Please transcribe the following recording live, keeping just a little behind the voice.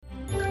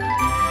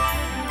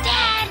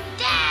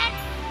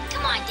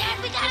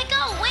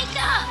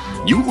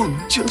You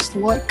look just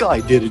like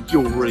I did at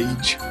your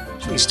age.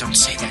 Please don't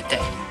say that,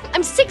 Dad.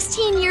 I'm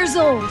 16 years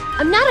old.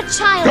 I'm not a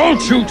child.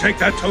 Don't you take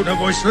that tone of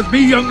voice with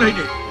me, young lady.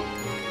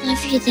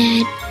 Love you,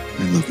 Dad.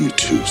 I love you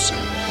too,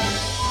 son.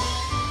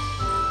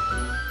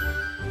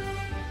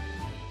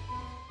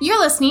 You're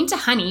listening to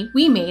Honey,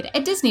 We Made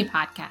a Disney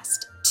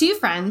Podcast. Two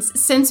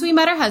friends since we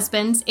met our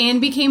husbands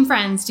and became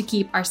friends to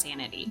keep our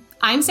sanity.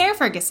 I'm Sarah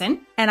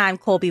Ferguson. And I'm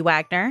Colby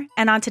Wagner.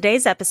 And on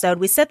today's episode,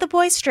 we set the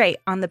boys straight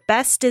on the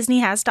best Disney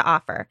has to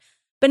offer.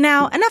 But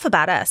now, enough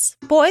about us.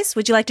 Boys,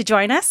 would you like to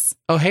join us?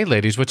 Oh, hey,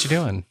 ladies, what you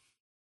doing?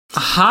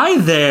 Hi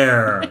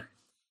there.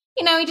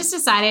 We just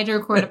decided to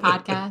record a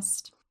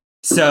podcast.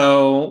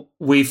 So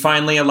we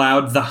finally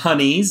allowed the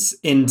honeys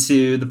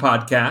into the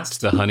podcast. It's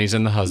the Honeys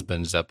and the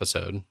Husbands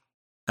episode.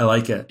 I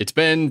like it. It's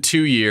been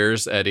 2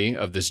 years, Eddie,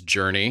 of this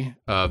journey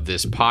of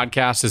this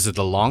podcast. This is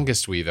the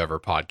longest we've ever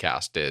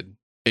podcasted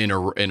in a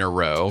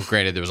row.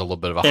 Granted, there was a little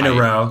bit of a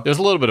row. There was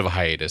a little bit of a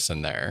hiatus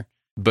in there.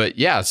 But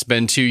yeah, it's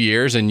been 2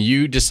 years, and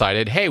you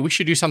decided, hey, we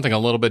should do something a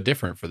little bit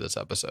different for this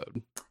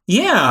episode.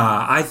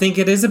 Yeah, I think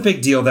it is a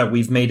big deal that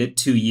we've made it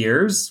 2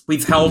 years.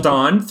 We've held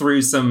on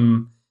through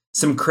some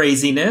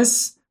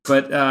craziness,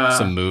 but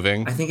some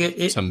moving. I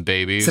think some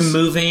babies, some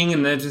moving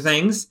and other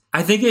things.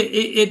 I think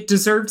it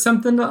deserved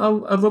something a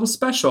little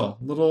special,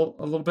 a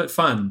little bit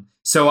fun.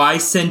 So I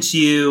sent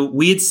you.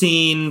 We had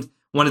seen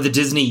one of the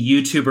Disney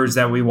YouTubers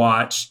that we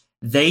watch.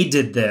 They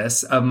did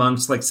this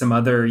amongst like some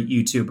other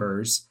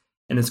YouTubers.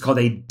 And it's called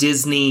a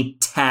Disney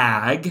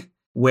tag,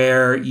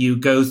 where you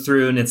go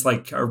through and it's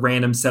like a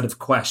random set of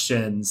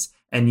questions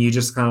and you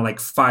just kind of like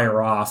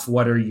fire off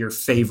what are your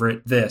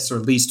favorite this or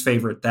least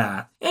favorite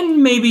that.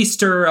 And maybe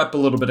stir up a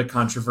little bit of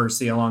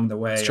controversy along the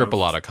way. Stir up a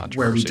lot of controversy,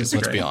 where we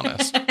disagree.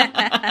 let's be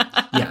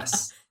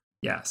honest.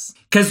 Yes.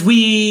 Because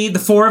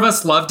the four of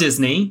us love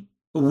Disney.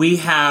 We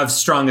have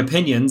strong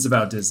opinions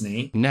about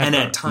Disney. And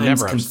at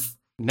times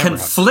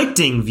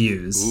conflicting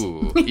views.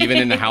 Ooh, even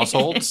in the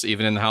households?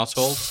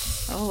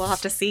 Oh, we'll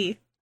have to see.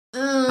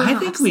 I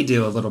think we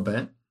do a little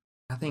bit.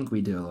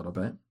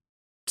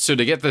 So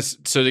to get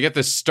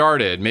this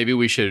started, maybe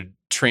we should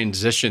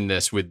transition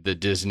this with the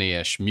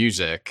Disney-ish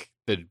music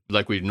that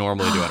like we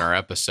normally do in our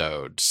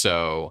episode.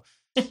 So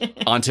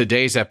on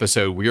today's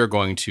episode, we are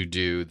going to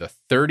do the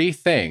 30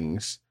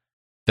 things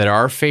that are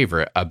our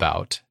favorite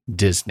about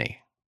Disney.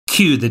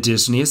 Cue the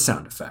Disney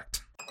sound effect.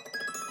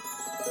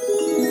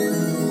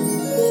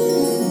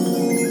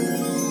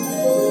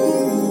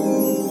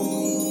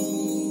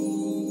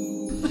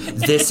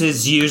 This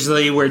is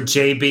usually where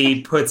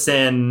JB puts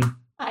in.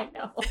 I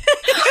know.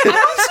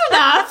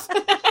 I watched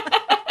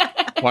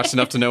enough. Watched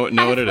enough to know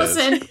what it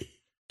is.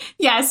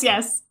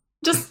 Yes.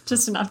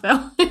 Just enough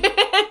though.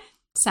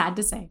 Sad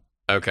to say.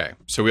 Okay,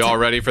 so we all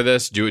ready for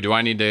this? Do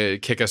I need to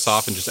kick us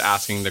off and just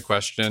asking the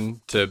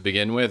question to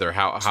begin with, or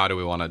how do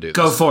we want to do this?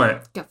 Go for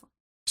it.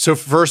 So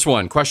first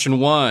one, question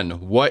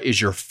one: what is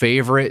your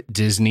favorite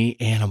Disney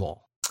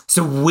animal?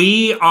 So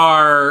we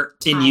are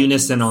in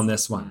unison on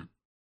this one.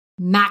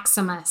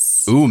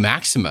 Maximus. Ooh,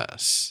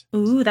 Maximus.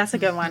 Ooh, that's a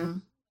good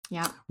one.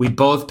 Yeah. We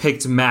both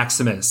picked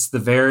Maximus,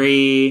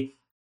 I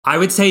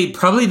would say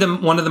probably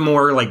one of the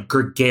more like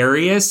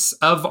gregarious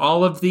of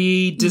all of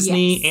the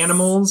Disney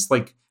animals,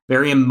 like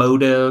very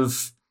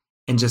emotive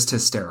and just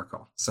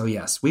hysterical. So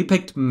yes, we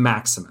picked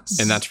Maximus.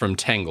 And that's from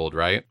Tangled,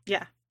 right?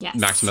 Yeah. Yes.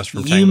 Maximus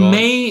from Tangled.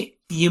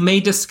 You may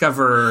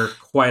discover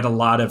quite a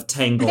lot of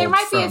Tangled. There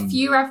might be a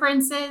few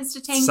references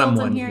to Tangled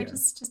in here.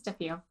 Just a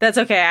few. That's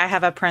okay. I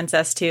have a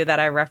princess too that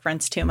I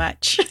reference too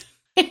much.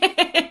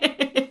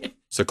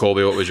 So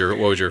Colby, what was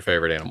your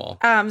favorite animal?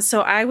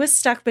 So I was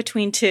stuck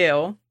between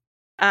two.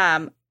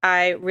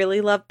 I really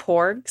love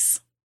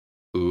Porgs.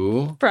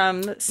 Ooh.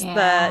 From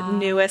the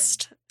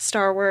newest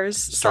Star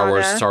Wars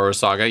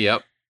saga.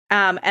 Yep.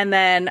 And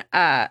then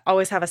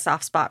always have a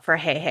soft spot for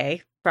Hey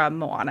Hey from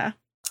Moana.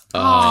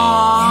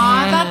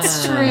 Aww,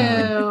 that's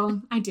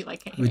true. I do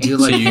like Hey Hey. We do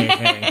like Hey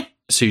Hey.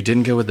 So you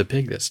didn't go with the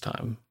pig this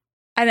time.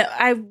 I know.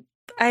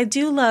 I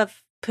do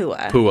love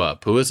Pua.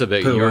 Pua's a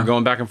big. You were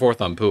going back and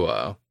forth on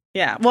Pua.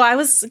 Yeah. Well, I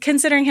was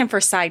considering him for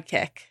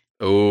sidekick.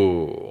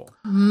 Oh.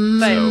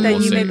 But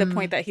then you made the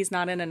point that he's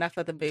not in enough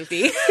of the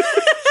movie.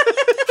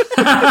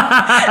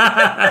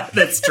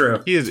 That's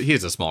true. He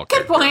is a small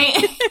character. Good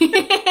point.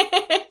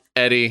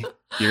 Eddie,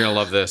 you're gonna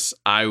love this.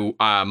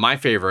 My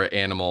favorite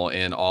animal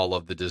in all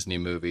of the Disney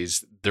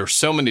movies. There's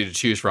so many to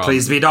choose from.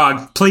 Please be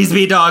dog. Please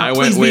be dog.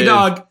 Please be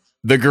dog.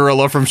 The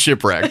gorilla from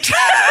Shipwrecked.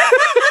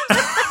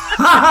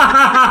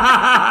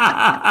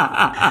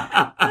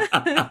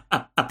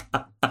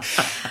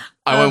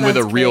 I went with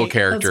a real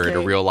character in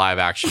a real live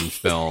action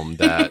film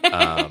that,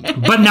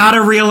 but not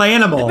a real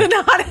animal.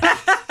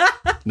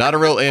 Not a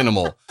real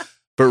animal,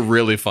 but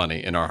really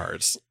funny in our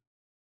hearts.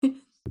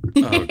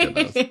 Oh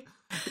goodness.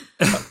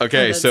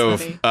 Okay, so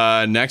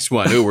next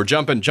one. Ooh, we're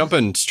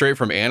jumping straight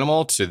from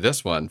animal to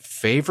this one.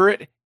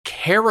 Favorite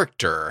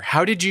character.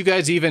 How did you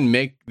guys even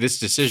make this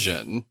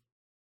decision?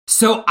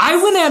 So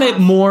I went at it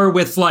more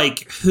with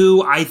like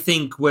who I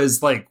think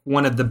was like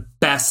one of the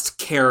best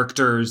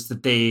characters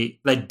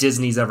that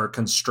Disney's ever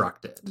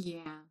constructed. Yeah.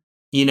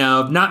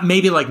 not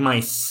maybe like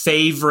my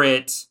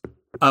favorite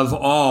of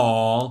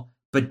all,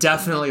 but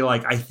definitely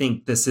like I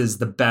think this is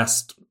the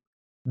best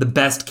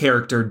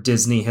character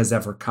Disney has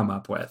ever come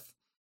up with.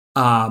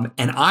 And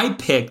I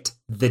picked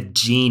the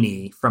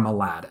genie from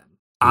Aladdin.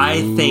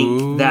 I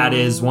think that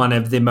is one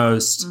of the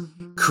most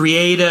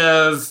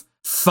creative,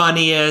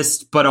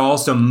 funniest, but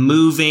also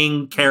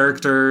moving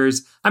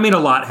characters. I mean, a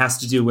lot has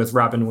to do with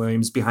Robin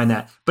Williams behind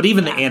that, but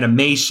even the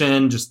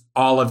animation, just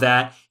all of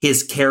that,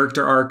 his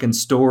character arc and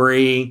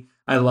story.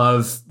 I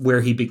love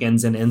where he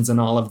begins and ends and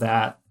all of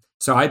that.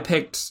 So I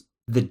picked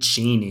the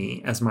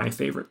genie as my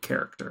favorite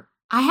character.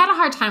 I had a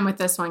hard time with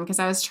this one because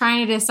I was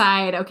trying to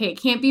decide, okay, it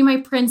can't be my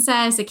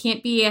princess. It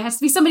has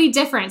to be somebody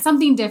different,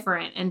 something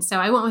different. And so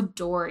I went with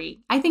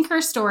Dory. I think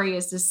her story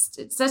is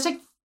it's such a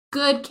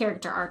good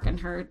character arc in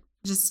her,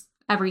 just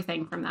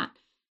everything from that.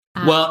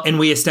 Well, and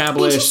we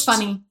established it's just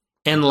funny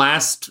in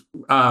last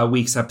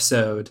week's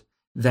episode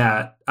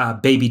that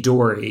Baby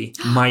Dory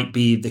might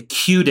be the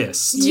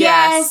cutest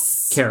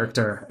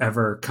character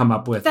ever come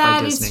up with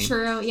by Disney. That is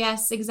true.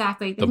 Yes,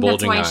 exactly. I think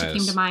that's why she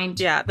came to mind.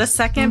 Yeah, the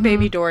second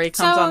Baby Dory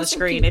comes on the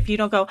screen, if you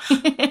don't go, oh,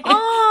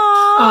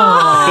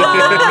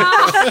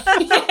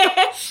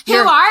 who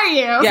are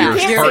you? Yeah,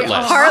 you're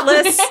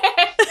heartless.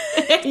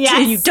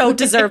 Yes. You don't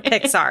deserve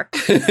Pixar.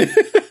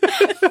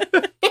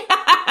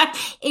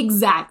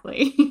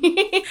 Exactly.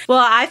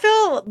 Well, I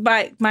feel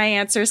my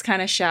answer is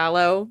kind of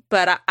shallow,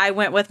 but I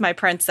went with my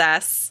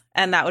princess,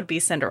 and that would be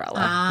Cinderella.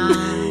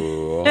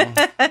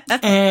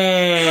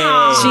 Hey.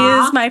 She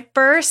is my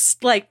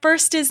first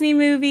Disney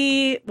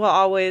movie. Will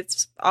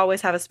always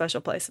have a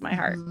special place in my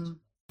heart.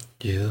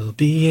 You'll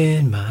be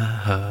in my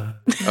heart.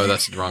 Oh,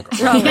 that's the wrong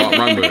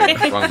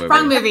movie.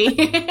 Wrong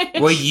movie.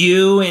 Well,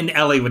 you and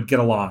Ellie would get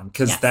along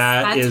because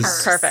that is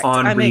perfect.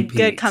 On I'm repeat. in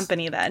good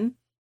company then.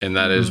 And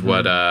that is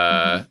what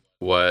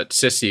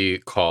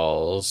Sissy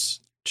calls.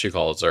 She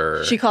calls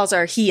her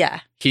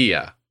Hia.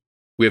 Hia.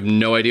 We have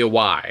no idea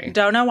why.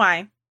 Don't know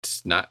why.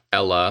 It's not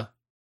Ella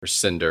or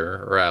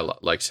Cinder or Ella,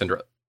 like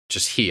Cinderella.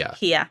 Just Hia.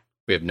 Hia.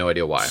 We have no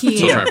idea why.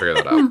 Still trying to figure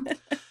that out.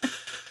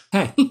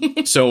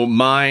 Hey. So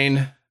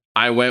mine,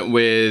 I went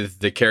with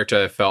the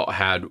character I felt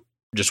had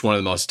just one of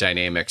the most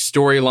dynamic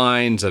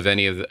storylines of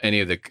any of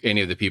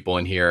the people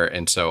in here,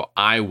 and so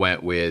I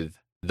went with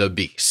the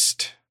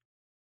Beast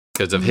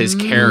because of his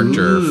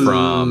character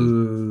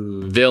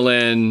from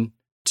villain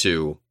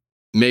to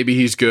maybe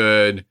he's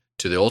good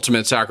to the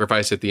ultimate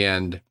sacrifice at the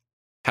end.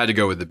 Had to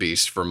go with the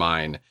Beast for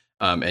mine,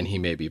 and he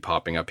may be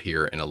popping up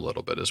here in a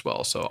little bit as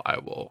well, so I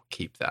will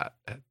keep that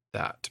at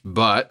that.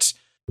 But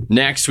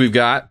next, we've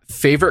got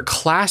favorite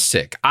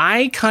classic.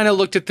 I kind of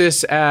looked at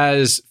this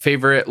as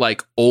favorite,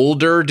 like,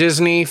 older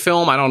Disney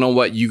film. I don't know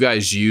what you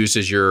guys use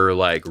as your,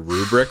 like,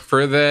 rubric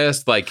for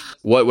this. Like,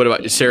 what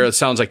about Sarah? It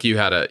sounds like you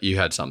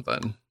had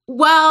something.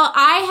 Well,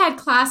 I had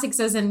classics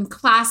as in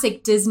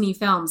classic Disney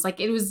films. Like,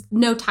 it was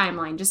no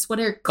timeline. Just what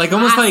are classics?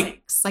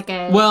 Like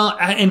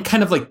almost and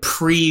kind of like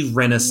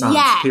pre-Renaissance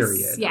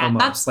period. Yeah, almost.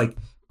 That's like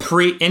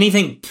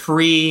anything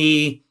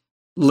pre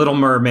Little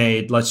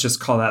Mermaid. Let's just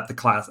call that the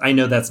class. I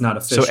know that's not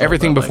official. So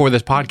everything before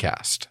this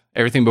podcast.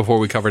 Everything before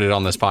we covered it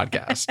on this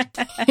podcast.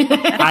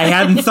 I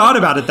hadn't thought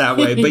about it that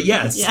way, but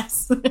yes.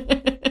 Yes.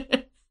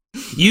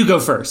 You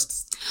go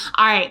first.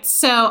 All right.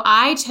 So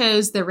I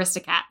chose the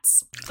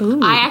Aristocats.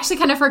 Ooh. I actually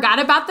kind of forgot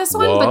about this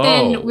one, but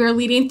then we were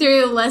leading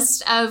through a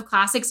list of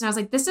classics, and I was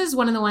like, this is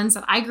one of the ones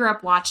that I grew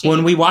up watching.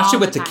 When we watch it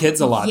with the kids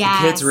a lot, the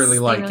kids really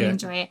like it.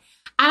 Enjoy it.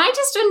 And I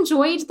just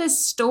enjoyed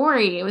this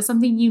story. It was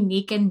something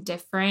unique and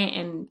different,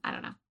 and I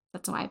don't know.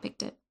 That's why I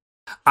picked it.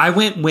 I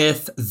went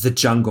with The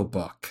Jungle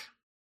Book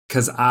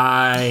because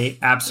I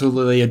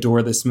absolutely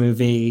adore this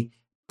movie,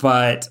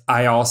 but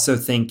I also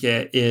think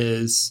it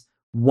is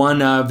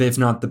one of, if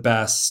not the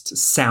best,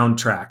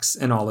 soundtracks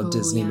in all of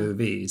Disney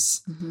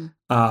movies.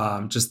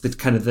 Mm-hmm. Just the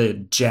kind of the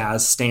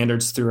jazz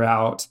standards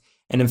throughout.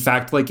 And in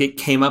fact, like, it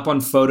came up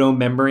on Photo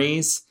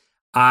Memories.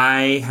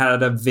 I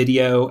had a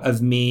video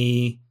of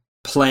me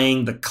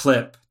playing the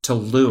clip to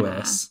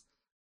Lewis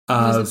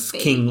of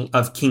King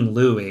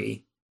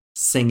Louis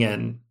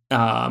singing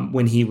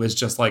when he was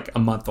just like a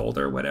month old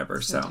or whatever.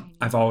 So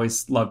I've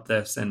always loved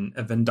this and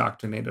have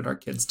indoctrinated our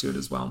kids to it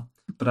as well.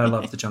 But I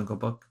love The Jungle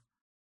Book.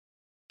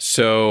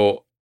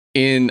 So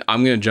I'm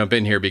going to jump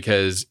in here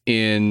because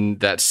in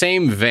that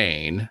same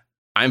vein,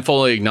 I'm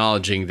fully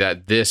acknowledging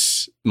that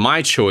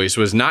my choice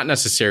was not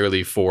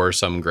necessarily for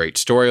some great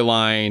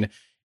storyline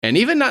and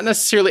even not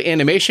necessarily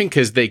animation,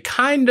 because they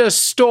kind of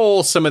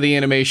stole some of the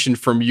animation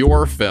from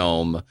your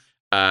film.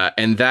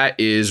 And that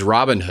is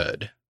Robin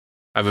Hood.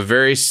 I have a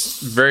very,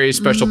 very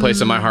special place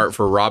in my heart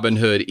for Robin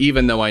Hood,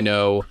 even though I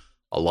know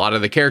a lot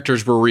of the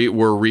characters were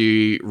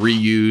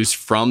reused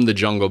from The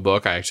Jungle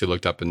Book. I actually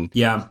looked up and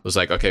was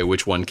like, okay,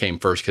 which one came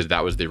first? Because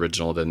that was the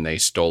original. Then they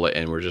stole it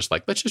and were just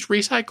like, let's just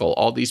recycle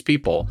all these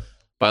people.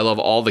 But I love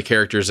all the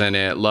characters in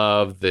it.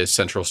 Love the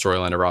central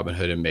storyline of Robin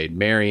Hood and Maid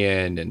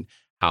Marian and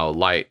how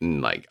light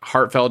and like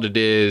heartfelt it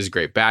is.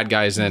 Great bad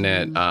guys in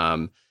it.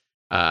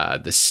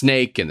 The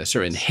snake and the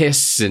certain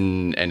hiss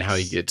and how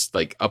he gets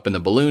like up in the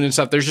balloon and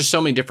stuff. There's just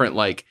so many different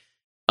like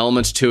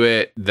elements to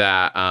it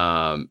that,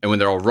 and when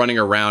they're all running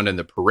around in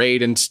the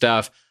parade and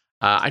stuff,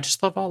 I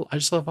just love all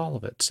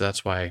of it. So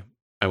that's why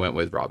I went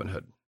with Robin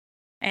Hood.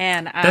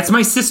 And that's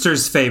my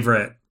sister's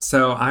favorite.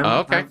 So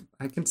okay.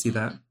 I can see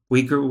that.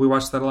 We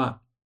watched that a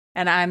lot.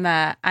 And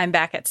I'm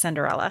back at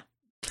Cinderella.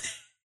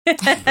 Very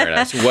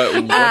nice. What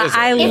is it?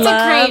 It's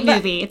a great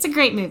movie. It's a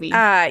great movie.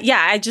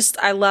 Yeah,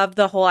 I love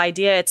the whole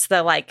idea. It's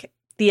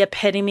the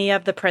epitome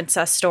of the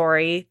princess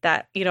story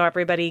that,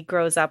 everybody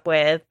grows up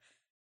with.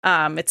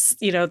 It's,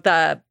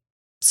 the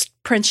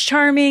Prince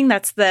Charming.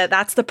 That's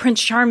the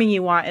Prince Charming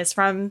you want is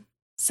from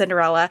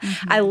Cinderella.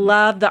 Mm-hmm. I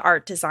love the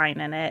art design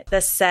in it.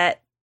 The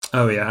set.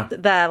 Oh yeah.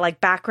 The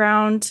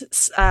background.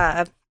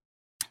 What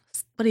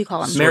do you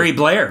call them? Mary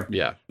Blair.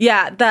 Yeah.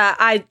 Yeah.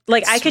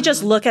 I could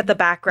just look at the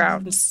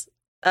backgrounds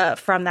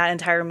from that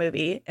entire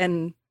movie,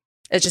 and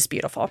it's just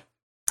beautiful.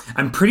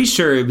 I'm pretty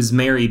sure it was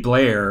Mary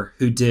Blair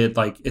who did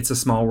It's a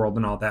Small World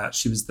and all that.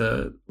 She was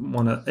the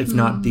one, if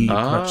not the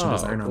production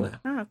designer on that.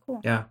 Oh,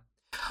 cool. Yeah.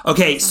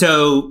 Okay,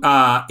 so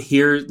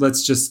here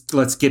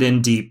let's get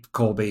in deep,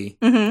 Colby.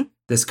 Mm-hmm.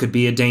 This could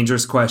be a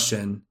dangerous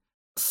question.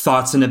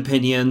 Thoughts and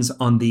opinions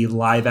on the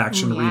live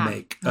action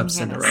remake of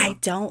Cinderella? I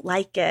don't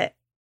like it.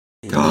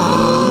 What?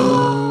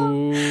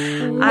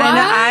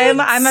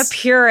 I'm a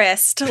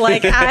purist.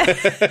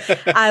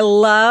 I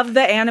love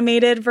the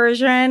animated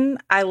version.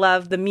 I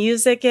love the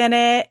music in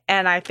it,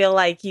 and I feel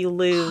like you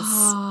lose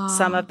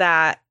some of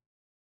that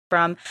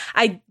from.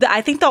 I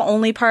think the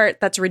only part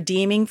that's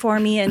redeeming for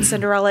me in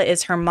Cinderella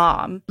is her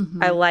mom.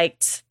 Mm-hmm. I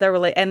liked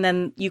the and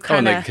then you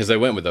kind of because they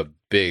went with a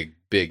big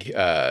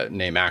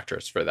name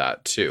actress for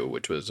that too,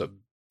 which was a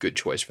good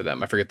choice for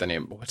them. I forget the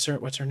name. What's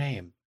her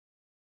name?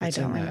 I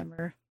don't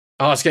remember.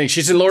 Oh, it's getting.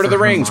 She's in Lord of the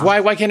Rings.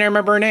 Why can't I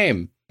remember her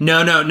name?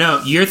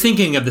 No. You're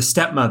thinking of the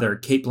stepmother,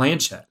 Kate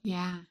Blanchett.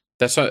 Yeah.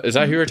 Is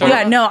that who you're talking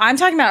about? Yeah, no, I'm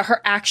talking about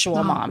her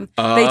actual mom.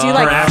 They do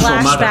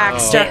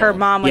flashbacks to her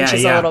mom when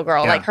she's a little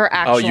girl, like her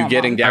actual mom. Oh, you're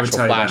getting the actual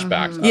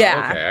flashbacks. Mm-hmm.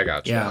 Yeah. Okay, I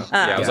got you. Yeah.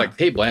 I was like,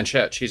 Kate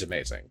Blanchett, she's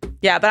amazing.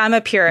 Yeah, but I'm a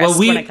purist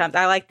when it comes.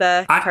 I like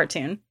the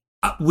cartoon.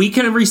 We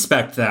can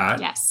respect that.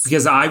 Yes.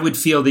 Because I would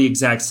feel the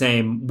exact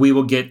same. We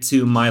will get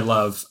to my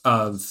love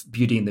of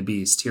Beauty and the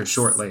Beast here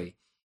shortly.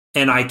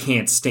 And I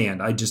can't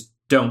stand. I just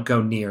don't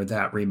go near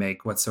that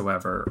remake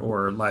whatsoever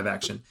or live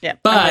action. Yeah,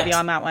 but I'm with you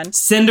on that one.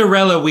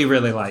 Cinderella, we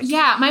really like.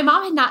 Yeah, my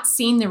mom had not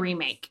seen the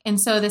remake.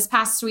 And so this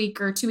past week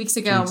or 2 weeks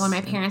ago, when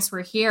my parents were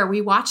here,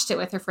 we watched it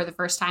with her for the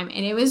first time.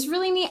 And it was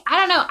really neat. I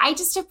don't know. I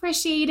just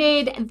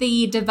appreciated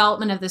the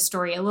development of the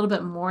story a little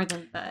bit more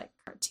than the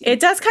cartoon. It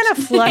does kind of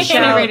flush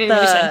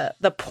out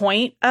the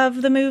point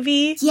of the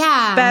movie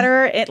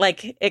better.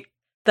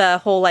 The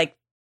whole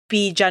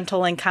be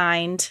gentle and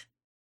kind.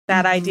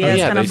 That idea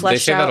is kind of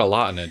fleshed out. They say that a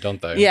lot in it,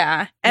 don't they?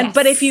 Yeah.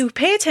 But if you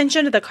pay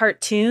attention to the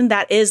cartoon,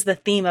 that is the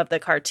theme of the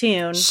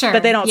cartoon. Sure.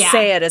 But they don't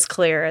say it as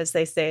clear as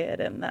they say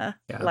it in the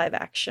live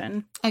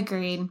action.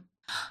 Agreed.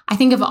 I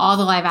think of all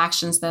the live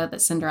actions, though,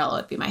 that Cinderella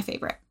would be my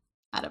favorite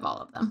out of all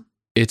of them.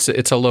 It's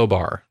a low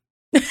bar.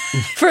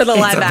 For the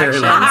live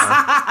action.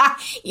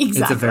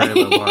 Exactly. It's a very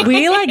low bar.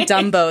 We like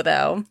Dumbo,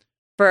 though.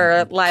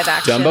 For live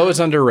action. Dumbo is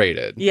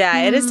underrated.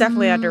 Yeah, it is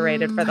definitely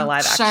underrated for the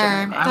live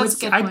action.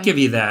 I'd give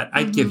you that.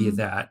 I'd give you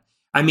that.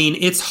 I mean,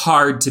 it's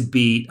hard to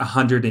beat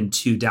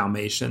 102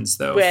 Dalmatians,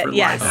 though, for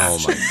live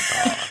action.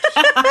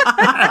 Oh,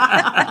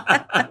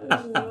 my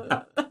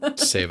God.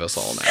 Save us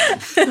all now.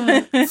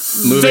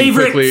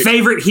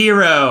 Favorite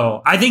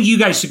hero. I think you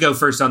guys should go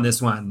first on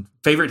this one.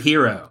 Favorite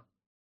hero.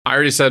 I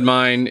already said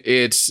mine.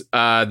 It's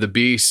the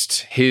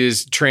Beast.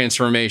 His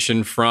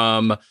transformation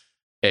from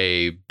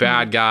a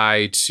bad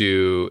guy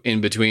to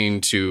in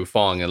between to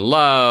falling in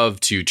love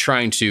to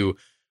trying to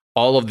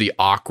all of the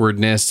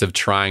awkwardness of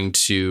trying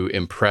to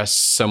impress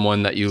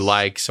someone that you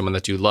like, someone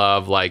that you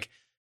love, like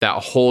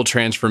that whole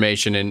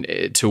transformation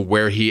and to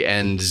where he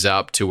ends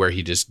up to where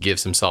he just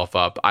gives himself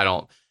up.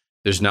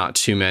 There's not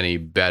too many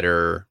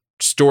better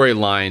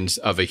storylines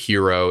of a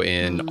hero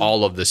in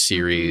all of the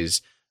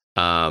series,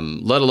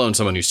 let alone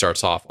someone who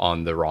starts off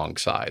on the wrong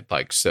side.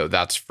 So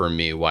that's for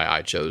me why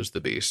I chose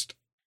the Beast.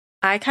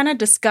 I kind of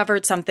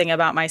discovered something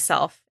about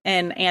myself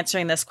in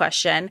answering this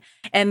question,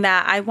 and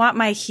that I want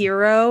my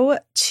hero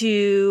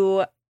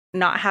to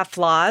not have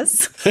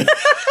flaws,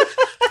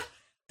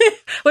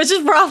 which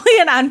is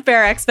probably an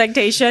unfair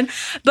expectation.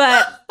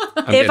 But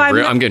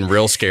I'm getting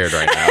real scared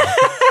right now.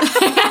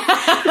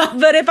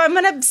 But if I'm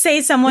going to say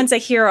someone's a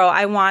hero,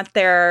 I want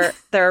their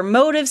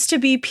motives to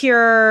be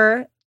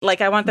pure.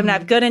 I want them to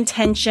have good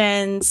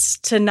intentions,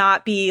 to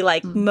not be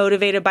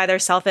motivated by their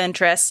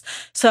self-interest.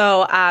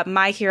 So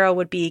my hero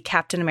would be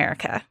Captain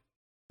America.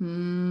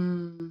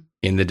 In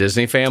the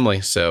Disney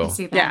family. So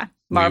yeah,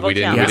 Marvel. We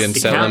didn't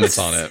set limits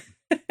on it.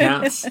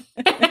 Yes.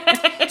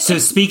 So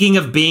speaking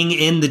of being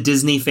in the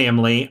Disney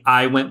family,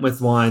 I went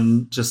with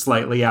one just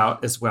slightly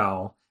out as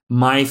well.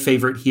 My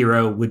favorite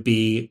hero would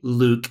be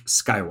Luke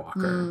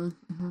Skywalker.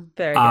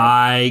 Very good.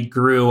 I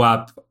grew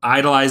up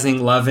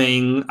idolizing,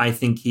 loving. I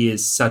think he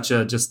is such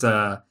just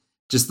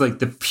like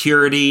the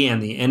purity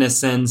and the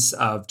innocence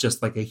of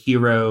just like a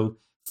hero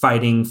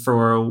fighting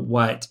for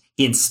what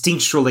he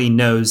instinctually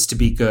knows to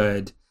be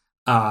good.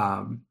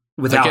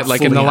 Without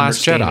like in The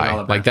Last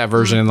Jedi, like that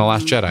version in The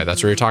Last Jedi.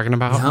 That's what you're talking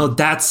about? No,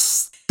 that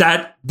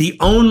the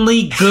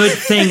only good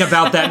thing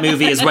about that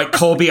movie is what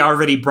Colby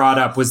already brought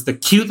up was the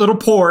cute little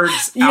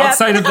porgs. Yep.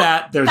 Outside of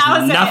that, there's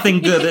nothing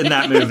good in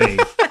that movie.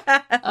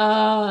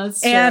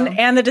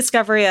 And the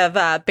discovery of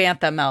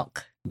bantha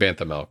milk.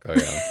 Bantha milk. Oh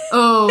yeah.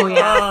 Oh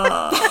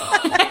yeah.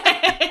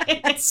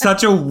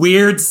 Such a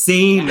weird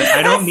scene.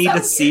 I don't need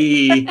to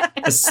see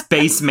a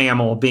space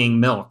mammal being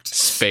milked.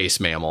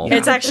 Space mammal.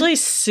 It's actually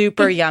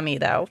super yummy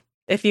though.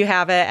 If you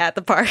have it at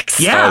the parks.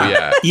 Yeah. Oh,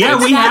 yeah. Yeah,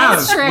 we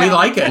have. We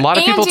like it. A lot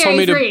of people told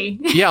me free.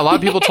 A lot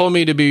of people told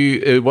me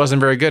it wasn't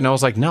very good. And I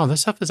was like, no,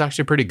 this stuff is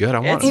actually pretty good. I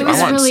want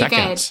really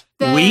seconds.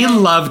 We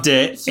loved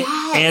it.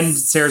 Yes. And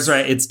Sarah's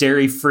right. It's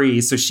dairy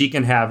free, so she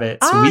can have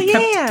it. So we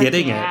kept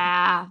getting it.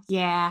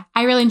 Yeah.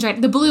 I really enjoyed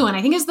it. The blue one.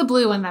 I think it's the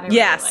blue one that I really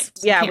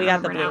liked. Yeah, we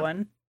got the blue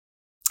one.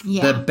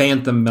 Yeah. The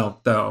bantha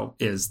milk, though,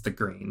 is the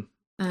green.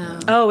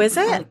 Is it?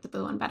 I like the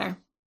blue one better.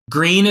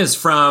 Green is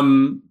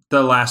from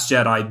The Last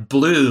Jedi.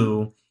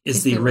 Blue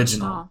is the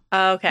original.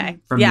 Oh, okay.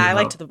 I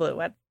liked the blue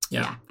one.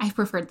 Yeah, I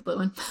preferred the blue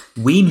one.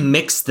 We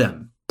mix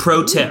them.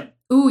 Pro tip.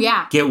 Ooh,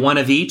 yeah. Get one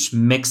of each,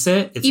 mix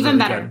it. It's even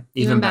really better.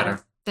 Good. Even better.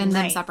 Than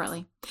them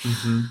separately.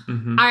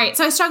 Mm-hmm. All right,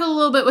 so I struggled a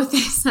little bit with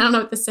this. I don't know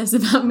what this says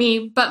about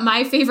me, but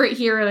my favorite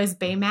hero is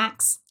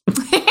Baymax.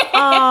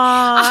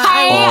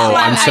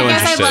 I'm so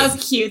interested. I love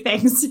cute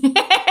things.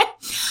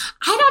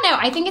 I don't know.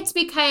 I think it's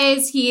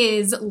because he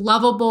is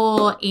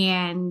lovable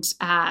and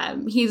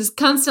he's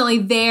constantly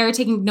there,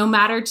 taking no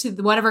matter to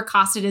whatever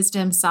cost it is to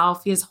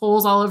himself. He has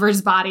holes all over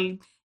his body,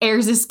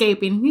 air's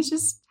escaping. He's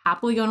just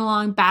happily going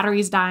along.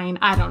 Batteries dying.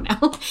 I don't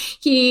know.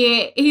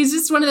 He's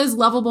just one of those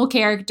lovable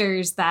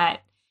characters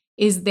that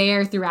is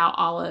there throughout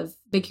all of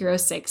Big Hero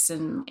 6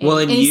 and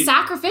he's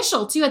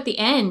sacrificial too at the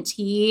end.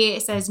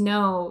 He says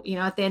no,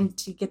 at the end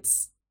he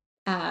gets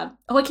I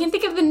can't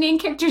think of the main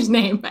character's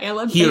name. I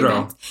love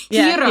Hiro.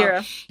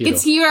 Hiro.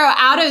 Gets Hiro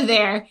out of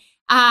there.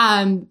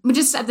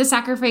 Just at the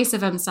sacrifice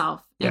of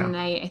himself. Yeah. And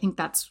I think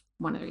that's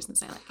one of the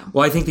reasons I like him.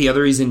 Well, I think the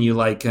other reason you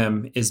like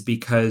him is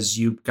because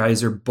you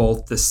guys are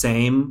both the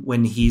same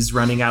when he's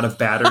running out of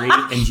battery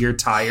and you're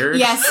tired.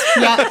 Yes.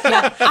 Yep.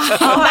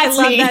 I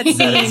love that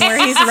scene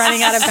where he's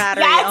running out of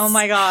battery. Oh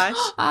my gosh.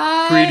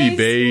 Pretty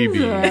baby.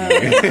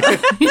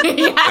 Yes.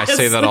 I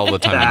say that all the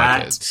time to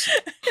my kids.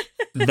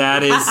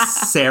 That is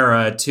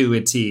Sarah to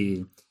a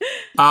T.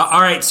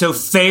 All right. So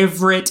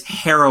favorite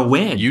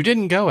heroine. You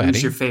didn't go, Eddie.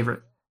 Who's your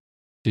favorite?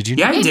 Did you?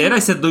 Yeah, I did. I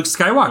said Luke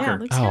Skywalker. Yeah,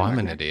 Luke Skywalker. I'm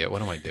an idiot.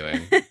 What am I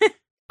doing?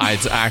 I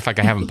act like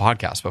I haven't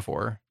podcast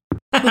before.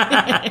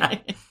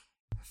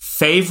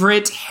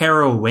 Favorite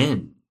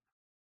heroine.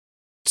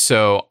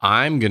 So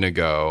I'm going to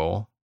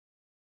go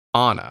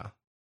Anna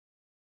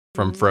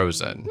from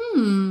Frozen.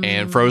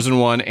 And Frozen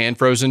 1 and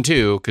Frozen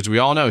 2, because we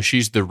all know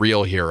she's the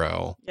real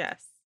hero.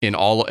 Yes.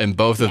 In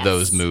both of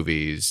those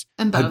movies.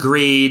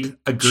 Agreed.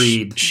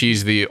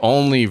 She's the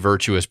only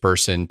virtuous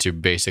person to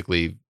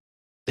basically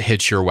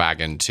hitch your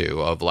wagon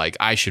to, of like,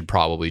 I should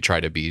probably try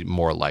to be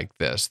more like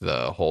this.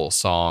 The whole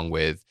song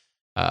with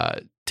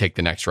take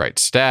the next right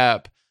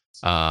step.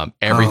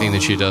 Everything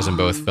that she does in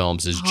both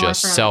films is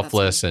just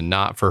selfless and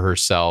not for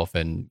herself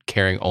and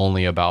caring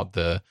only about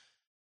the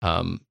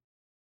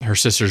her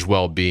sister's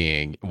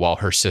well-being while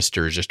her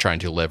sister is just trying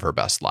to live her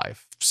best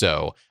life.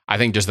 So I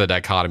think just the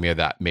dichotomy of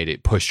that made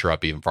it push her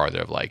up even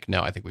farther of like,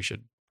 no, I think we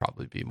should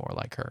probably be more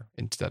like her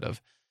instead of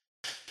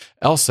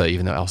Elsa,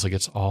 even though Elsa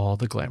gets all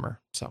the glamour.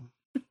 So,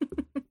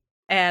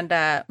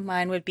 and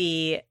mine would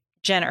be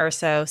Jen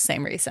Erso,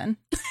 same reason.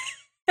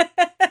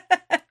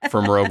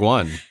 From Rogue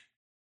One.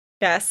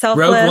 Yeah,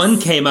 selfless. Rogue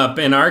One came up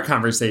in our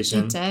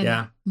conversation. It did.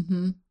 Yeah.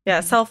 Mm-hmm. Yeah,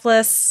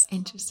 selfless.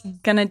 Interesting.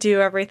 Gonna do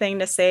everything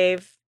to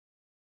save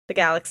the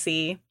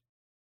galaxy,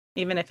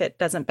 even if it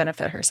doesn't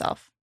benefit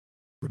herself.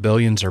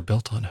 Rebellions are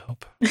built on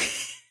hope.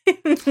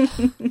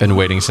 Been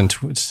waiting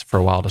for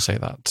a while to say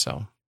that.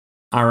 So,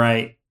 all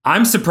right.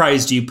 I'm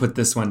surprised you put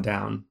this one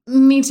down.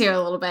 Me too,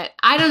 a little bit.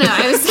 I don't know.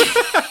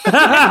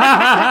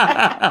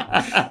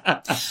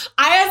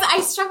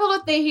 I struggled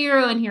with the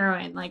hero and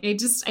heroine. Like I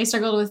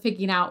struggled with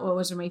picking out what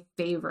was my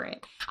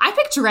favorite. I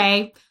picked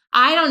Rey.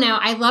 I don't know.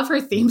 I love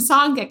her theme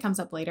song that comes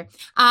up later.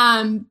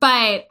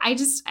 But I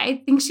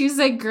think she's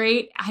a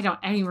great. I don't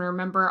even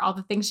remember all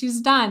the things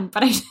she's done,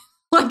 but I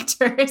liked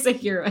her as a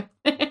hero.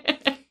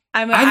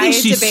 I think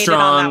she's debated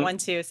strong on that one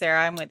too,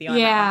 Sarah. I'm with you on that.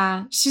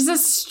 Yeah, she's a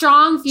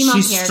strong female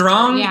character. She's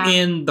strong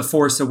in The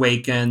Force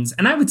Awakens,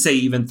 and I would say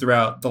even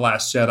throughout The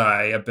Last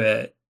Jedi a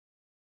bit.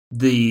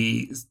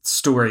 The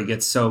story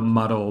gets so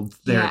muddled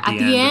there at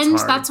the end.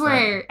 That's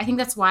where I think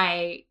that's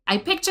why I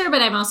picked her,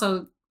 but I'm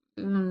also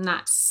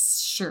not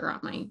sure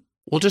on my.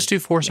 We'll just do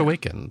Force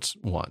Awakens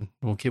one.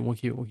 We'll keep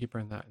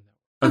bringing that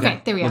in.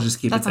 Okay, there we go. We'll just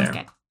keep that it there. Sounds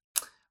good.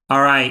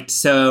 All right,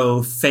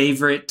 so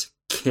favorite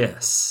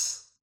kiss.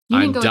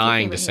 I'm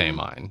dying to say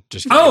mine.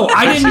 Just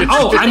I didn't.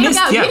 Oh, I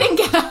missed. You Yeah,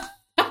 didn't go.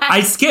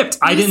 I skipped.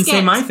 I didn't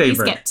say my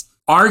favorite.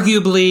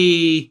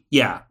 Arguably,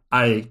 yeah.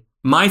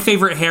 My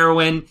favorite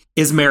heroine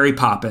is Mary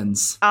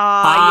Poppins. Yes.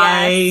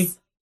 I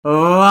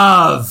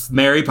love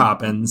Mary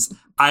Poppins.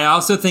 I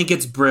also think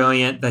it's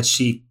brilliant that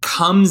she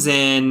comes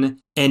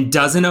in and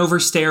doesn't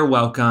overstay her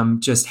welcome,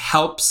 just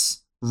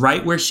helps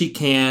right where she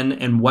can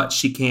and what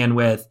she can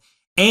with,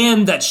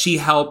 and that she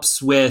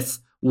helps with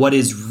what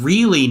is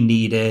really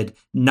needed,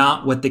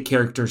 not what the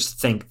characters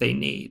think they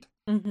need.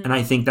 Mm-hmm. And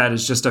I think that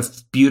is just a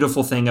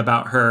beautiful thing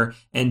about her.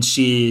 And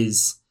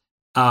she's,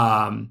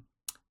 I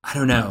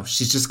don't know,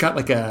 she's just got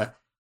like a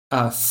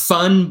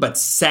fun but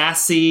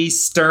sassy,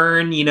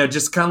 stern,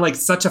 just kind of like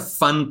such a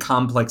fun,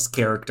 complex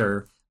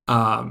character.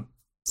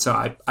 So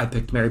I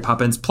picked Mary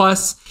Poppins.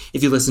 Plus,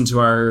 if you listen to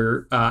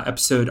our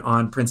episode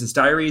on Princess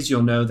Diaries,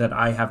 you'll know that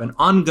I have an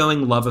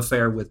ongoing love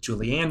affair with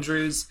Julie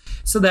Andrews.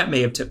 So that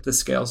may have tipped the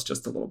scales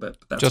just a little bit.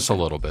 But that's just okay.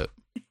 A little bit.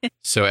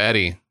 So,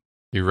 Eddie,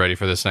 you ready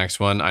for this next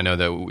one? I know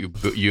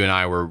that you and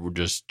I were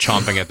just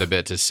chomping at the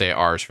bit to say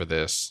ours for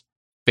this.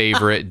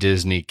 Favorite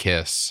Disney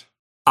kiss?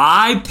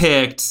 I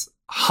picked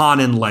Han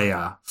and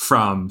Leia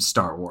from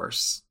Star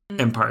Wars,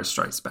 Empire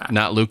Strikes Back.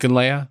 Not Luke and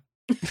Leia?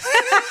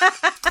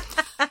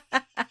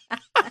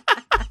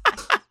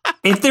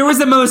 If there was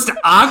the most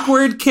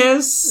awkward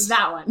kiss,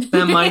 that one.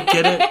 That might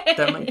get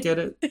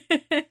it.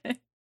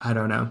 I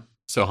don't know.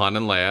 So Han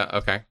and Leia,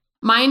 okay.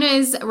 Mine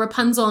is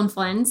Rapunzel and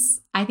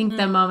Flins. I think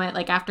the moment,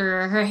 like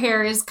after her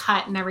hair is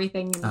cut and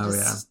everything, and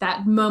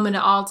that moment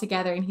all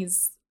together, and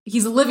he's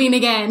living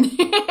again,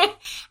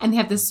 and they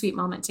have this sweet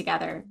moment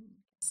together.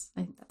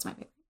 I think that's my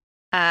favorite.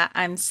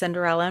 I'm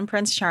Cinderella and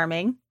Prince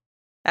Charming.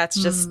 That's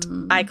just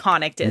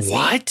iconic Disney.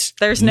 What?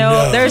 There's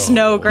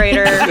no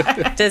greater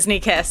Disney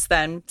kiss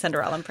than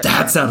Cinderella and Prince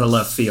Charming. That's out of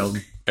left field.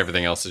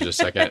 Everything else is just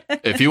second.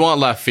 If you want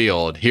left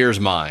field, here's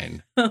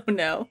mine. Oh,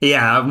 no.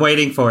 Yeah, I'm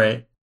waiting for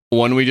it.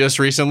 One we just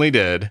recently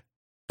did.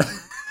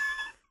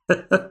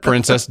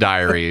 Princess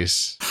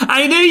Diaries.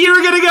 I knew you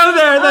were going to go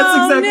there.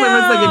 That's exactly what I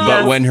was thinking.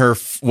 But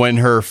when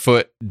her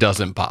foot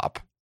doesn't pop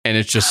and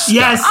it's just stuck.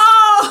 Yes.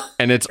 Oh!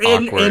 And it's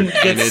awkward.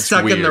 And it's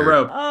stuck weird. in the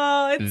rope.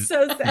 Oh, it's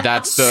so sad.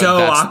 That's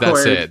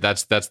it.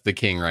 That's the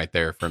king right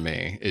there for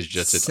me. Is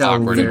just it's so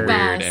awkward weird. and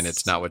weird, and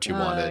it's not what you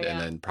wanted. Yeah.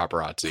 And then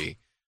paparazzi.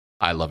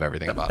 I love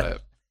everything about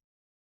it.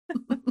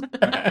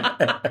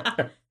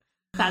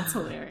 That's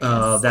hilarious.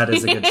 Oh, that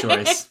is a good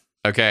choice.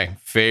 Okay,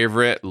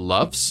 favorite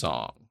love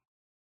song.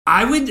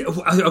 I would.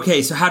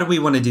 Okay, so how do we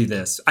want to do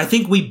this? I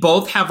think we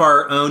both have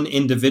our own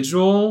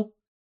individual.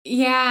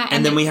 Yeah.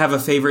 And then we have a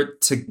favorite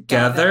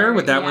together.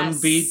 Would that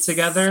one be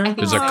together?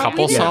 There's a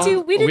couple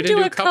song. We didn't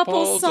do a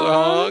couple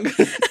song.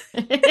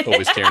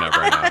 Always tearing up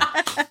right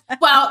now.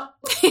 Well,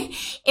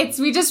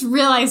 we just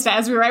realized that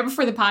as we were right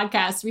before the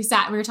podcast, we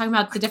sat and we were talking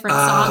about the different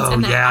songs.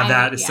 And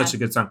that is such a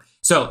good song.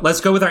 So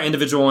let's go with our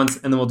individual ones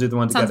and then we'll do the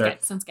one together.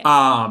 Sounds good.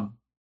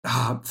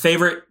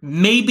 Favorite,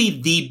 maybe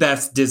the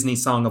best Disney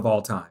song of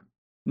all time.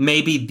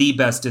 Maybe the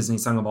best Disney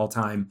song of all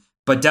time,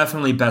 but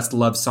definitely best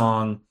love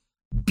song,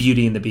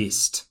 Beauty and the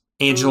Beast.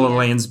 Angela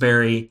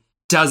Lansbury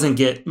doesn't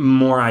get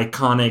more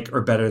iconic or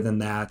better than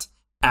that.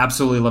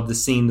 Absolutely love the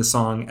scene, the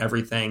song,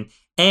 everything.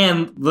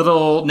 And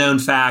little known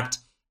fact,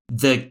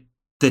 the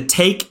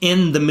take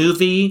in the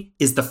movie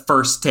is the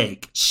first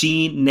take.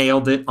 She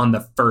nailed it on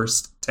the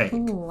first take. Oh,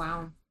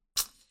 wow.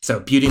 So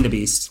Beauty and the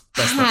Beast.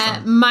 Best love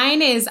song.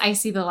 Mine is I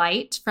See the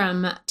Light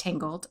from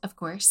Tangled, of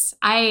course.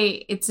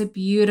 It's a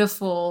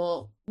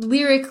beautiful,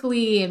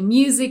 lyrically and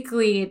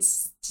musically,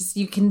 it's just,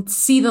 you can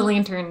see the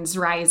lanterns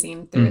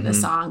rising through the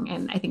song.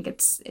 And I think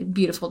it's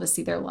beautiful to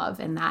see their love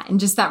in that. And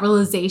just that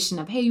realization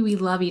of, hey, we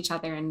love each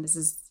other. And this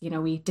is,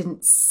 we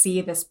didn't see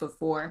this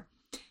before.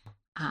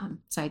 So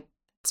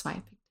that's why I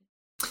picked it.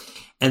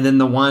 And then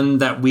the one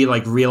that we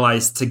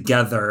realized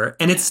together,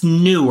 and it's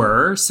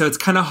newer, so it's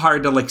kind of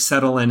hard to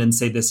settle in and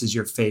say this is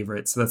your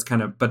favorite. So that's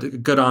but a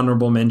good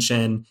honorable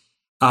mention.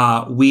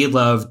 We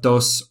love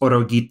Dos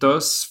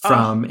Oruguitos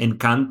from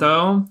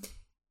Encanto.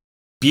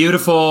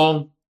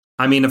 Beautiful.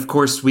 I mean, of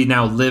course, we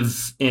now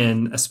live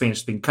in a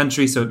Spanish-speaking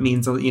country, so it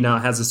means, it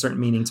has a certain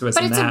meaning to us.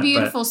 But it's a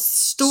beautiful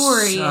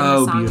story in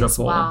the song beautiful. As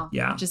well.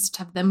 Yeah. Just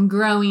have them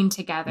growing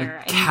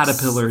together. The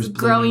caterpillars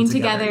growing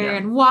together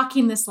and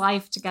walking this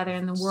life together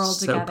in the world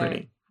together. So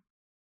pretty.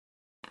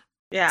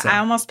 Yeah, so I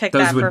almost picked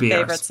that for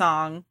favorite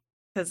song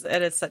because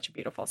it is such a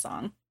beautiful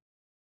song.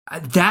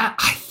 That,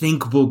 I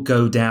think, will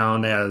go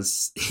down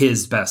as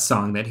his best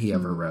song that he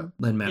ever wrote,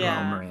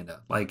 Lin-Manuel Miranda.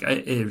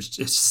 It was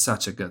just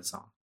such a good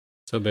song.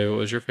 So, babe, what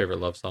was your favorite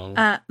love song?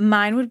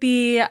 Mine would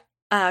be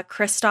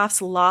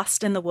Kristoff's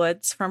Lost in the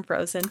Woods from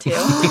Frozen 2.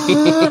 Yes!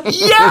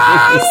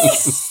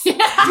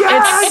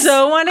 It's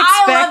so unexpected.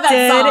 I love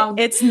that song.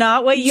 It's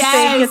not what you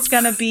think it's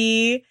going to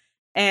be.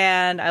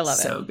 And I love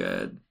it. So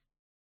good.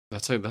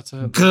 That's a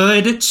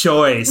good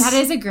choice. That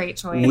is a great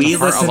choice. We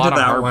listen to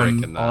that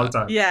one all the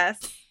time. Yes.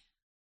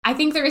 I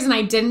think the reason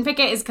I didn't pick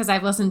it is because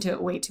I've listened to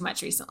it way too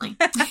much recently.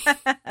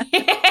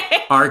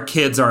 Our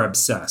kids are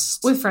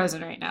obsessed with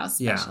Frozen right now,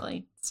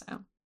 especially.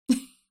 So,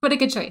 what a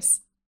good choice.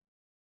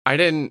 I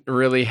didn't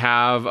really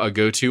have a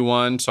go-to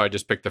one, so I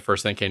just picked the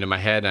first thing that came to my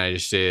head, and I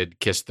just did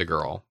 "Kiss the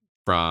Girl"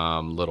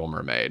 from Little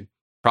Mermaid.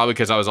 Probably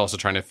because I was also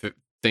trying to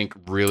think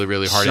really,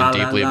 really hard and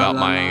deeply about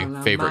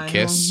my favorite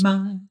kiss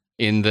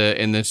in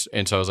this.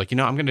 And so I was like,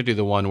 I'm going to do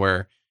the one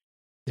where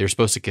they're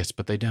supposed to kiss,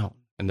 but they don't.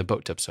 And the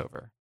boat tips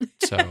over.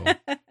 So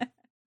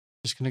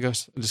just going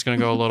to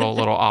go a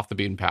little off the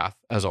beaten path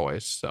as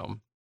always. So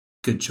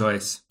good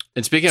choice.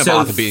 And speaking of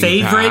off the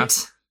beaten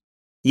path.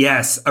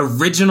 Yes,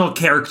 original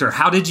character.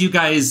 How did you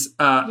guys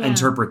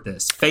interpret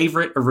this?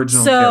 Favorite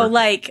original character? So,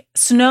 like,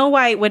 Snow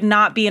White would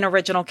not be an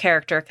original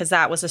character because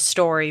that was a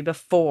story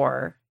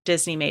before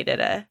Disney made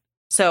it.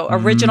 So,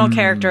 original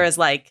character is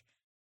like,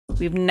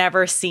 we've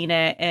never seen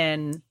it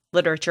in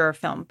literature or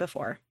film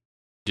before.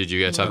 Did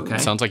you guys have,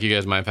 it sounds like you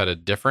guys might have had a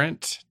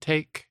different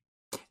take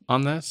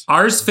on this?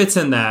 Ours fits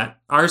in that.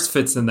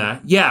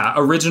 Yeah,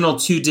 original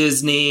to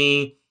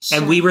Disney. Sure.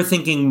 And we were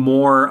thinking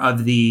more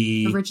of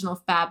the original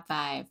Fab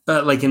Five,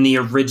 like in the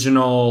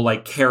original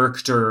like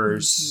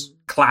characters,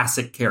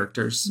 classic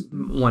characters.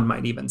 One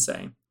might even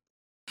say.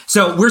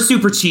 So we're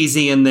super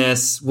cheesy in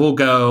this.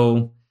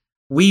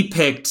 We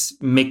picked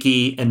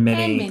Mickey and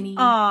Minnie.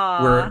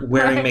 We're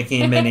wearing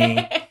Mickey and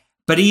Minnie.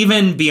 But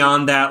even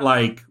beyond that,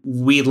 like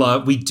we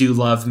do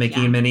love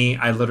Mickey and Minnie.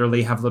 I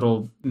literally have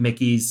little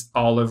Mickeys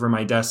all over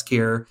my desk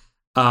here.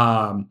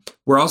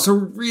 We're also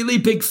really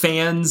big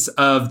fans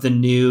of the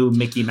new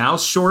Mickey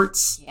Mouse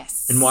shorts.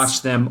 Yes. And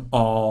watch them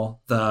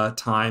all the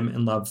time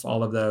and love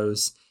all of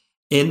those.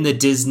 In the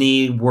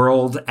Disney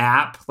World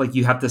app, like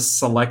you have to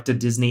select a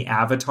Disney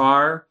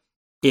avatar.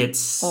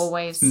 It's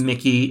always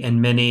Mickey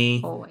and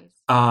Minnie. Always.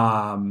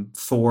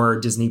 For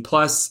Disney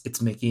Plus,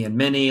 it's Mickey and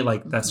Minnie.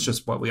 Like that's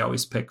just what we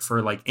always pick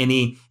for like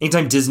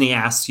anytime Disney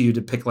asks you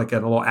to pick like a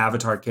little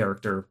avatar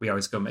character, we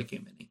always go Mickey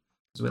and Minnie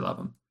because we love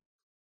them.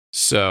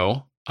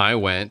 So I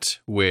went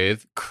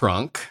with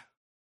Krunk,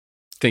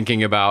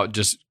 thinking about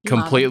just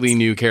completely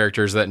new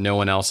characters that no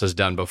one else has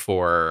done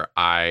before.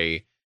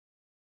 I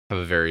have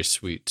a very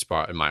sweet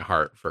spot in my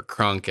heart for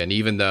Krunk. And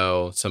even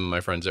though some of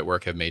my friends at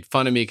work have made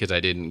fun of me because I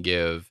didn't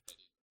give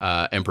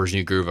Emperor's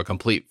New Groove a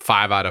complete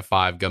 5 out of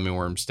 5 gummy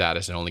worm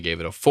status and only gave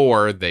it a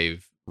 4,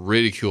 they've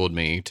ridiculed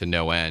me to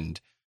no end.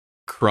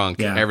 Krunk,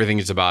 everything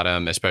is about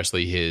him,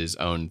 especially his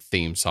own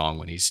theme song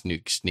when he's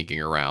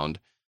sneaking around.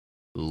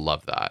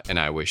 Love that. And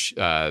I wish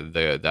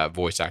that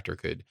voice actor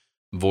could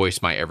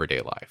voice my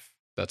everyday life.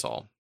 That's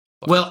all.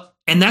 Well,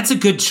 and that's a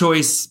good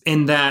choice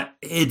in that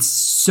it's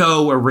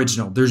so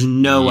original. There's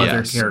no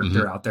other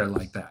character out there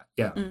like that.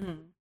 Yeah. Mm-hmm.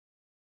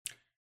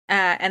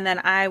 And then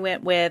I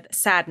went with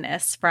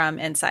Sadness from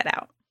Inside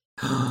Out.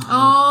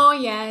 Oh,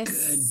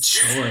 yes. Good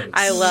choice.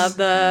 I love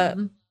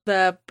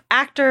the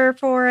actor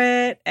for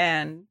it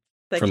and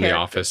the from character. The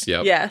Office.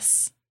 Yep.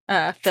 Yes.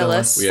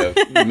 Phyllis. We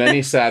have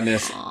many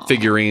Sadness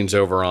figurines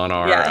over on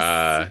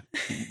our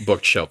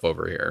bookshelf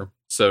over here.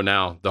 So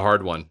now the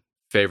hard one.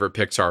 Favorite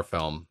Pixar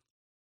film.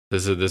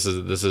 This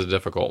is a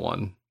difficult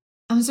one.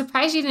 I'm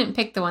surprised you didn't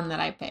pick the one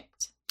that I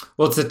picked.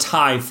 Well, it's a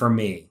tie for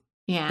me.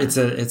 Yeah. It's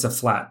a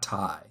flat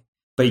tie.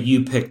 But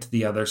you picked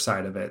the other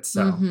side of it.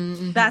 So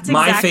that's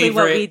exactly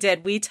what we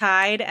did. We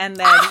tied and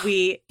then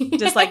we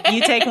just like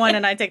you take one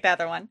and I take the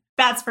other one.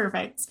 That's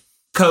perfect.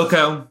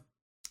 Coco.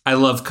 I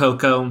love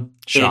Coco.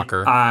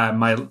 Shocker.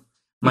 My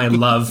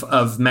love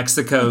of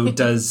Mexico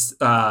does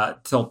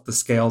tilt the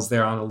scales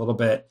there on a little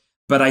bit.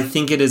 But I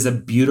think it is a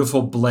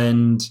beautiful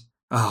blend.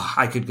 Oh,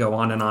 I could go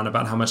on and on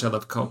about how much I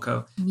love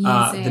Coco.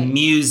 The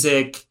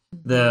music,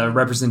 the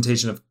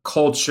representation of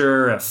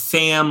culture, a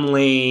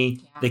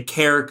family, the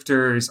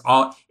characters,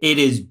 it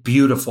is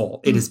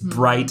beautiful. It is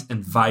bright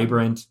and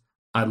vibrant.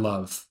 I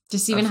love.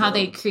 Just even how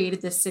they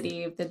created the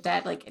city of the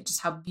dead, like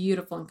just how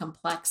beautiful and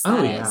complex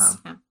that is.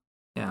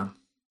 Yeah.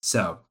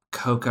 So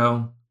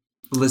Coco,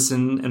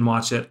 listen and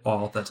watch it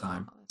all the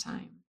time.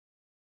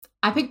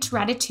 I picked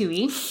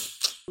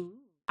Ratatouille.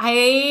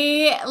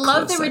 I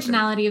love the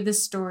originality of the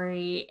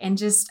story and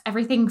just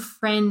everything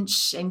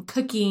French and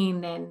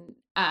cooking and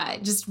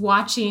just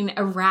watching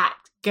a rat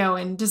go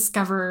and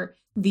discover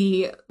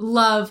the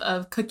love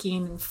of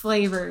cooking and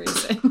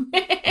flavors.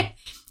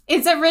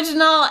 It's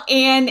original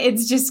and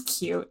it's just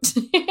cute.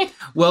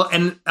 Well,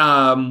 and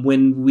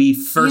when we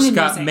first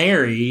got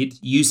married,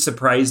 you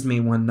surprised me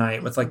one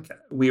night with like,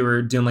 we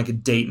were doing like a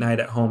date night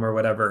at home or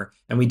whatever,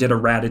 and we did a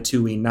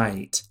Ratatouille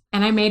night.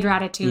 And I made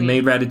Ratatouille. We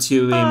made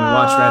Ratatouille and we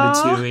watched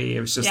Ratatouille.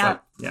 It was just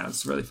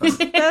it's really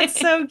fun. That's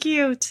so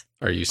cute.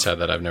 Are you sad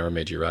that I've never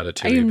made you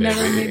Ratatouille, You baby?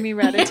 never made me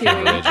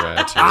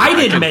Ratatouille. I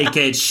didn't make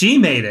it. She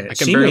made it. I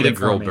can barely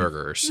grill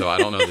burgers, so I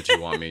don't know that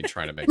you want me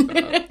trying to make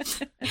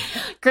that.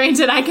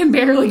 Granted, I can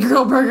barely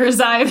grill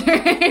burgers either.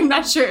 I'm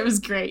not sure it was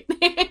great.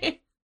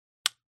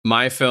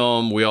 My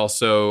film, we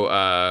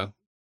also,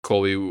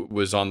 Colby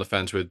was on the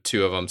fence with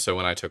 2 of them, so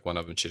when I took one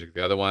of them, she took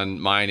the other one.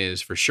 Mine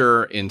is for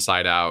sure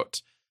Inside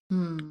Out.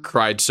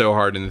 Cried so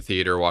hard in the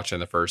theater watching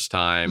the first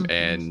time,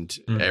 and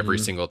every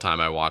single time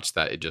I watch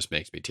that, it just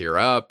makes me tear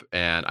up.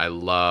 And I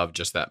love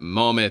just that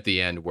moment at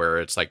the end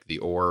where it's like the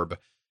orb.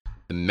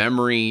 The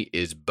memory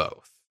is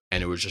both.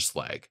 And it was just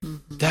like,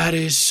 that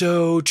is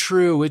so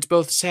true. It's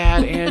both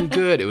sad and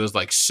good. It was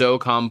like so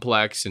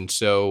complex and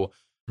so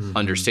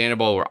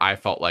understandable, where I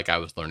felt like I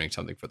was learning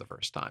something for the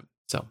first time.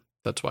 So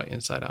that's why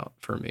Inside Out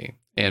for me,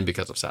 and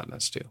because of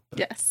sadness too. But.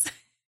 Yes.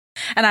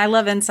 And I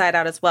love Inside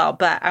Out as well,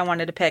 but I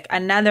wanted to pick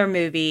another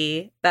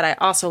movie that I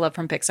also love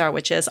from Pixar,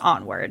 which is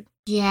Onward.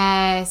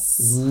 Yes.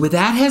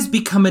 That has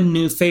become a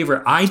new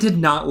favorite. I did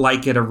not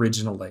like it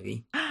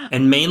originally,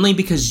 and mainly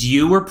because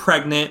you were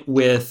pregnant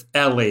with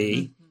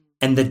Ellie,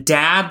 and the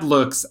dad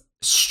looks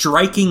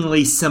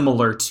strikingly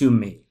similar to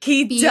me.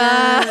 He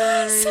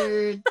does.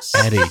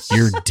 Eddie,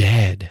 you're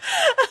dead.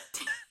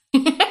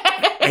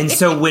 And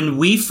so when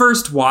we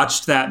first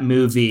watched that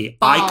movie,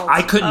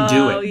 I couldn't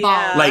do it.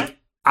 Yeah. Like,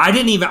 I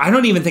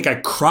don't even think I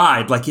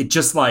cried. Like, it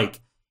just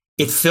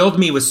it filled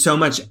me with so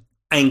much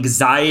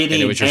anxiety.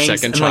 And it was your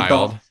second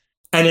child.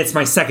 And it's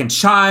my second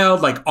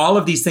child. Like, all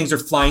of these things are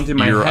flying through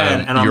my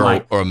head. And I'm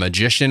like, or a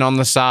magician on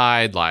the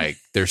side. Like,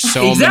 there's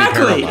so many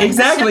parallels.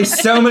 Exactly.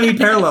 So many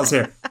parallels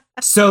here.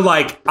 So,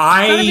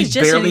 I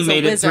barely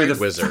made it through the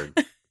wizard.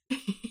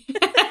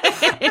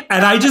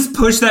 And I just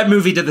pushed that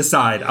movie to the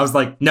side. I was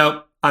like,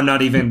 nope,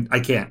 I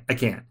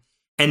can't.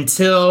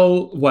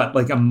 Until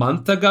a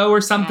month ago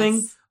or something,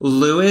 yes.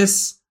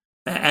 Lewis,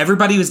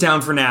 everybody was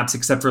down for naps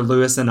except for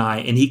Lewis and I.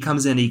 And he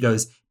comes in, he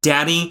goes,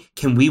 Daddy,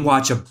 can we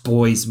watch a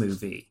boys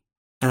movie?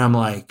 And I'm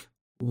like,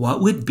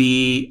 what would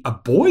be a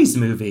boys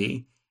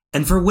movie?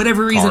 And for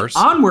whatever reason, Cars.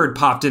 Onward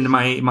popped into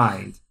my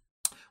mind.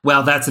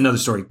 Well, that's another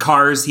story.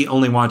 Cars, he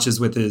only watches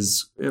with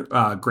his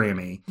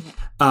Grammy.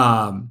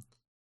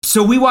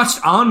 So we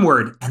watched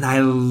Onward, and I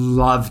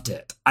loved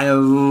it.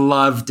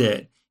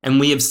 And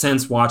we have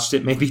since watched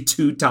it maybe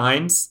 2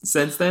 times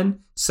since then.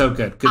 So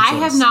good. Good choice. I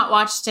have not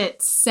watched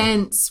it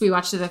since we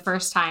watched it the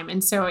first time.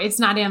 And so it's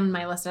not on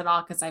my list at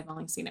all because I've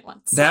only seen it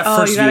once. That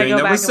first viewing,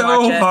 that was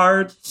so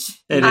hard.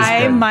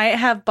 I might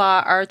have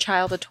bought our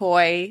child a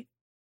toy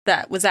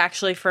that was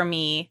actually for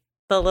me.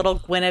 The little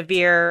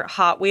Guinevere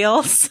Hot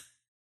Wheels.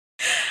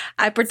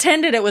 I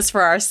pretended it was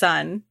for our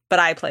son, but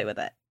I play with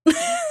it.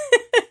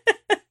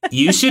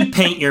 You should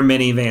paint your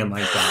minivan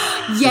like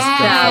that. Yeah,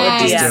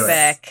 that would be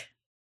epic.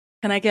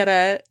 Can I get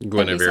a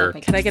Guinevere?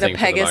 Can I get a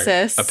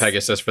Pegasus? A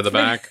Pegasus for the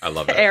back? I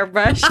love it.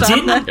 Airbrush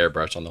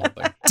on the whole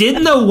thing.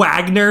 Didn't the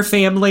Wagner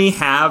family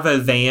have a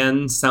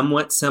van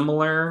somewhat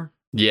similar?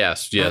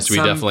 Yes. We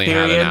definitely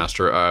had an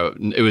Astro.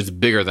 It was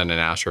bigger than an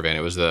Astro van.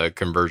 It was the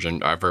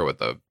conversion. I forget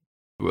what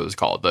it was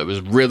called. It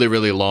was really,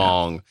 really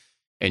long,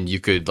 and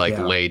you could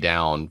lay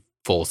down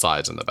full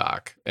size in the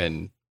back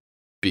and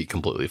be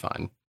completely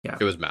fine. Yeah,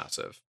 it was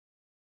massive.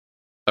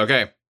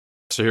 Okay.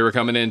 So here we're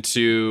coming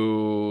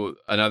into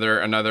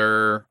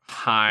another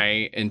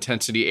high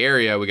intensity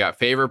area. We got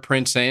favorite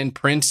prince and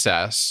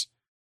princess.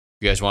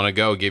 You guys want to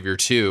go give your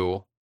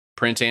 2,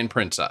 prince and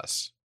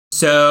princess.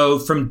 So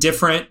from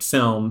different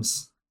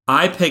films,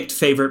 I picked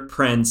favorite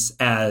prince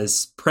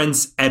as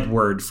Prince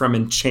Edward from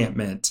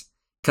Enchantment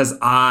because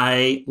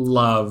I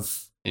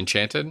love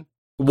Enchanted.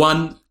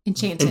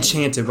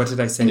 Enchanted. What did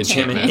I say?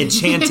 Enchantment.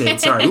 Enchanted.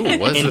 Sorry. Ooh,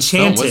 what is this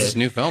film? What's this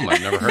new film I've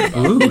never heard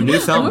about? Ooh, new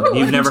film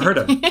you've never heard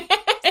of.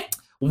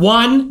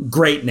 One,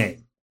 great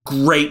name,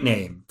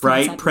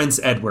 right? Prince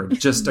Edward.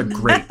 Just a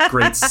great,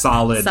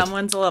 solid.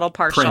 Someone's a little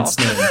partial. Prince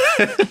name.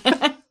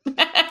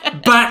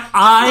 But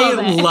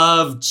I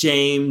love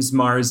James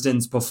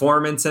Marsden's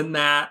performance in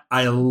that.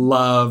 I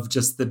love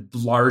just the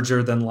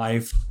larger than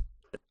life.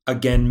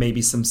 Again,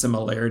 maybe some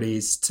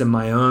similarities to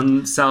my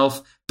own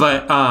self.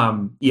 But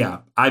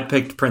I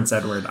picked Prince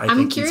Edward.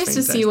 I'm curious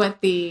to see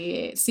what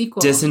the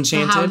sequel,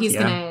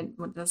 Disenchanted,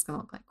 what that's gonna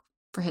look like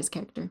for his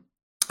character.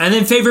 And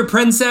then favorite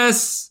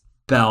princess,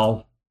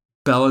 Belle.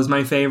 Belle is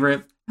my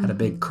favorite. Had a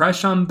big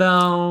crush on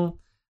Belle.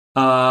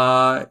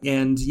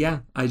 And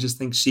I just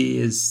think she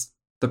is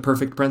the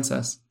perfect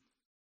princess.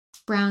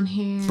 Brown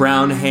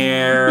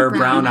hair,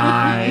 brown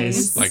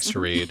eyes. Likes to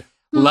read.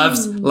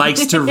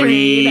 Likes to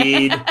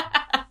read.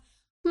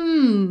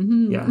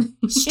 Yeah.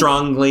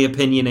 Strongly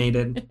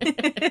opinionated.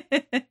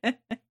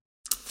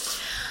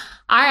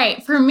 All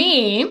right. For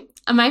me,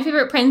 my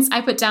favorite prince,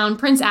 I put down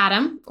Prince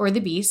Adam or the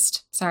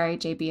Beast. Sorry,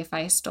 JB, if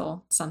I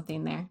stole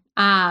something there.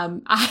 I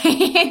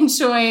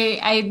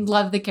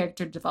love the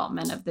character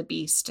development of the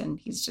Beast, and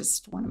he's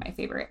just one of my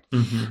favorite.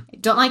 Mm-hmm. I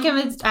don't like him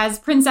as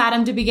Prince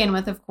Adam to begin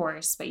with, of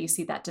course, but you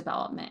see that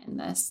development in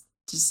this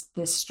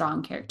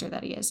strong character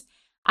that he is.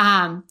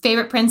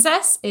 Favorite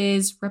princess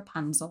is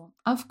Rapunzel.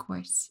 Of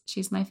course,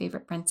 she's my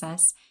favorite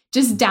princess.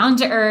 Just down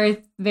to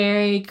earth,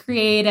 very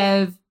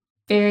creative,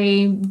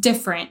 very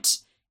different.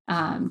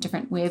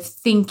 Different way of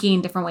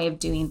thinking, different way of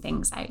doing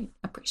things. I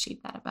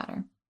appreciate that about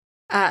her.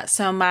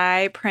 So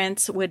my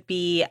prince would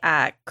be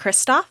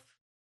Kristoff.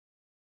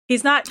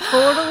 He's not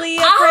totally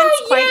a prince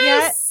quite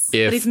yet,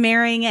 but he's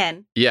marrying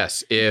in.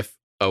 Yes, if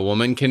a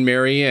woman can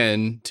marry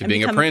in to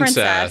being a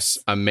princess,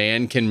 a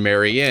man can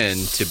marry in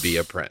to be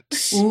a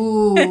prince.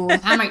 Ooh,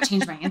 that might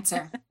change my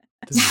answer.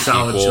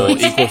 Solid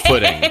choice. Equal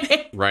footing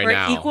right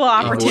now. Equal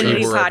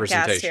opportunity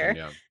podcast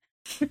here.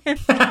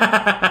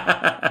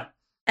 Yeah.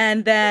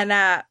 And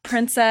then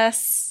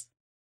princess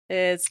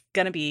is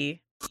going to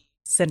be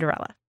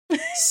Cinderella.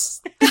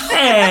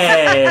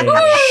 Hey!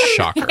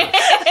 Shocker.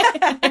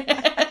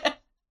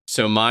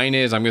 So mine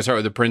is, I'm going to start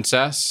with the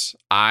princess.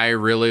 I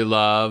really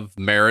love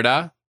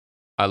Merida.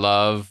 I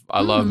love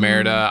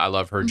Merida. I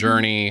love her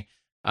journey.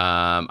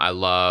 I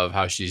love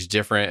how she's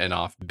different and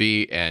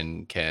offbeat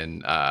and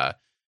can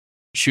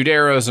shoot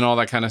arrows and all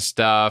that kind of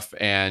stuff.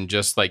 And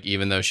just like,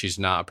 even though she's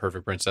not a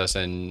perfect princess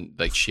and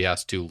like she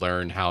has to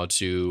learn how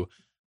to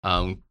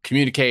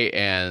communicate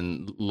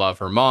and love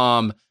her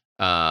mom,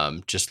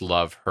 just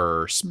love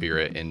her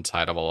spirit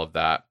inside of all of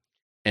that.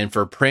 And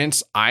for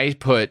Prince, I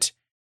put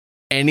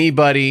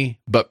anybody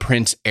but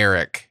Prince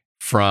Eric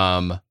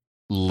from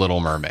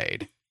Little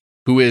Mermaid,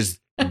 who is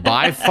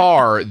by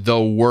far the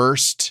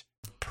worst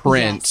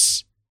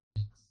prince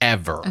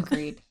ever.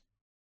 Agreed.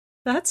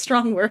 That's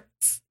strong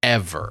words.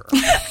 Ever.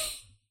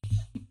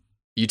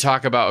 You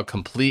talk about a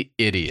complete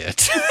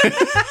idiot.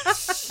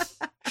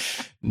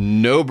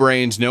 No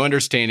brains, no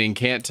understanding,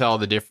 can't tell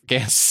the difference,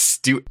 can't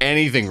do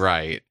anything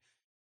right.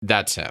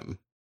 That's him.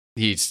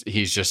 He's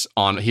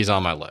on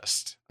my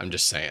list. I'm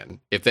just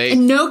saying. If they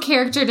and no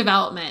character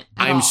development.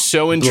 I'm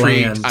so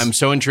intrigued. Bland. I'm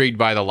so intrigued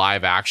by the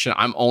live action.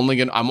 I'm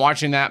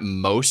watching that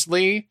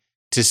mostly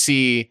to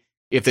see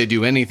if they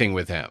do anything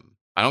with him.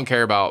 I don't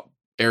care about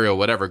Ariel,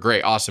 whatever.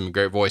 Great, awesome,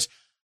 great voice.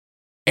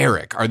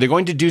 Eric, are they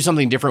going to do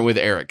something different with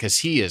Eric? Because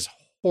he is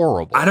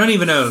horrible. I don't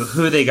even know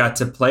who they got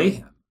to play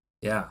him.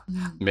 Yeah.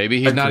 Maybe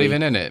he's not Agreed.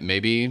 even in it.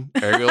 Maybe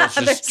Ariel's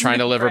just trying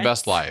to live her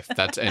best life.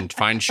 And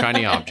find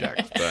shiny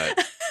object.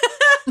 But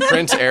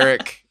Prince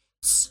Eric,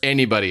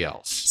 anybody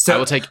else. So I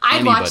will take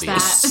I'd watch anybody.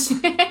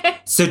 that.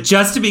 So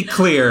just to be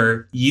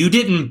clear, you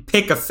didn't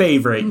pick a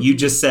favorite. You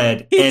just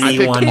said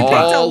anyone. all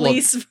but.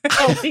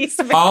 of-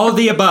 Least All of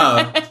the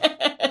above,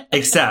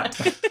 except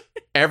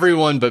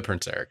Everyone but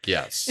Prince Eric.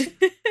 Yes.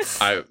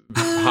 Hot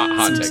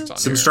takes on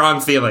some here.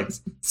 strong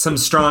feelings, some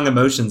strong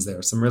emotions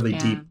there, some really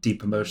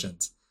deep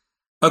emotions.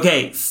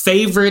 Okay,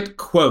 favorite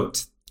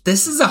quote.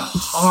 This is a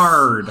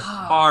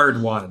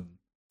hard one.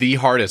 The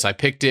hardest. I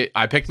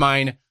picked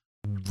mine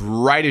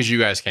right as you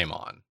guys came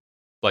on.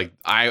 Like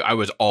I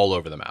was all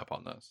over the map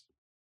on this.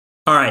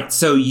 All right,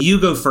 so you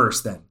go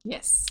first then.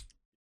 Yes.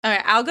 All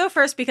right, I'll go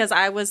first because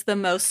I was the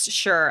most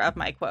sure of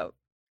my quote.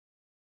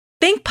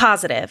 Think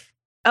positive.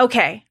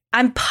 Okay,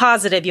 I'm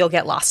positive you'll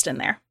get lost in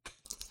there.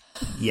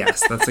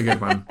 Yes, that's a good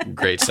one.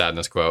 Great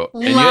sadness quote.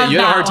 And Love you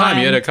had a hard that time.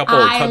 You had a one.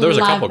 couple. There was a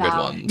love couple good that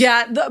ones. one.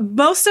 Yeah,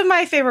 most of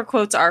my favorite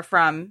quotes are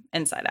from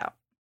Inside Out.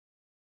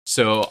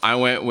 So I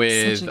went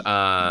with Such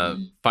a-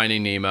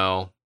 Finding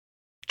Nemo.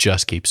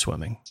 Just keep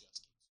swimming.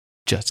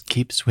 Just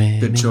keep swimming.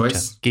 Good choice.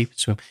 Just keep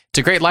swimming. It's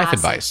a great life Classic.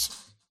 advice.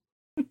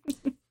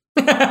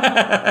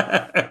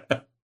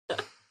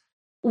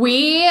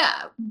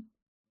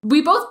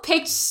 We both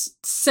picked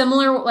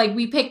similar, like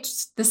we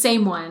picked the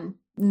same one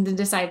and then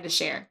decided to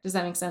share. Does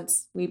that make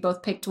sense? We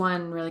both picked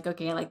one and we're like,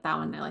 okay, I like that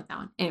one. I like that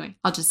one. Anyway,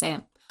 I'll just say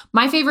it.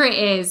 My favorite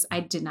is, I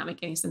did not make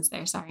any sense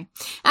there. Sorry.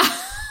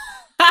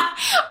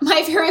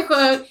 My favorite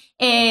quote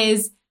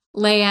is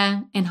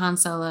Leia and Han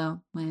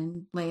Solo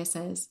when Leia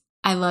says,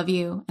 I love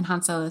you. And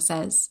Han Solo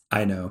says,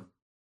 I know.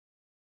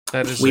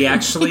 That is We a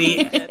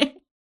good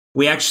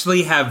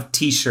actually have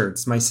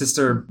T-shirts. My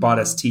sister bought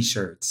us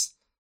T-shirts.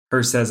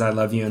 Hers says I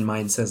love you and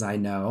mine says I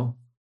know.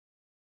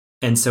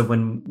 And so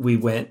when we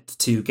went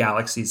to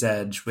Galaxy's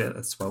Edge,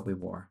 that's what we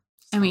wore.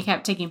 and we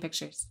kept taking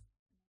pictures.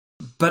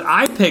 But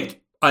I picked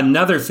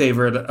another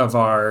favorite of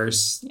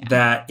ours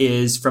that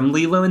is from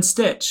Lilo and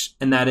Stitch,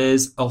 and that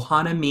is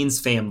Ohana means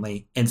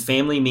family, and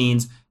family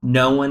means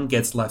no one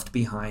gets left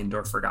behind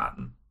or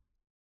forgotten.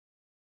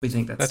 We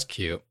think That's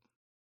cute.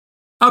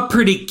 a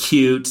pretty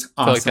cute,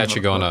 I feel like awesome that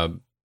should go on little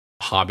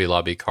a Hobby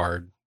Lobby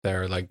card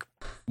there, like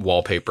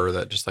wallpaper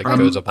that just like quote.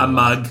 goes up a on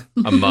mug.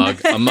 a mug.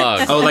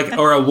 Oh, like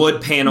or a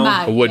wood panel.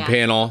 Mug. A wood Yeah.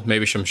 panel,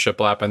 maybe some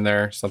shiplap in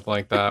there, something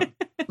like that.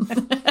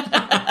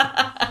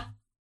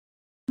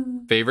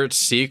 Favorite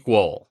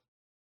sequel.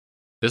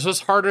 This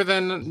was harder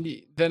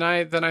than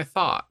I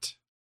thought.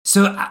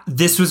 So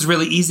this was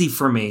really easy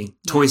for me.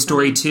 Toy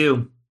Story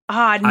 2.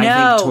 Ah, no.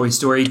 I think Toy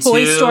Story 2.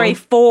 Toy Story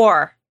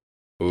 4.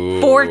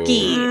 Ooh.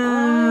 Forky.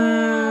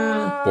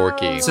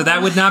 Forky. So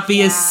that would not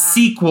be a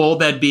sequel.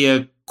 That'd be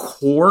a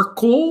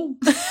Quarkle.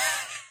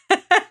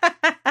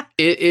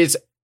 It is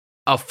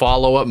a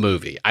follow-up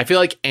movie. I feel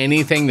like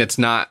anything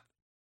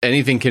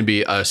can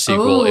be a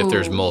sequel if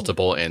there's Ooh.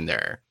 multiple in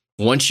there.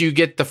 Once you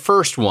get the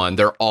first one,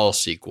 they're all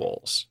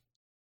sequels.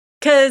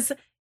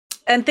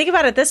 And think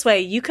about it this way,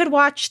 you could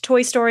watch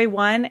Toy Story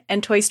 1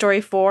 and Toy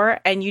Story 4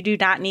 and you do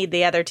not need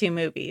the other two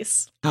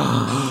movies.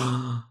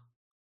 Oh,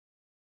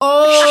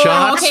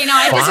 Shots okay. No,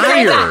 I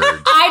disagree with fired.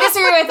 that. I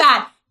disagree with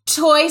that.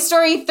 Toy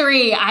Story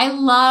 3. I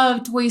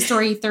love Toy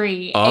Story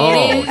 3.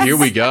 Oh, here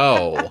we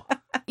go.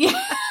 Yeah,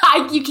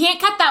 you can't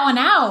cut that one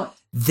out.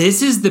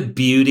 This is the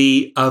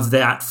beauty of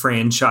that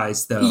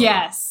franchise, though.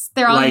 Yes,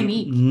 they're all like,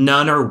 unique.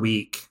 none are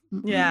weak.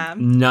 Yeah.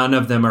 None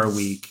of them are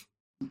weak.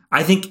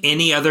 I think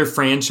any other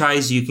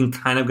franchise you can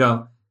kind of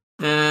go,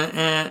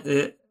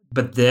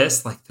 but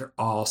this, like, they're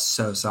all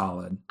so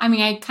solid. I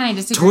mean, I kind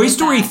of disagree. Toy with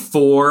Story that.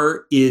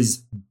 4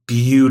 is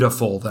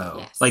beautiful, though.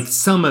 Yes. Like,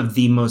 some of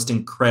the most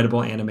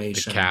incredible The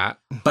animation. cat.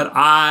 But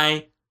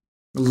I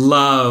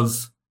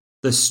love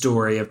the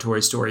story of Toy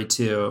Story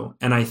 2.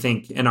 And I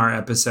think in our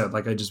episode,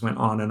 like I just went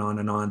on and on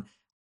and on.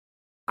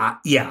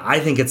 I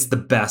think it's the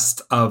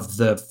best of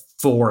the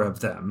 4 of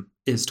them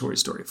is Toy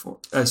Story 4,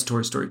 as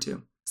Toy Story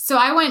 2. So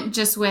I went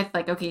just with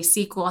like, okay,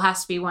 sequel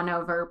has to be one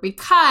over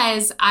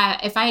because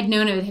if I had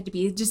known it had to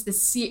be just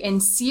in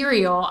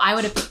serial, I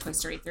would have picked Toy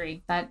Story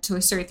 3. That Toy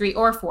Story 3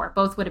 or 4,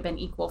 both would have been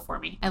equal for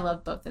me. I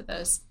love both of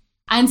those.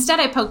 Instead,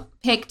 I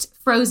picked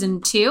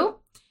Frozen 2.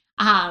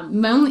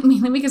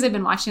 Mainly because I've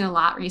been watching a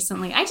lot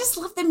recently. I just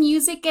love the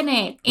music in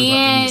it.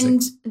 And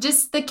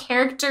just the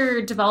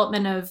character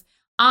development of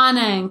Anna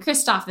and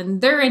Kristoff and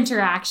their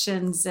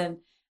interactions. And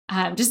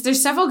just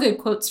there's several good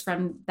quotes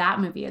from that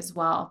movie as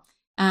well.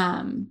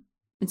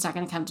 It's not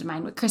going to come to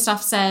mind what Kristoff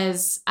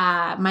says.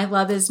 My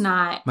love is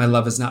not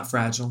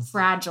fragile.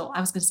 Fragile. I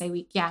was going to say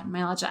weak. Yeah,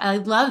 I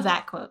love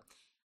that quote.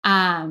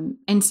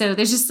 And so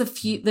there's just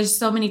there's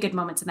so many good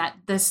moments in that.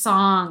 The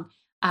song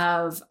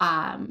of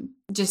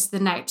just the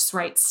next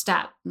right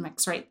step,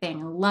 next right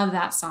thing. I love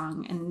that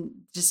song, and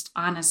just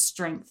Anna's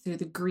strength through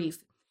the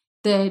grief,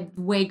 the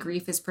way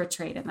grief is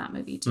portrayed in that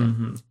movie too.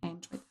 Mm-hmm. I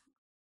enjoyed that.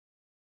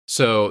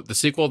 So the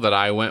sequel that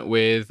I went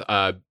with,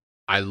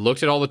 I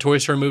looked at all the Toy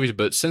Story movies,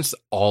 but since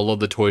all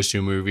of the Toy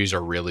Story movies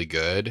are really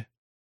good,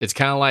 it's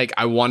kind of like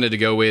I wanted to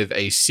go with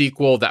a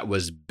sequel that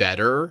was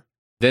better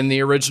than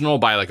the original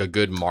by like a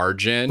good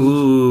margin.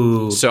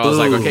 Ooh. So I was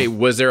like, okay,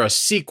 was there a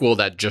sequel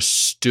that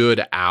just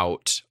stood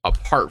out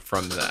apart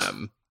from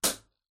them?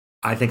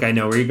 I think I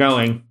know where you're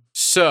going.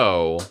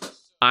 So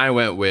I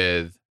went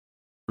with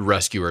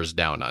Rescuers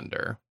Down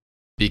Under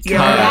because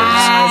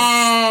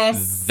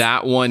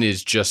that one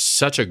is just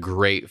such a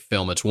great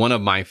film. It's one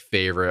of my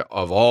favorite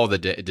of all the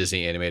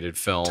Disney animated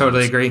films.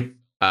 Totally agree.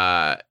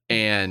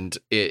 And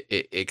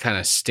it kind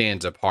of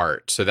stands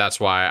apart. So that's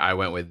why I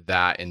went with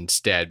that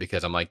instead,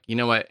 because I'm like, you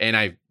know what? And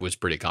I was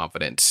pretty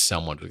confident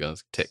someone was going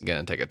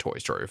to take a Toy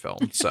Story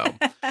film. So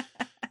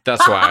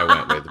that's why I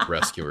went with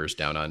Rescuers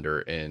Down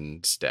Under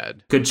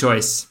instead. Good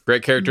choice.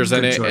 Great characters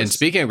in it. Choice. And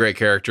speaking of great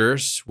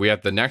characters, we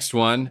have the next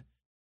one.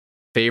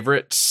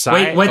 Favorite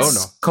side. Wait,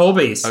 what's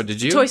Colby's? Oh,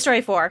 did you? Toy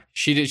Story 4.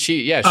 She did.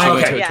 She went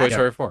to Toy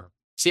Story 4.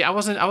 See, I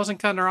wasn't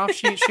cutting her off.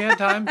 She had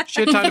time.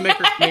 She had time to make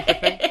her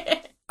thing.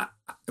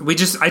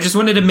 I just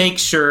wanted to make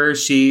sure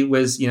she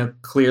was,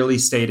 clearly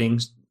stating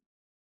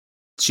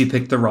she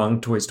picked the wrong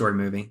Toy Story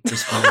movie.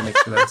 Just wanted to make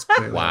sure that's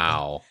clear.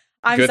 Wow.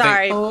 I'm Good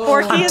sorry.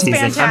 Forky is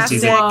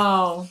fantastic.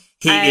 Whoa.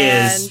 He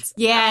is.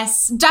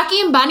 Yes. Ducky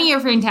and Bunny are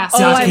fantastic.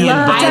 Ducky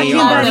and Bunny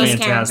are those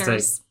fantastic.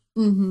 characters.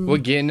 Mm-hmm. We're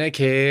getting a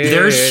kid.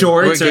 Their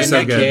shorts are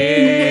so good.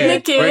 We're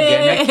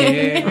getting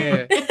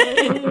a kid.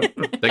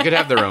 They could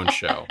have their own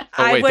show.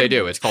 Oh, wait, they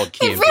do. It's called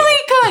Key and Peele. Really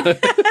good.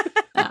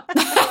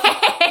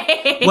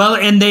 Well,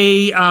 and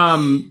they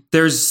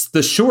there's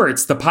the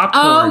shorts, the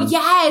popcorn. Oh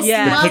yes,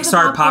 yeah. The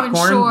Pixar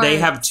popcorn. Shorts. They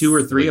have 2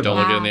 or 3 of them.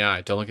 Don't look it in the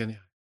eye. Don't look in the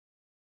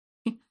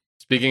eye.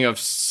 Speaking of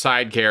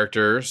side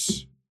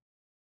characters,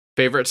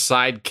 favorite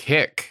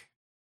sidekick.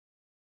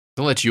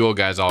 I'll let you all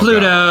guys all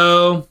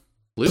go.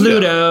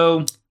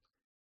 Pluto.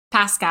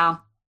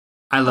 Pascal.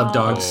 I love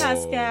dogs.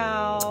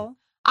 Pascal.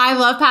 I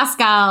love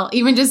Pascal.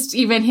 Even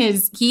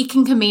he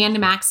can command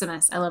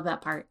Maximus. I love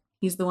that part.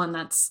 He's the one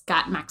that's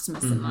got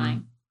Maximus in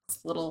line.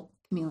 This little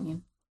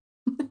chameleon.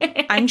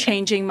 I'm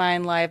changing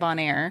mine live on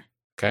air.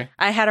 Okay.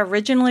 I had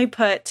originally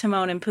put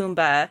Timon and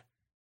Pumbaa,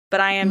 but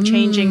I am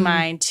changing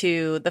mine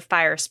to the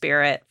fire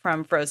spirit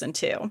from Frozen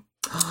 2.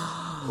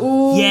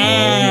 Ooh,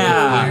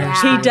 Yeah.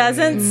 He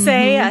doesn't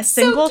say a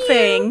single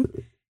thing.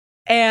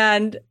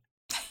 And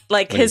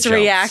like When his he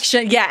jumps.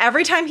 reaction. Yeah,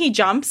 every time he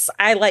jumps,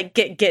 I like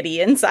get giddy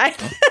inside.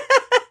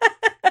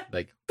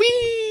 Like,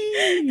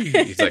 whee!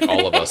 He's like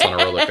all of us on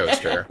a roller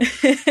coaster.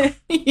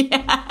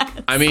 yeah.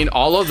 I mean,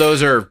 all of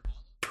those are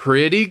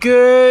pretty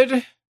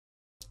good.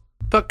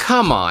 But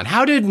come on,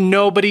 how did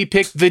nobody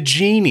pick the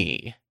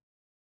genie?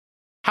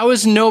 How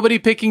is nobody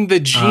picking the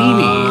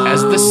genie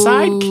as the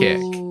sidekick?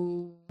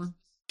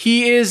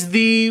 He is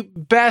the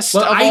best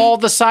of all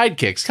the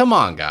sidekicks. Come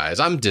on, guys.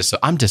 I'm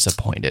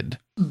disappointed.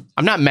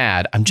 I'm not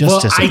mad. I'm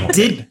just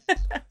disappointed.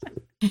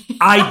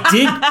 I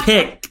did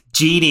pick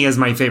Genie as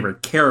my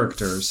favorite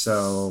character,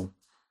 so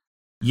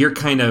you're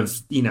kind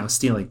of,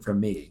 stealing from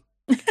me.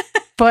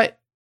 But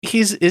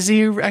is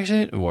he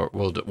actually?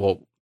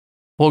 We'll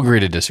agree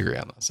to disagree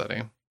on that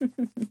setting.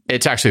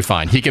 It's actually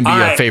fine. He can be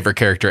a favorite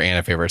character and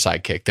a favorite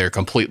sidekick. They're a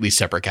completely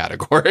separate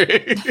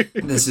category.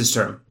 This is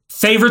true.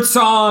 Favorite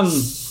song.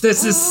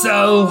 This is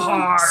so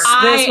hard.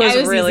 This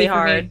was really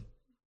hard.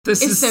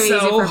 This is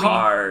so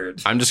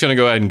hard. I'm just gonna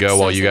go ahead and go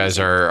while you guys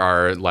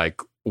are like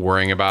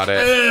worrying about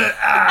it.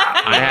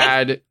 I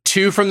had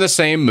 2 from the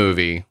same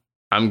movie.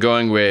 I'm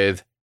going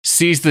with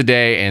Seize the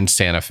Day and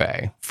Santa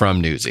Fe from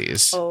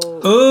Newsies.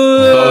 Both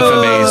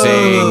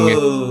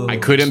amazing. I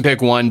couldn't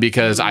pick one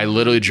because I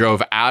literally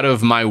drove out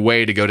of my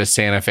way to go to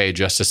Santa Fe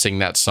just to sing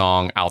that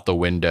song out the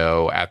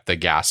window at the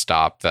gas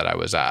stop that I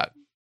was at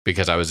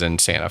because I was in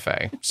Santa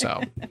Fe.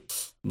 So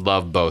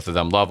love both of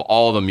them. Love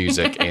all the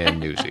music in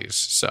Newsies.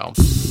 So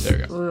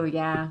there you go. Oh,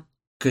 yeah.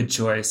 Good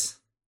choice.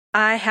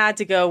 I had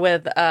to go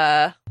with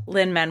a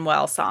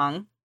Lin-Manuel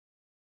song.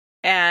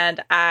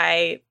 And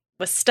I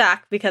was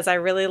stuck because I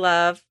really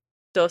love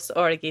Dos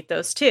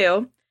Oruguitos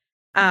too.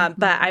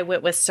 But I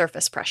went with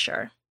Surface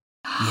Pressure.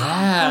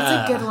 Yeah.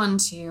 That's a good one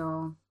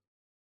too.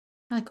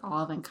 I like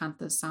all of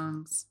Encanto's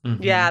songs.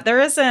 Mm-hmm. Yeah,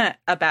 there isn't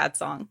a bad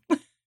song.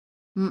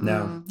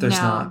 No, there's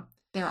not.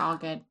 They're all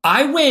good.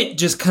 I went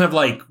just kind of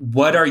like,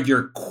 what are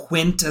your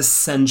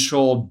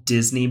quintessential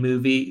Disney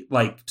movie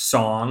like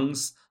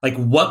songs? Like,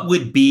 what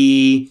would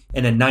be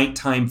in a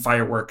nighttime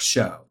fireworks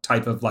show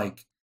type of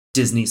like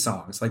Disney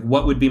songs? Like,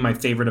 what would be my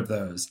favorite of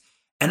those?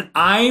 And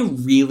I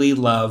really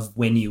love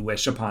When You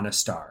Wish Upon a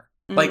Star.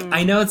 Like,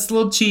 I know it's a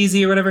little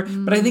cheesy or whatever,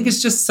 but I think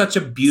it's just such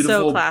a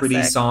beautiful,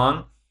 pretty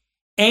song.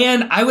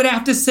 And I would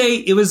have to say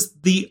it was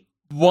the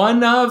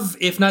one of,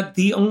 if not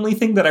the only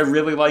thing that I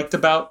really liked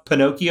about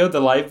Pinocchio, the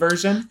live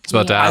version. It's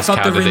about to ask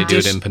how did they do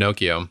it in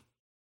Pinocchio.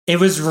 It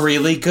was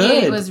really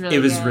good. It was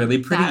really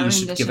pretty. You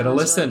should give it a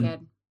listen. Really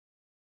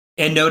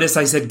and notice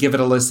I said give it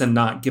a listen,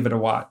 not give it a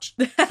watch.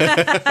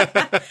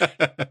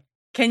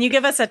 Can you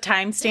give us a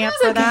timestamp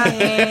for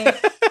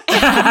that?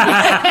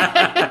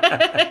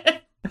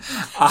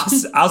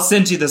 I'll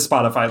send you the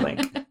Spotify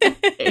link.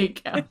 There you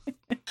go.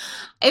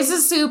 It's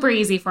just super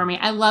easy for me.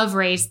 I love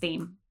Ray's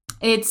theme.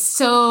 It's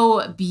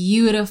so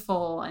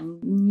beautiful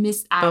and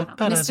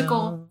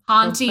mystical,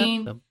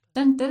 haunting.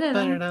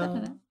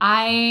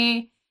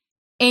 I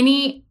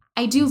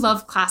do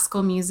love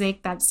classical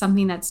music. That's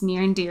something that's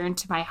near and dear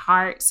into my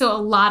heart. So a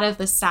lot of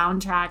the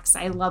soundtracks,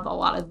 I love a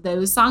lot of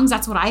those songs.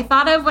 That's what I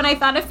thought of when I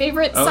thought of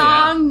favorite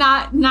song,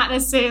 not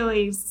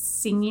necessarily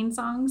singing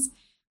songs.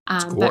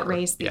 But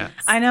Ray's themes. Yeah.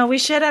 I know we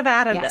should have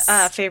added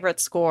a favorite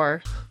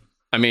score.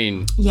 I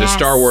mean, the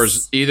Star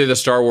Wars, either the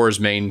Star Wars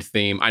main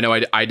theme. I know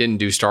I didn't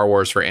do Star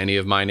Wars for any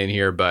of mine in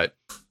here, but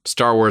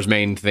Star Wars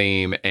main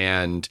theme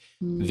and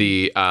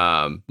the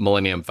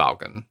Millennium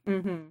Falcon.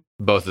 Mm-hmm.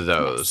 Both of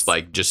those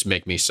like just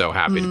make me so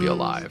happy to be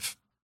alive.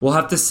 We'll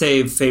have to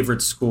save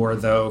favorite score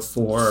though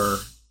for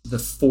the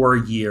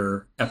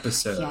 4-year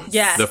episode.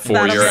 Yes. The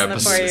 4-year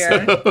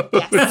episode. The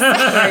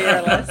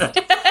 4-year list.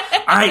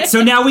 All right,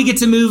 so now we get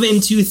to move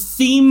into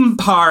theme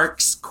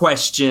parks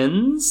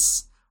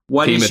questions.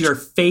 What is your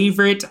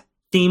favorite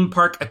theme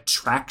park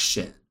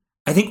attraction?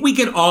 I think we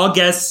can all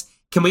guess.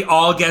 Can we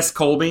all guess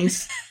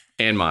Colby's?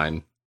 And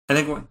mine. I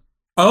think.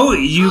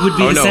 You would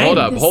be the same.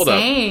 Hold up.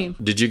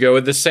 Did you go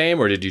with the same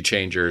or did you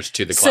change yours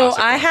to the classic?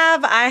 So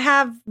I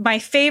have my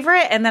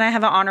favorite and then I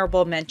have an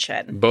honorable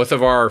mention. Both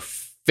of our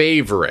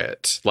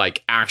favorite,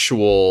 like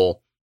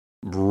actual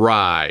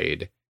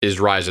ride is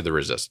Rise of the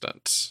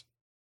Resistance.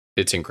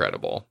 It's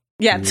incredible.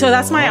 Yeah, so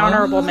that's my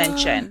honorable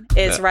mention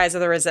is Rise of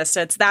the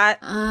Resistance.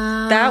 That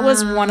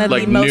was one of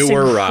the most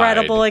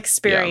incredible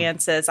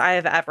experiences I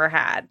have ever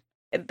had.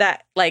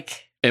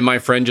 And my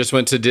friend just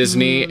went to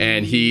Disney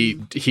and he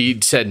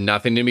said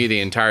nothing to me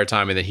the entire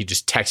time, and then he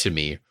just texted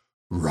me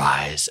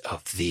Rise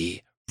of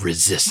the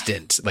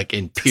Resistance, like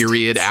in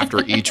period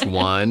after each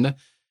one.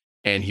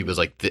 And he was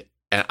like,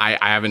 and I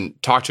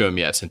haven't talked to him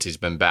yet since he's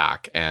been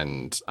back,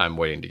 and I'm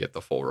waiting to get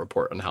the full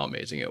report on how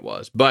amazing it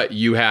was. But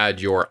you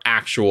had my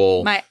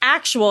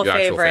actual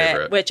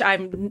favorite, which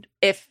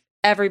if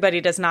everybody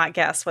does not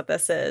guess what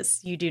this is,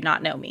 you do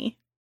not know me.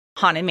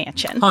 Haunted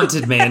Mansion.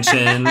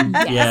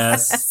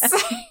 Yes.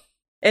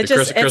 It's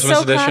so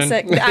edition?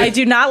 Classic. I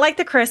do not like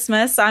the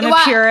Christmas. I'm a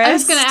purist. I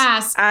was going to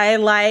ask. I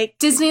like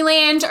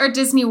Disneyland or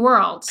Disney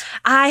World.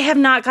 I have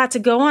not got to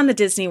go on the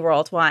Disney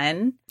World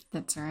one.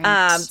 That's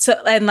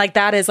right.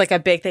 That is like a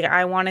big thing.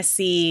 I want to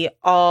see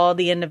all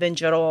the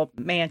individual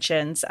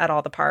mansions at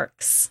all the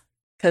parks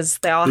because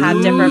they all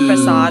have different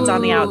facades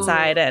on the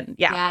outside, and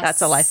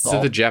that's a life goal.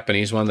 So the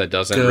Japanese one that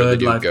doesn't really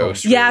do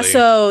ghosts. Yeah.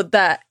 So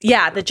the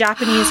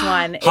Japanese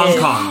one is Hong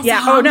Kong.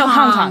 Yeah. Hong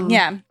Kong.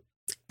 Yeah.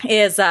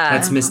 Is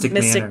that's Mystic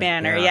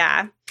Manor.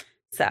 Yeah.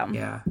 So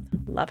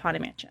love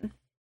Haunted Mansion.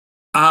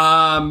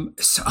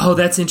 So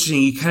that's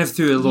interesting. You kind of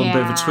threw a little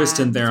bit of a twist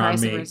in there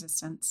on me.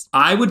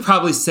 I would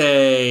probably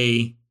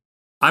say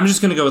I'm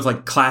just going to go with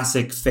like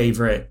classic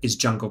favorite is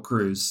Jungle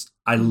Cruise.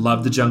 I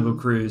love the Jungle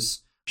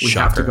Cruise. We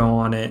have to go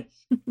on it.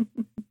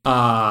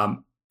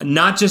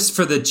 Not just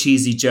for the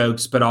cheesy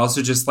jokes, but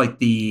also just like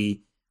the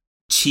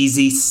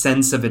cheesy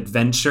sense of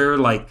adventure.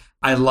 Like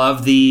I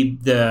love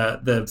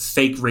the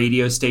fake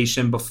radio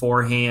station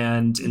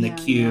beforehand in the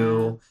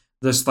queue.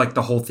 Just like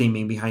the whole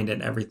theming behind it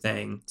and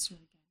everything.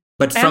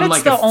 But from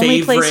like the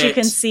only place you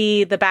can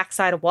see the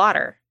backside of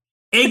water.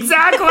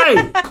 Exactly.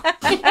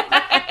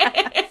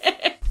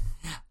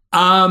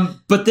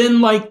 But then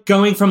like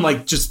going from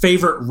like just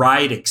favorite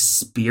ride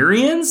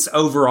experience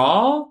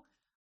overall,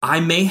 I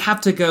may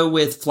have to go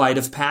with Flight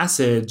of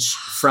Passage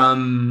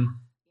from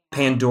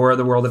Pandora,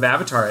 the World of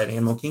Avatar at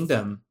Animal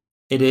Kingdom.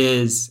 It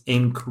is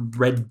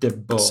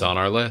incredible. It's on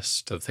our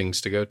list of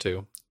things to go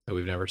to that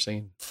we've never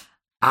seen.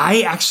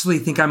 I actually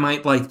think I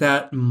might like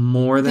that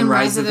more than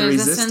Rise of the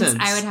Resistance.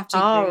 I would have to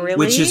agree. Really?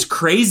 Which is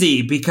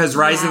crazy because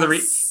Rise of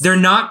the they're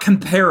not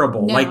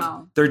comparable. No. Like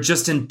they're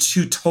just in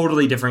two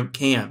totally different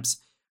camps.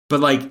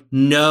 But like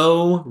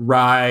no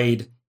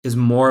ride is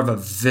more of a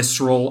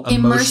visceral,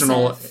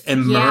 emotional,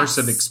 immersive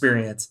Yes.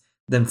 experience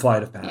than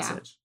Flight of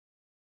Passage.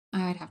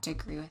 I would have to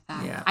agree with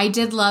that. Yeah. I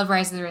did love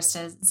Rise of the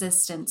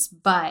Resistance,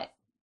 but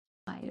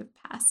Flight of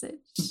Passage.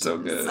 So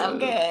good. So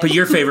good. But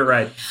your favorite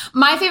ride?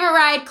 My favorite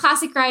ride,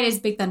 classic ride, is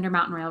Big Thunder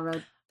Mountain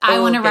Railroad. I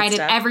Oh, want to good ride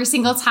stuff. it every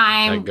single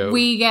time That goat.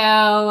 we go.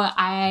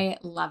 I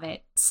love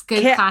it. It's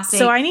good classic.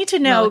 So I need to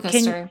know, roller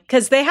coaster.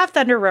 because they have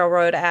Thunder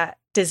Railroad at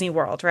Disney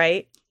World,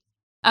 right?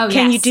 Oh,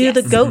 Can yes, you do yes.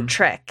 the goat Mhm.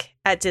 trick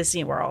at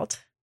Disney World?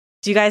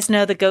 Do you guys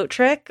know the goat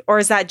trick, or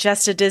is that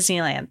just a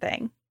Disneyland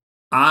thing?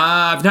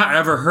 I've not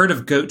ever heard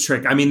of Goat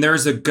Trick. I mean,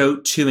 there's a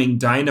goat chewing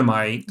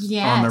dynamite on the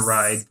Yes.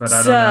 ride, but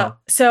I don't know.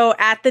 So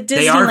at the Disneyland,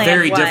 They are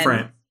very one,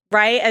 different.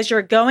 right? As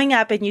you're going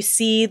up and you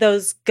see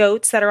those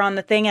goats that are on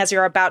the thing as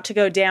you're about to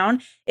go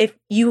down, if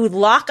you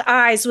lock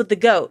eyes with the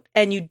goat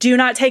and you do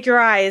not take your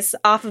eyes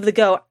off of the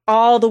goat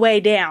all the way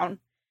down,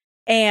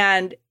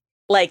 and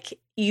like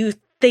you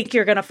think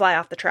you're gonna fly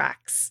off the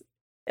tracks,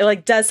 it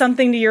like does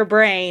something to your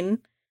brain,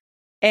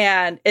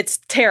 and it's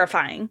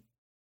terrifying.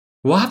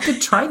 We'll have to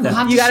try that. We'll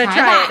have You to gotta try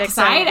that, it next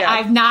 'cause time you go.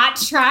 I've not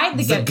tried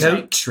the the goat,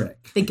 goat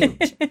trick. trick. The goat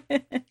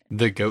trick.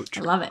 The goat I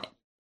trick. love it.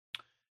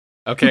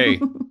 Okay.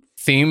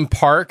 Theme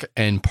park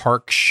and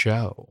park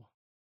show.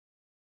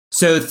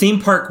 So theme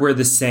park, we're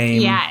the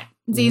same. Yeah,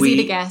 it's easy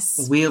to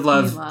guess. We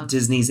love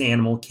Disney's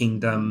Animal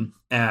Kingdom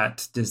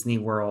at Disney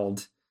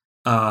World.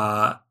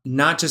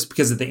 Not just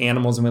because of the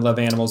animals and we love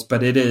animals,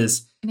 but it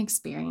is An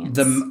experience.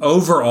 the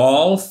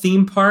overall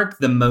theme park,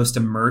 the most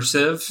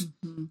immersive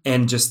Mhm.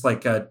 and just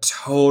like a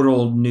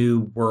total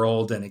new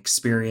world and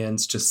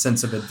experience, just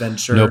sense of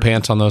adventure. No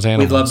pants on those We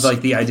animals. love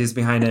like the ideas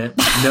behind it.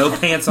 No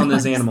pants on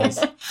those animals.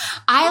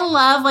 I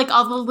love like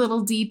all the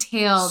little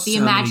details the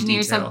So many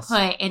Imagineers have details.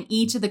 put in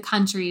each of the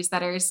countries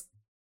that are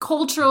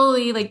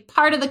culturally like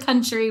part of the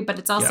country, but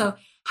it's also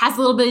has a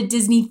little bit of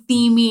Disney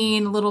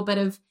theming, a little bit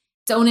of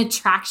its own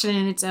attraction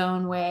in its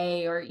own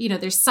way, or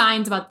there's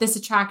signs about this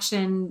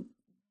attraction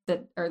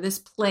that or this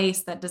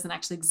place that doesn't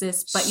actually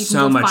exist, but you can So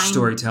go much find,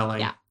 storytelling.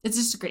 Yeah, it's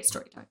just a great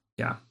storytelling.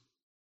 Yeah.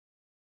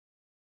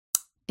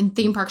 And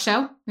theme park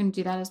show, we're gonna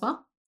do that as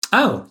well.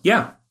 Oh,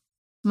 yeah.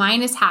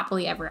 Mine is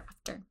Happily Ever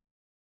After.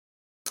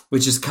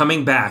 Which is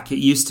coming back. It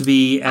used to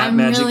be at I'm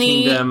Magic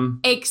really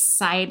Kingdom.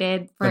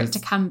 excited for But it to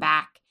it's- come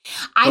back.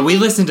 But we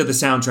listen to the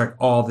soundtrack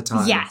all the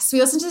time. Yes, we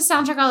listen to the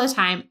soundtrack all the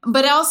time.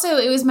 But also,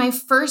 it was my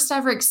first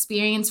ever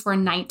experience for a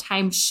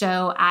nighttime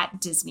show at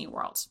Disney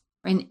World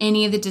or in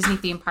any of the Disney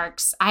theme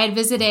parks. I had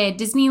visited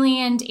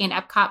Disneyland and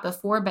Epcot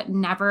before, but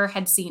never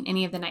had seen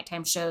any of the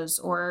nighttime shows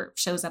or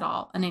shows at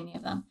all in any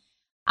of them.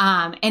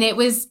 And it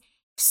was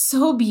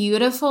so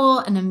beautiful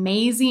and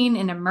amazing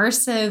and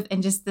immersive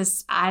and just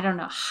this,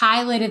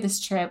 highlight of this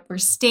trip. We're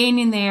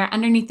standing there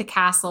underneath the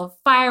castle.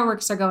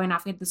 Fireworks are going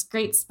off. We had this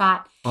great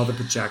spot. All the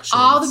projections.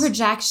 All the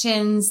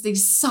projections,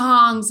 these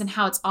songs, and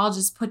how it's all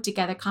just put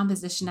together,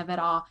 composition of it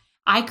all.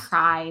 I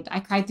cried. I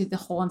cried through the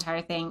whole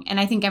entire thing. And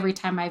I think every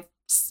time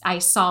I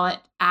saw it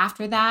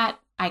after that,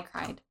 I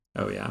cried.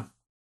 Oh, yeah.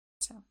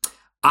 So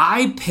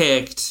I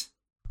picked,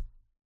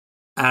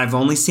 I've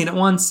only seen it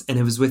once, and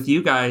it was with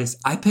you guys.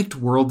 I picked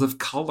World of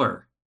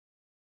Color.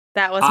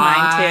 That was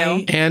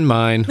mine And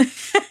mine. too.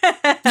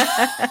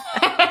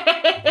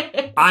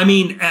 I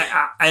mean,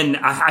 and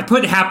I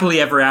put Happily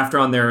Ever After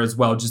on there as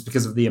well, just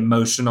because of the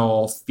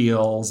emotional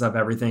feels of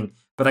everything.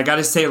 But I got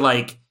to say,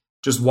 like,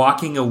 just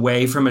walking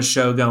away from a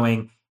show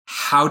going,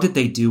 how did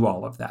they do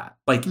all of that?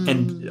 Like,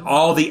 and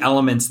all the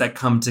elements that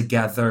come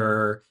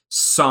together,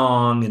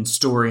 song and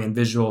story and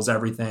visuals,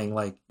 everything.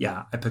 Like,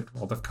 yeah, I picked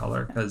World of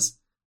Color because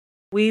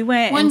We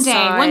went one and day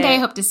saw I it.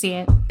 hope to see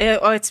it.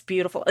 It's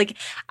beautiful. Like,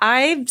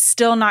 I'm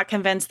still not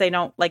convinced they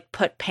don't like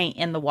put paint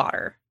in the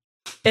water.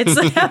 It's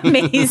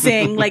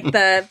amazing. Like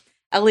the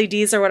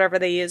LEDs or whatever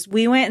they use.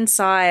 We went and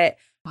saw it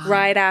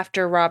right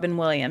after Robin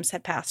Williams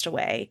had passed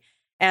away.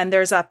 And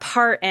there's a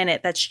part in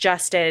it that's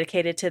just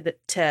dedicated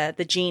to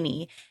the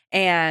genie.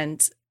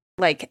 And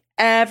like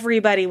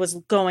everybody was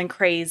going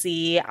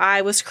crazy.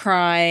 I was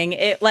crying.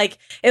 It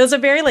was a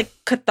very like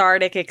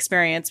cathartic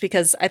experience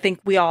because I think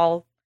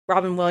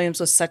Robin Williams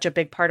was such a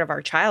big part of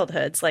our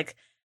childhoods. Like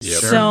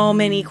so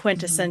many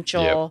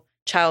quintessential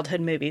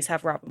childhood movies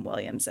have Robin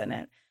Williams in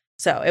it.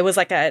 So it was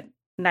like a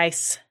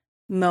nice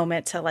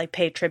moment to like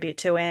pay tribute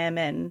to him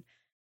and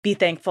be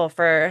thankful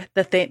for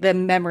the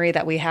memory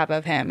that we have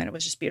of him. And it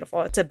was just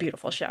beautiful. It's a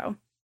beautiful show.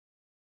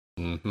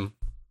 Mm-hmm.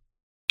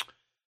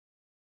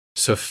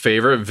 So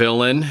favorite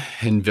villain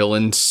and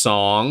villain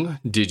song.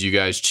 Did you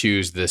guys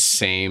choose the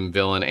same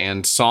villain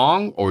and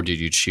song, or did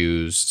you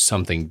choose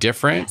something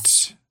different?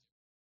 Yes.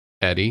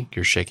 Eddie,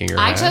 you're shaking your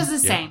head. I chose the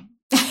same.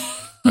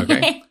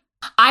 Okay.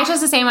 I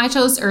chose the same. I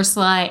chose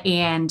Ursula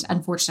and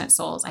Unfortunate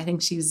Souls. I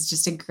think she's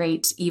just a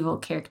great evil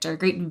character,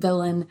 great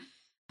villain,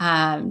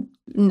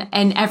 in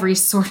every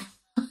sort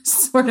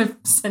of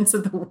sense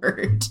of the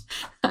word.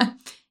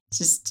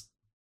 Just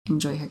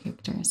enjoy her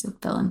character as a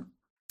villain.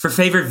 for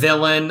favorite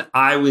villain,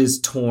 I was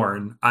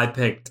torn. I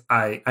picked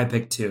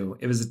two.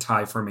 It was a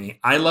tie for me.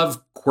 I love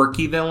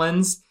quirky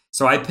villains,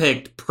 so I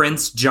picked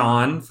Prince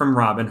John from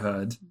Robin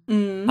Hood.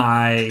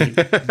 I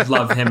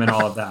love him and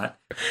all of that.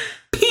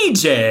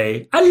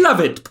 PJ, I love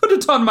it. Put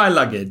it on my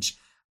luggage.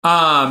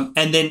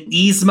 And then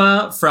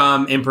Yzma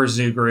from Emperor's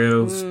New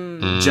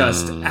Groove,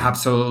 just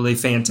absolutely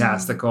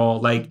fantastical.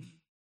 Like,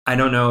 I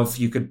don't know if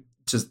you could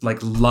just like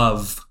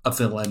love a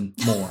villain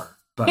more.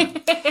 But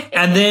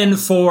and then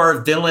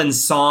for villain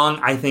song,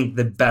 I think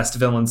the best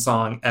villain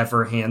song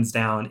ever, hands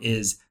down,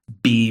 is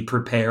Be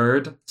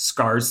Prepared,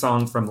 Scar's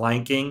song from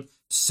Lion King.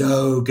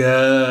 So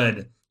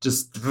good.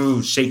 Just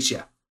shakes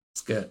you.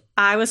 It's good.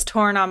 I was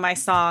torn on my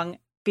song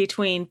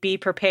between Be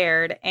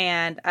Prepared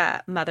and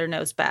Mother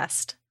Knows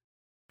Best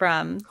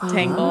from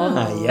Tangled.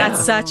 Yeah.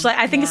 That's such like,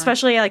 I think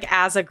especially like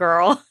as a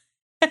girl.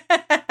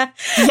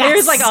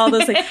 There's like all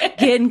those like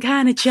getting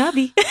kind of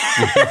chubby. That's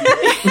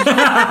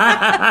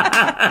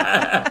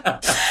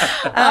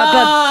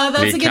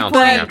a good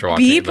point.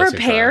 Be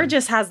Prepared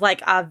just has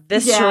like a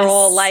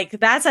visceral, like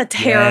that's a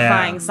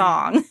terrifying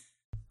song.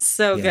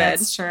 So good.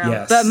 That's true.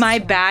 Yes. But my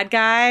bad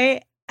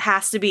guy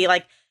has to be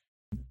like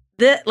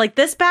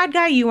this bad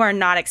guy you are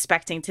not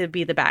expecting to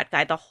be the bad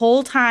guy. The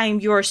whole time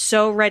you are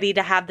so ready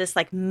to have this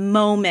like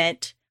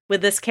moment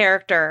with this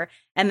character,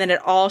 and then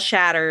it all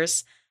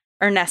shatters.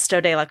 Ernesto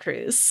de la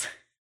Cruz.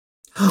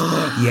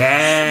 Yes,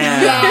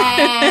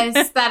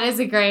 that is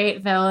a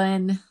great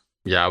villain.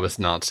 Yeah, I was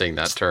not seeing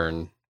that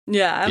turn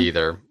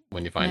either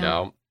when you find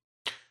out.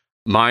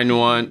 Mine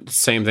one,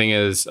 same thing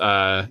as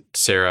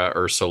Sarah,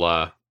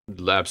 Ursula.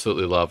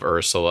 Absolutely love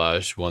Ursula.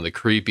 She's one of the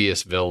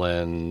creepiest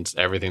villains,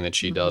 everything that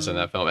she does in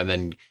that film. And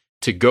then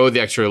to go the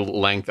extra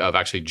length of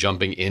actually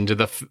jumping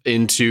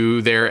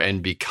into there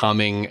and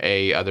becoming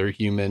a other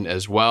human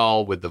as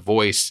well with the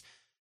voice.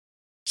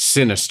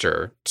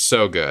 Sinister,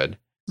 so good.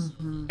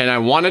 And I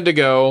wanted to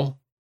go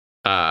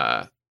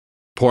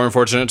Poor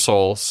Unfortunate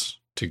Souls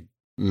to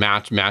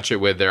match it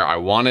with there. I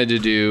wanted to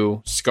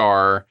do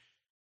Scar,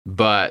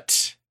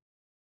 but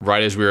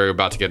right as we were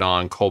about to get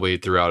on, Colby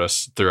threw out a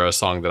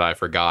song that I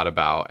forgot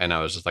about, and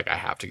I was just like, I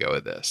have to go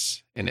with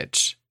this, and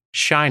it's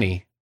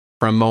Shiny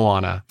from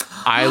Moana.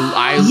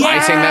 I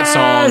sang that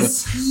song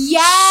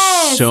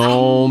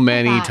so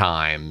many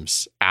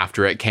times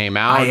after it came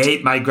out. I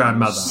hate my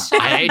grandmother.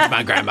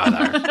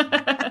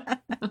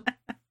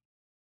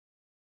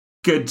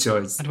 Good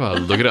choice. Well,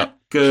 look it up.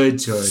 Good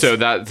choice. So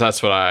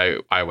that's what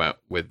I went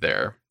with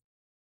there.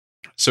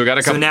 So we got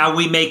a couple. So now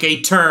we make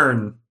a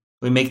turn.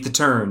 We make the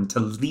turn to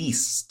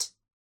least.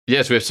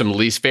 Yes, we have some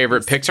least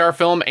favorite Pixar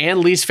film and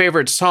least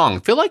favorite song. I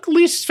feel like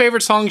least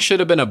favorite song should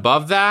have been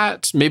above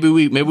that. Maybe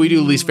we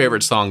do least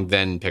favorite song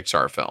then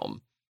Pixar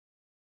film.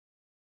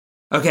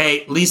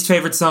 Okay, least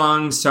favorite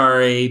song.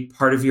 Sorry,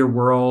 Part of Your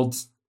World.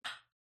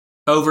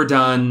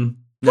 Overdone.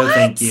 No,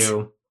 thank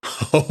you.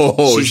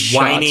 Oh, she's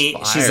whiny.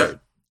 Fired. She's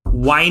a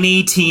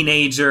whiny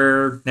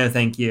teenager. No,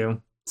 thank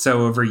you.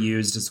 So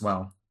overused as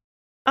well.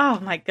 Oh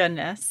my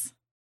goodness.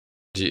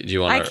 Do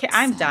you want to?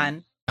 I'm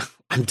done.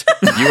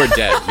 You are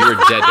dead. You are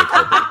dead,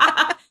 Nicole.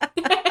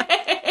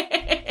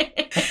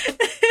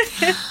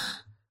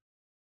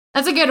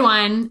 That's a good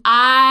one.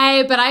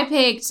 I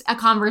picked A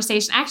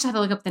Conversation. I actually had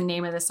to look up the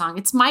name of the song.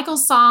 It's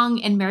Michael's song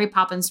in Mary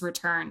Poppins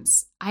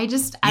Returns.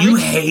 You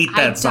hate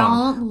that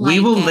song. Don't we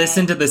will like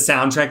listen to the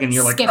soundtrack and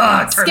you're skip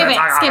like, skip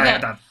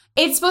it.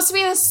 It's supposed to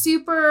be a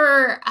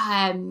super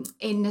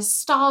a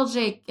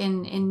nostalgic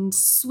and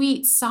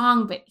sweet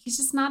song, but he's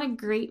just not a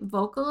great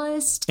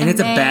vocalist. And it's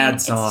a bad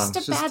song.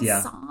 It's just a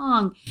bad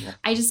song. Yeah.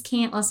 I just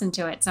can't listen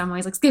to it. So I'm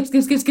always like, skip.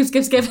 Don't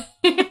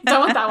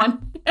want that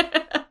one.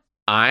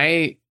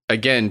 I,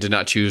 again, did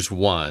not choose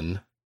one.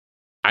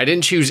 I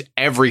didn't choose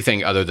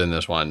everything other than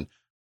this one.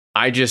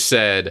 I just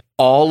said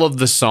all of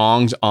the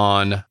songs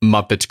on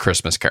Muppets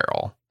Christmas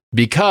Carol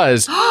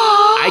because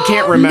I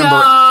can't remember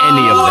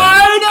any of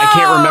them. I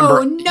can't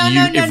remember.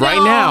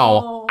 Right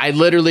now, I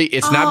literally,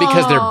 it's not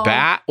because they're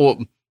bad. Well,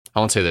 I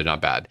won't say they're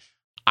not bad.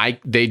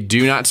 They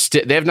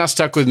have not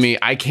stuck with me.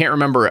 I can't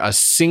remember a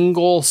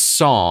single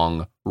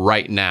song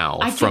right now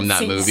from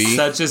that movie.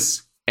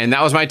 And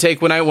that was my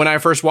take when I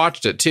first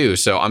watched it too.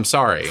 So I'm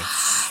sorry.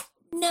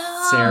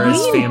 No,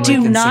 Sarah's family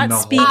do not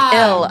speak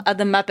ill of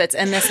the Muppets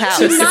in this house.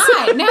 Do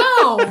not.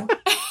 No.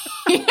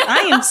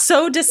 I am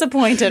so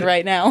disappointed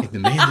right now. The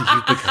man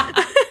that you've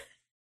become.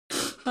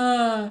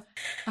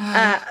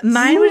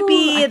 Mine would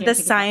be the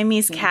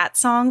Siamese cat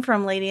song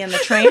from Lady and the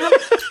Tramp.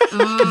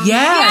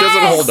 Yeah,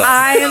 doesn't hold up.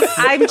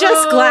 I'm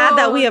just glad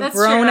that we have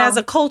grown as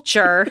a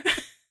culture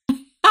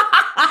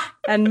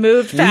and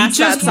moved past.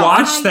 We just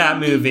watched that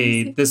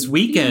movie this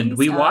weekend.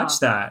 We watched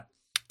that.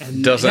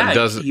 It doesn't age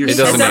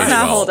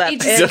well. Hold up. It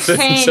doesn't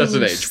age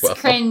well.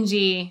 It's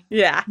cringy.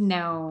 Yeah.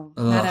 No,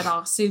 not at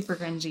all. Super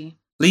cringy.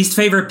 Least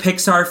favorite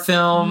Pixar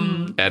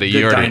film? Eddie,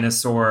 Good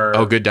Dinosaur.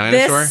 Oh, Good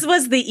Dinosaur? This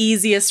was the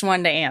easiest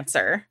one to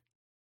answer.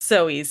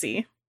 So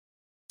easy.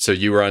 So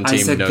you were on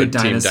Team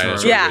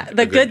Dinosaur. Yeah,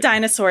 the Good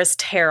Dinosaur is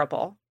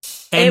terrible.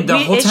 And the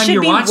whole time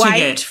you're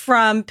watching it,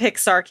 from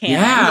Pixar canon.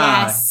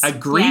 Yeah, yes,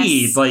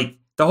 agreed. Yes. Like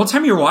the whole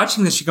time you're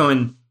watching this, you're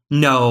going,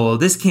 no,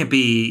 this can't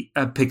be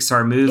a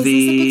Pixar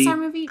movie. Is this a Pixar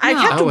movie? I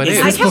No. kept, Oh, it is.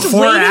 I Is kept this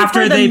before or waiting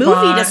after for the they movie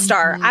bought- to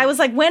start. I was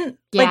like, when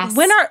Yes.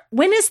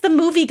 when is the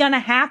movie gonna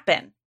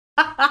happen?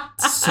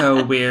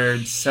 So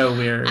weird. So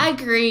weird.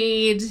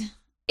 Agreed.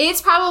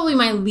 It's probably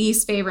my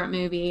least favorite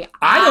movie.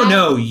 I don't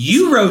know.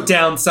 You wrote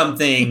down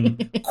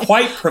something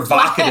quite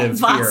provocative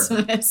here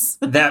Blasphemous.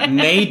 that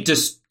may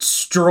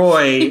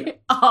destroy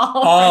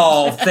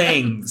all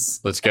things.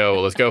 Let's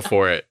go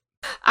for it.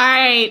 All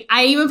right.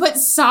 I even put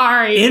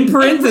sorry In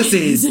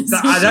parentheses.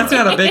 That's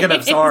not a big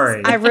enough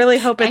sorry. I really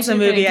hope I it's a should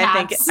put movie. in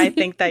I caps.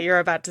 think that you're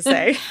about to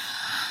say.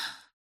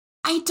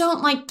 I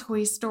don't like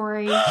Toy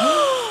Story.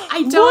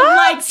 I don't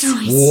like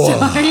Toy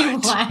Story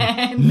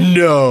 1.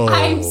 No.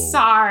 I'm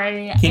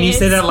sorry. Can you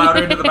say that It's-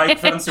 louder into the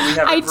microphone so we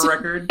have I it for do-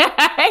 record?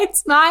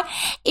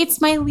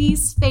 It's my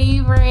least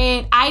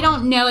favorite. I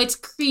don't know. It's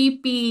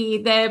creepy.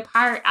 The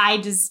part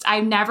I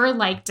never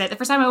liked it. The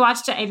first time I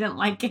watched it, I didn't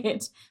like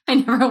it. I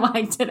never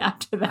liked it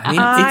after that. I mean,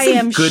 I it's a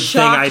am good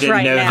thing I shocked didn't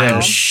right know now. I'm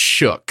that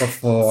shook.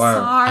 before.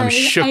 Sorry. I'm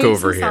shook I'm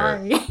over so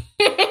here.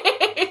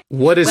 sorry.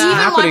 What is We even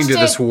happening to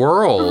watched this it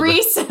world?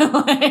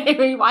 Recently,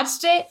 we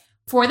watched it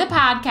for the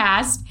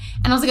podcast,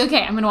 and I was like,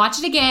 okay, I'm going to watch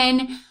it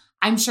again.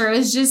 I'm sure it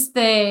was just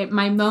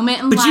my moment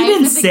in But life. you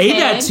didn't as a say kid.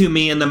 that to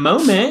me in the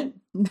moment.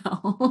 No,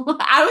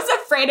 I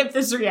was afraid of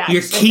this reaction.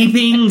 You're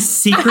keeping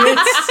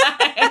secrets.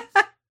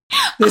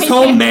 This I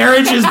whole did.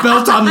 marriage is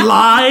built on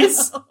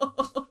lies.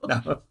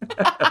 No.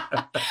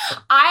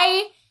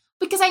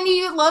 Because I knew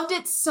you loved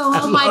it so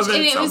I much, love it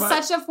and it so was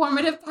much. such a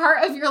formative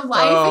part of your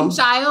life Oh. and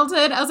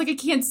childhood. I was like, I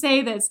can't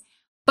say this,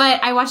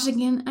 but I watched it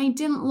again. I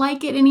didn't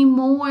like it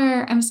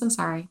anymore. I'm so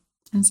sorry.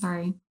 I'm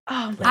sorry.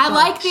 Oh my I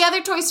like gosh. the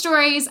other Toy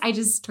Stories. I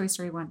just Toy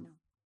Story 1. No.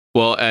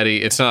 Well,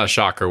 Eddie, it's not a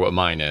shocker what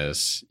mine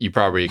is. You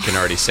probably can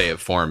already say it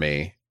for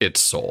me.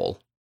 It's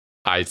Soul.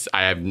 I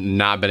have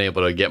not been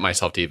able to get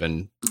myself to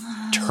even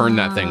turn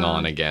that thing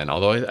on again.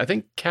 Although I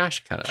think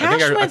Cash kind of. Cash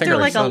went through our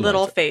like a son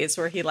little liked it. phase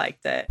where he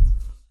liked it,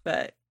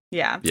 but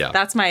yeah, Yeah.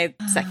 that's my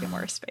second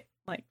worst phase.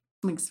 Like,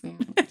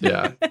 Experience.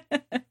 Yeah.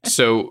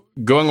 So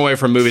going away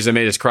from movies that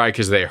made us cry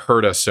because they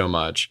hurt us so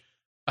much,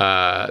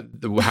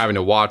 having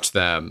to watch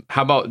them.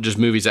 How about just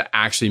movies that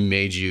actually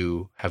made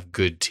you have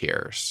good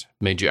tears,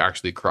 made you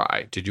actually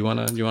cry? Do you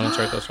want to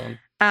start this one?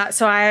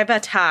 so I have a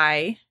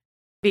tie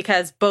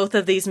because both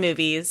of these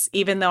movies,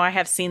 even though I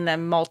have seen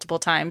them multiple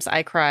times,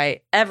 I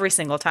cry every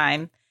single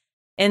time.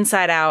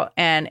 Inside Out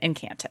and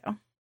Encanto.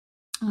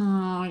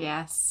 Oh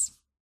yes.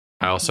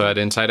 I also had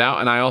Inside Out,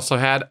 and I also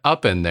had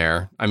Up in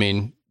there. I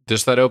mean,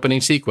 just that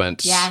opening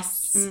sequence.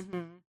 Yes.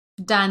 Mm-hmm.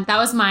 Done. That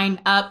was mine.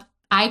 Up.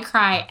 I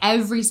cry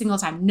every single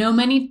time. No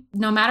matter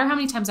how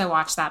many times I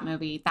watch that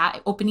movie,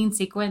 that opening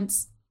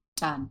sequence,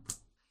 done.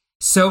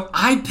 So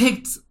I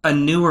picked a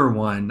newer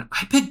one.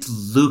 I picked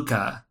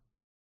Luca.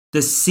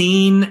 The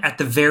scene at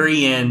the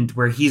very end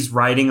where he's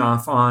riding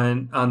off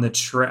on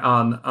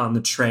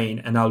the train,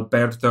 and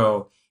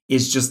Alberto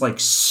is just like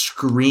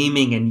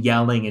screaming and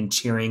yelling and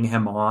cheering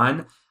him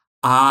on.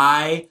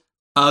 I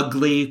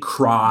ugly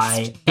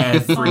cry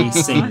every Aw.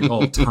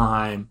 single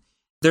time.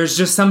 There's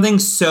just something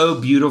so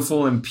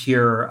beautiful and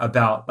pure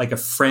about like a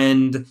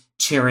friend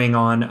cheering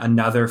on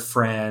another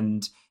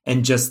friend,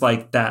 and just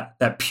like that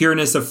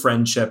pureness of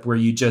friendship where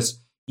you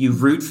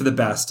root for the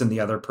best in the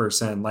other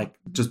person. Like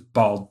just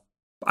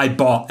I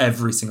bawl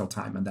every single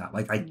time in that.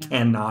 Like I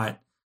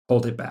cannot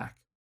hold it back.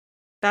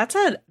 That's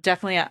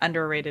definitely an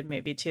underrated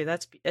movie too.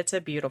 It's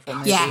a beautiful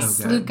movie. Yes,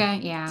 So good. Luca.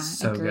 Yeah,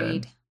 So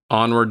agreed. good.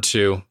 Onward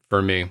 2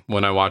 for me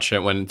when I watch it,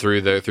 when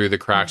through the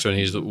cracks when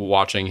he's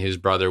watching his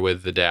brother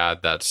with the dad,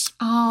 that's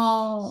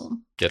Oh,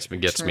 gets me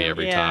True.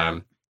 every Yeah.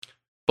 time.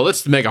 But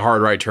let's make a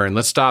hard right turn.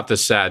 Let's stop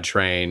this sad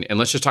train and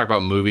let's just talk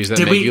about movies that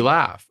Did make we- you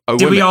laugh. Oh,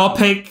 Did wait a we minute. all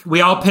pick?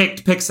 We all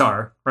picked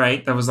Pixar,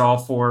 right? That was all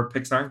for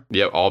Pixar.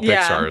 Yep, all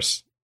Yeah.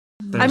 Pixar's.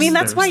 I mean,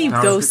 that's why you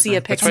Power go of see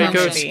a That's why you Pixar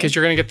go movie. because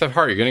you're gonna get the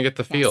heart. You're gonna get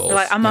the feels. You're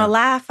like, I'm gonna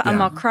laugh. I'm Yeah.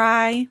 gonna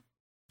cry.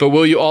 But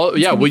will you all?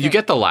 Yeah, gonna will be you good.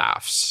 get the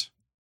laughs?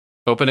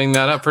 Opening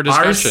that up for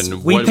Ours,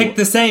 discussion. we What- picked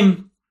the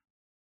same.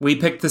 We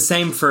picked the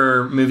same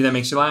for movie that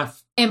makes you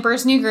laugh.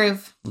 Emperor's New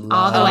Groove,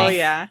 all the Oh way.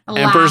 yeah.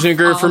 Emperor's New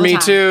Groove Laugh for all the me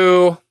time.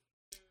 too.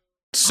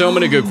 So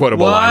many good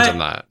quotable What? lines in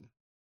that.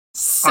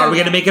 So Are we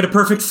going to good. make it a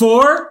perfect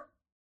 4?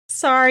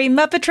 Sorry,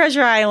 Muppet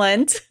Treasure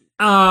Island.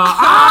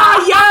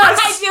 I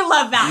Yes! do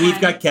love that We've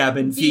one. got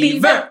cabin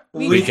Fever. fever.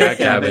 We got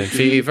cabin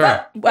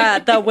fever.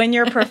 The When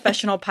You're a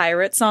Professional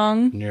Pirate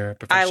song. You're a I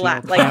professional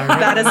laugh. Like pirate.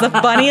 that is the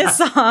funniest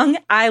song.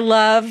 I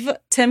love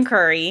Tim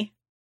Curry.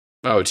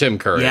 Oh, Tim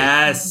Curry.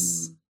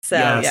 Yes. So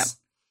Yes.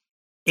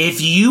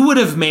 If you would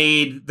have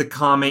made the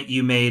comment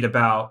you made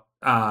about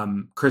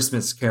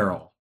Christmas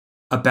Carol,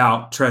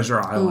 about Treasure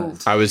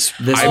Island, I was.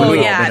 this I would moved-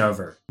 have yeah. been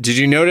over. Did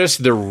you notice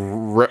the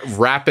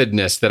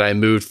rapidness that I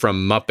moved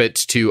from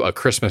Muppets to A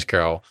Christmas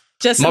Carol?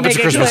 just to Muppets make A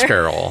it Christmas clear.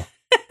 Carol.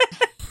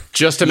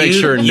 Just to make You-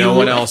 sure you no one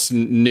would- else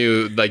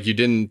knew, like you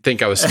didn't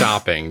think I was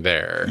stopping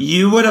there.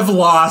 You would have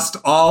lost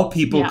all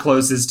people Yeah.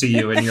 closest to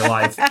you in your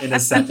life in a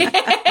second.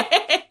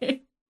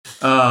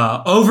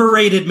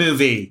 Overrated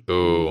movie.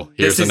 Ooh,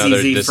 here's This is another.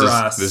 easy This for is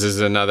us. this is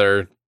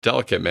another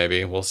delicate,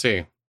 maybe. We'll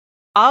see.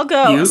 I'll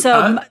go. You,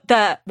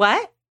 the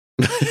what?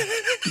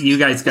 You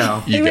guys go.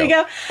 Here we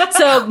go.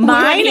 So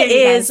mine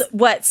is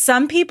what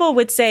some people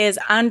would say is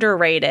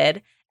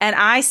underrated. And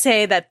I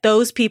say that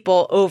those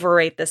people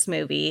overrate this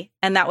movie.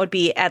 And that would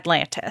be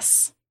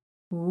Atlantis.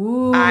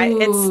 Ooh,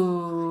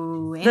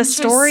 the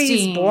story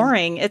is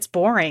boring. It's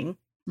boring.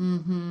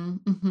 Mm-hmm,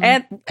 mm-hmm.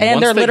 And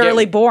they're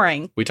literally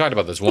boring. We talked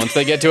about this. Once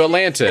they get to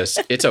Atlantis,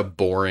 it's a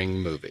boring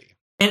movie.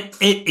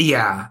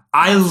 Yeah,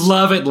 I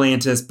love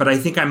Atlantis, but I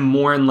think I'm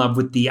more in love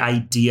with the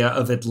idea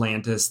of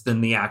Atlantis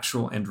than the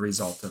actual end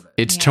result of it.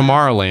 It's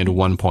Tomorrowland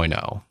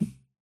 1.0.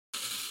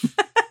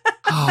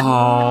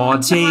 Oh,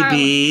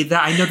 JB,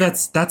 I know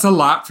that's a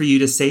lot for you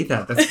to say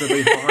that. That's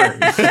really hard.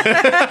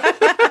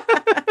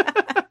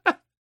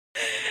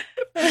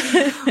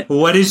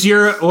 What is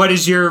your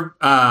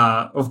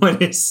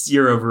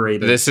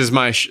overrated? This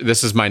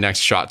is my next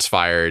shots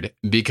fired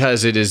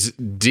because it is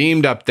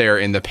deemed up there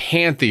in the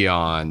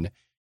pantheon.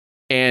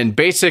 And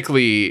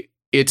basically,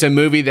 it's a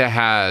movie that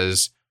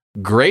has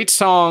great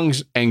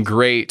songs and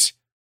great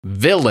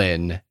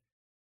villain,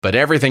 but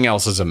everything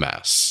else is a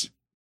mess.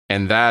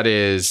 And that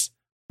is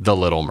The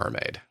Little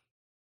Mermaid.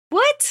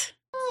 What?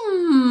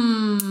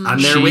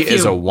 I'm there with you. She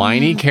is a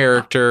whiny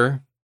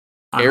character.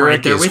 I'm Eric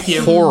right there is with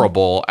you.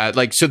 horrible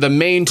at so the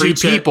main two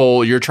Preach it.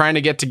 people you're trying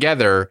to get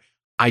together,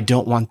 I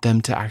don't want them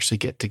to actually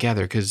get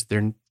together because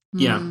they're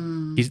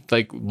he's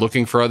like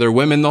looking for other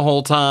women the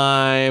whole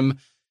time.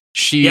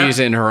 She's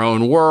in her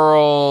own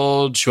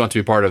world. She wants to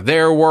be part of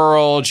their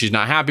world. She's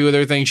not happy with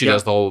everything. She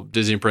does the whole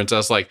Disney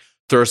princess, like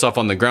throw herself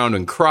on the ground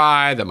and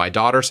cry that my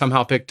daughter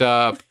somehow picked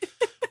up.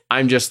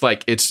 I'm just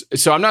like,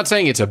 so I'm not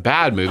saying it's a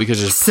bad movie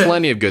because there's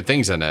plenty of good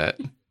things in it,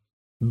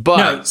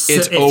 but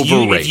it's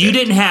overrated.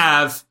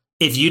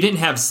 If you didn't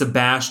have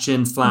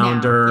Sebastian,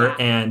 Flounder,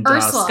 and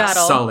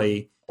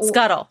Sully.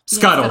 Scuttle.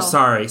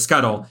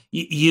 Scuttle.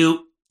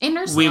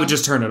 We would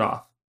just turn it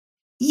off.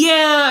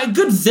 Yeah,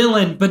 good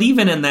villain, but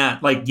even in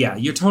that,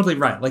 you're totally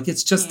right. Like,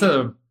 it's just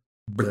I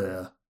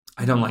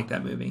don't like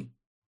that movie.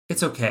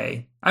 It's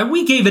okay.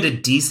 We gave it a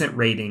decent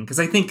rating because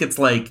I think it's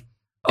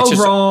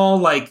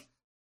overall,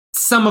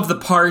 some of the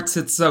parts,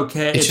 it's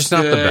okay. It's just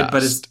not the best.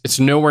 But it's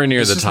nowhere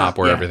near the top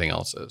where everything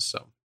else is.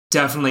 So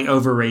definitely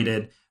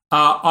overrated.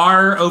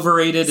 Our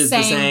overrated is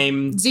the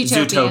same.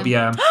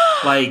 Zootopia.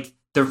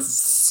 The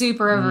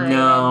super overrated.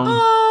 No.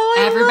 Oh,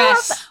 everybody.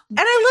 And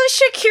I love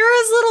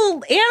Shakira's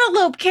little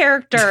antelope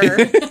character.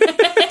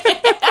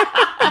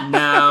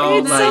 No,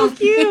 it's so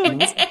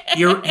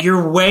cute.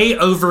 You're way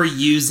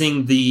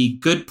overusing the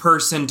good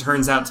person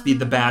turns out to be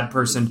the bad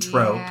person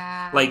trope.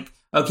 Yeah.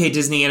 Okay,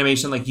 Disney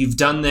animation, you've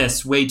done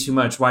this way too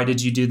much. Why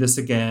did you do this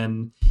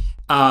again?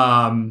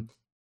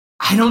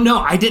 I don't know.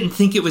 I didn't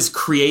think it was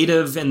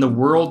creative in the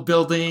world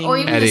building or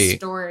even Eddie, the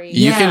story.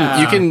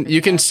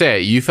 You can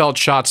say you felt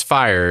shots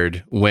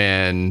fired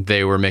when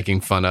they were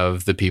making fun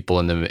of the people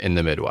in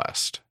the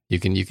Midwest. You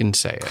can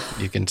say it.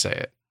 You can say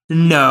it.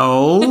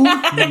 No.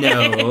 I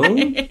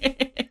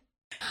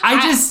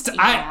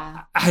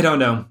don't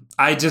know.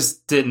 I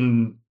just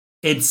didn't.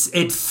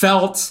 It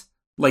felt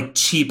like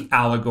cheap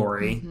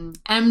allegory. Mm-hmm.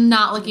 I'm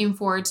not looking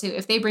forward to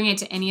if they bring it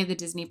to any of the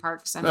Disney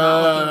parks. I'm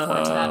not looking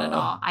forward to that at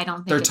all. I don't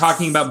think they're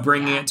talking about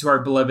bringing it to our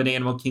beloved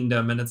Animal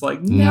Kingdom, and it's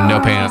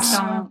no pants.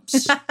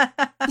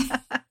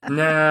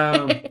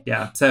 No,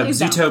 yeah. So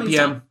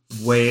Zootopia,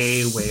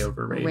 way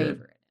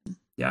overrated.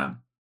 Yeah.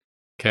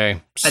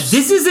 Okay.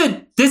 This is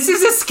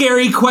a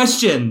scary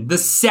question. The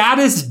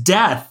saddest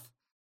death.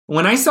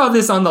 When I saw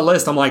this on the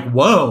list, I'm like,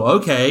 whoa,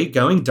 okay,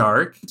 going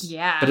dark.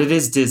 Yeah. But it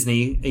is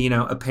Disney.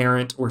 A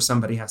parent or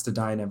somebody has to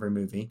die in every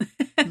movie.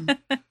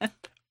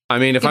 I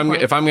mean, if I'm going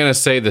to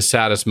say the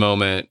saddest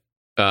moment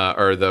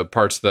or the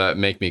parts that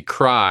make me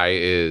cry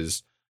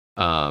is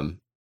Up.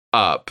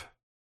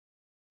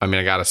 I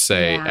mean, I got to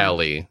say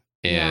Ellie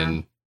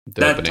in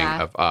the opening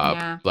of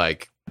Up. Yeah.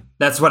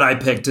 That's what I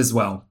picked as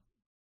well.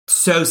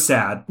 So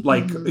sad.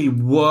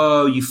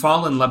 Whoa, you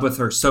fall in love with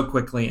her so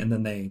quickly, and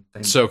then they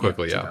so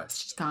quickly,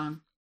 she's gone.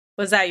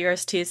 Was that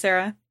yours too,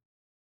 Sarah?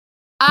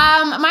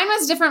 Mine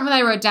was different when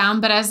I wrote down,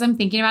 but as I'm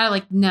thinking about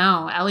it,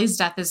 no, Ellie's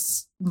death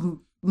is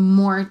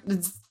more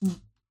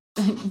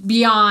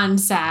beyond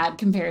sad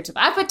compared to.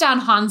 I put down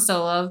Han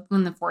Solo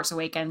in The Force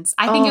Awakens.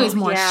 I think it was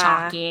more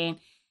shocking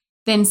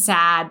than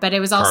sad, but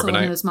it was also one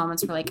of those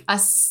moments where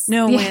us.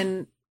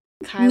 When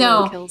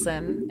Kylo kills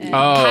him.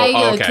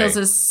 Kylo kills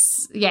his.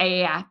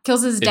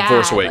 Kills his dad. In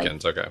Force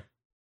Awakens, okay.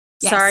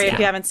 Sorry if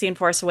you haven't seen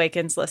Force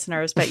Awakens,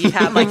 listeners, but you've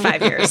had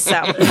 5 years, so.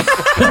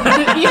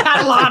 You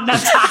had a lot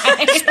of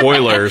time.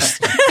 Spoilers.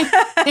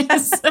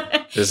 This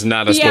is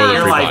not a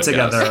spoiler-free podcast.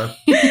 Together.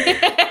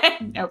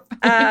 Nope.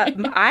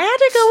 I had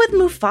to go with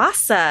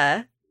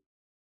Mufasa.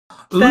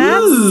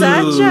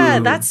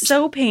 That's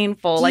so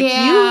painful.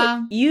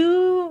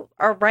 You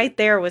are right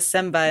there with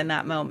Simba in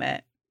that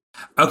moment.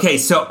 Okay,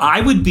 so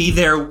I would be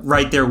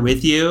right there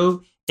with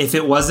you if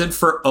it wasn't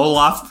for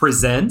Olaf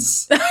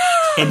Presents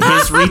and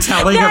his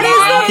retelling of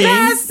Lion King.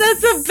 That's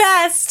the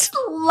best.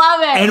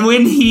 Love it. And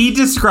when he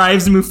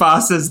describes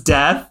Mufasa's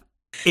death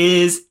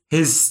is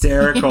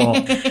Hysterical.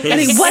 And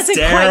he wasn't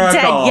quite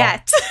dead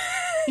yet.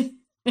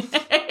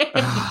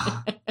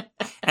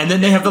 And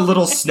then they have the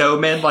little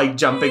snowman like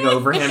jumping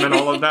over him and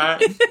all of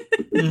that.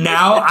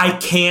 Now I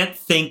can't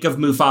think of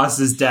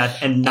Mufasa's death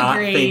and not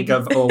think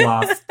of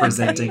Olaf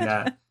presenting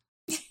that.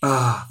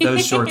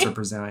 Those shorts are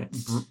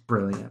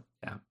brilliant.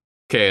 Yeah.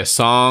 Okay, a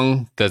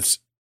song that's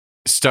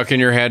stuck in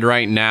your head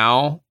right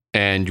now,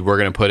 and we're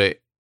going to put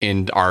it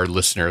in our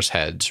listeners'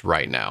 heads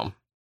right now.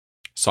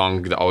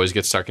 Song that always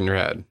gets stuck in your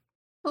head.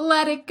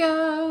 Let it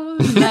go.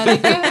 Let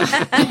it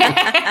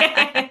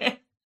go.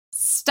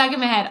 Stuck in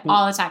my head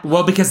all the time.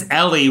 Well, because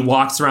Ellie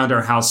walks around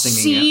our house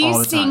singing it all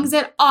the time. She sings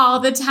it all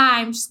the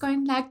time. She's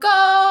going, let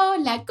go,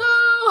 let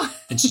go.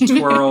 And she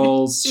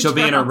twirls. She'll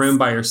be in her room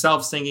by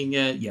herself singing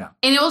it. Yeah.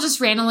 And it will just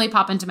randomly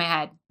pop into my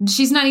head.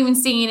 She's not even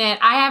singing it.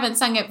 I haven't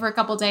sung it for a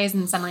couple days,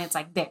 and suddenly it's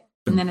like there.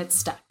 And then it's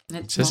stuck. And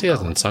it Sissy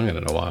hasn't sung it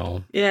in a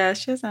while. Yeah,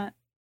 she hasn't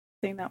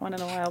sung that one in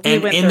a while.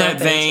 And in that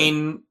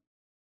vein,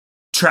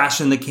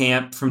 Trash in the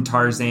Camp from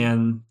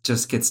Tarzan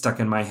just gets stuck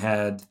in my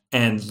head.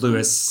 And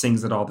Lewis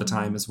sings it all the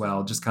time as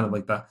well. Just kind of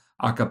like the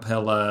a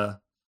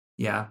cappella.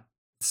 Yeah,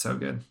 so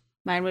good.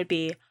 Mine would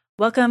be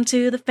Welcome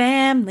to the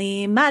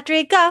Family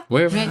Madrigal.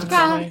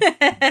 Madrigal.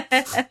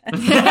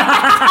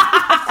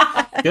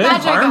 Good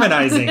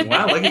harmonizing.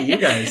 Wow, look at you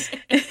guys.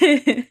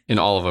 In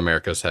all of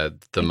America's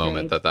head, the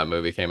moment that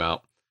movie came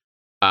out.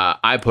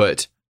 I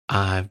put,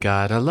 I've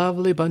got a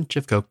lovely bunch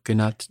of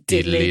coconut.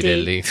 Diddly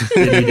diddly.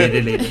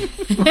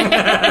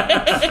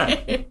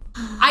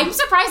 I'm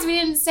surprised we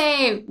didn't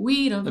say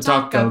we don't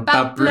talk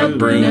about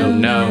Bruno.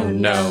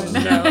 No.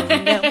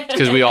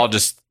 Because we all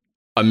just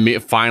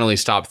finally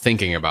stopped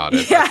thinking about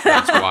it.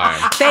 That's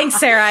why. Thanks,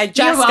 Sarah. I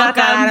just got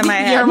that out of my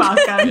head. You're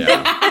welcome.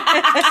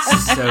 Yeah.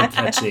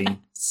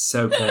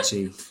 So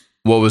catchy.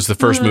 What was the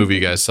first movie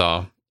you guys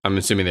saw? I'm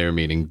assuming they were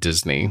meaning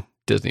Disney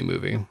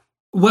movie.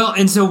 Well,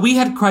 and so we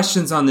had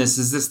questions on this.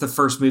 Is this the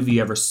first movie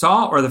you ever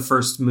saw or the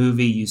first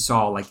movie you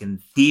saw like in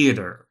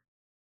theater?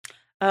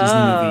 Disney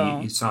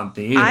movie you saw in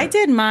theater. I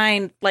did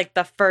mine like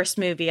the first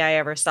movie I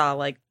ever saw,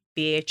 like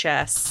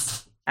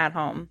VHS at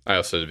home. I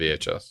also did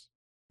VHS.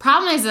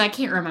 Problem is that I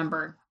can't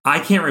remember. I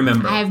can't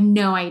remember. I have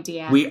no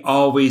idea. We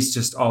always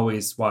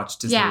watch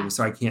Disney movies,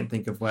 so I can't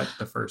think of what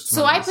the first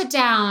one was. So I put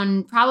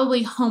down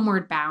probably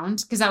Homeward Bound,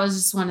 because that was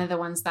just one of the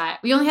ones that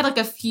we only had like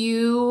a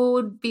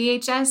few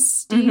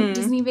VHS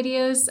Disney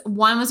videos.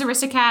 One was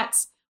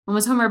Aristocats, one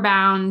was Homeward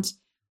Bound,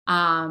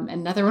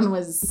 another one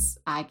was,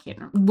 I can't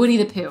remember, Woody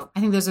the Pooh. I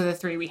think those are the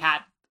three we had.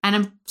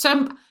 And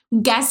I'm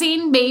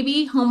guessing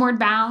maybe Homeward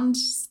Bound.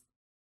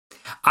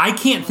 I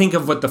can't think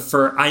of what the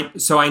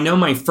first... So I know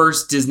my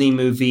first Disney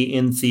movie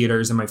in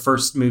theaters, and my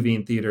first movie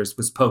in theaters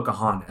was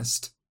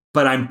Pocahontas.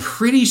 But I'm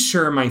pretty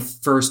sure my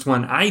first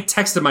one... I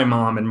texted my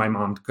mom, and my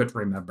mom couldn't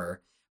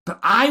remember. But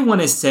I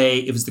want to say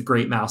it was The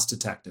Great Mouse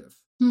Detective.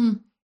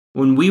 When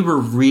we were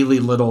really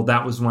little,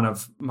 that was one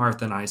of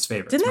Martha and I's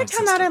favorites. Didn't that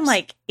come out in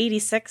like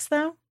 86,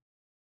 though?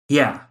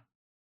 Yeah.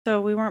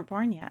 So we weren't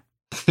born yet.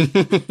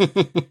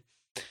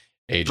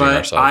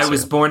 But I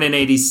was born in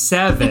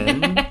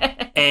 87,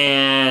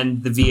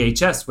 and the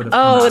VHS would have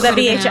come out. The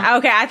VHS.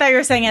 Okay, I thought you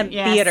were saying in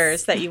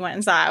theaters that you went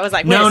and saw. I was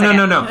like, wait no.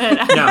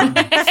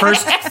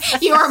 First,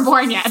 you weren't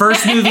born yet.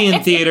 First movie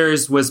in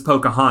theaters was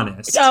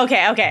Pocahontas.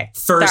 Okay.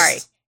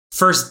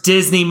 First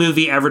Disney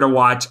movie ever to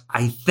watch,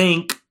 I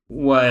think,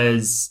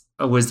 was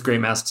The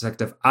Great Mouse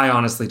Detective. I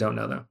honestly don't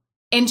know, though.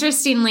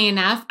 Interestingly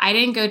enough, I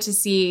didn't go to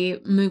see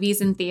movies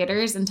in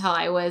theaters until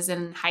I was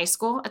in high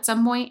school at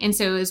some point. And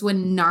so it was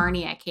when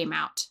Narnia came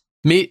out.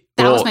 That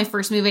was my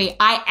first movie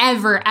I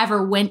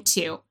ever went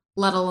to,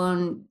 let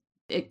alone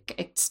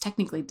it's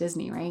technically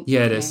Disney, right?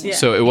 Yeah, it is. Yeah.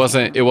 So that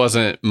wasn't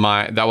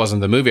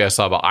the movie I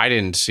saw, but I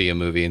didn't see a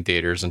movie in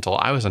theaters until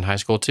I was in high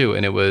school too.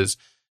 And it was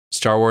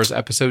Star Wars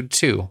Episode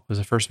 2 was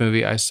the first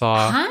movie I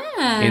saw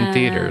in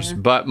theaters.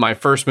 But my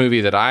first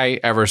movie that I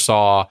ever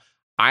saw,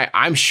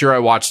 I'm sure I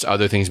watched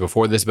other things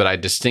before this, but I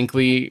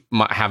distinctly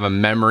have a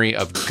memory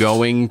of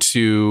going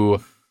to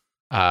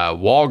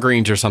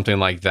Walgreens or something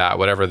like that,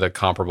 whatever the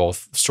comparable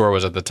store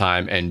was at the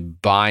time,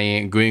 and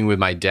going with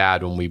my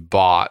dad when we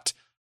bought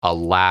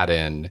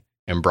Aladdin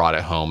and brought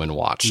it home and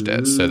watched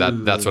it. So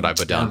that's what I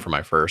put down for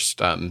my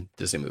first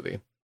Disney movie.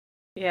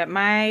 Yeah,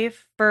 my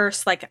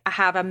first, I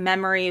have a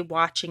memory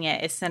watching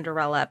it is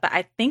Cinderella, but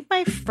I think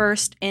my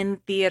first in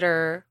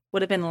theater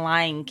would have been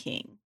Lion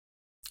King.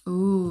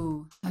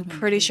 Ooh. I'm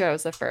pretty sure it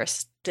was the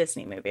first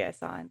Disney movie I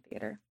saw in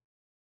theater.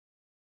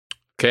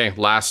 Okay,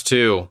 last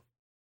two.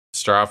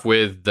 Start off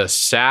with the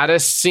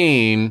saddest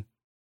scene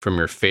from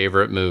your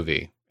favorite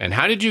movie. And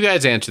how did you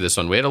guys answer this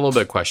one? We had a little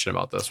bit of question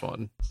about this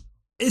one.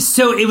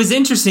 So it was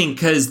interesting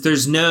because there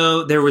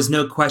was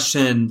no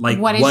question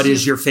what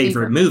is your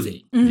favorite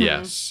movie? Mm-hmm.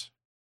 Yes.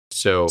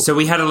 So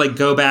we had to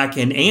go back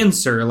and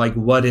answer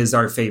what is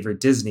our favorite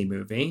Disney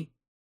movie?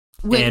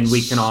 And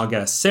we can all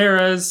guess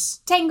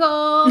Sarah's.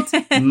 Tangled.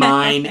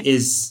 Mine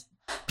is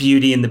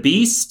Beauty and the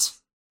Beast.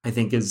 I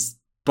think is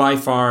by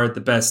far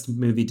the best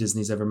movie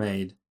Disney's ever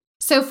made.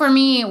 So for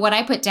me, what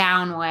I put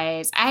down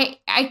was I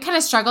kind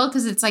of struggled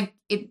because it's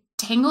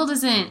Tangled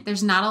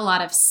there's not a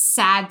lot of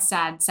sad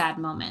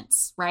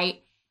moments,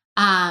 right?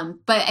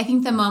 But I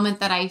think the moment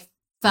that I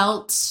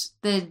felt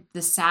the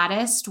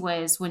saddest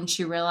was when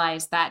she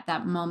realized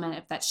that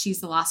moment that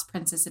she's the lost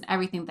princess and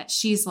everything that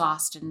she's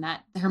lost, and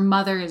that her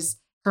mother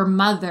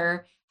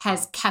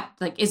has kept,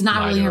 like, is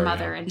not really her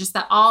mother, and just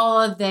that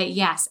all of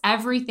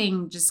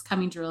everything just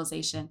coming to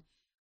realization.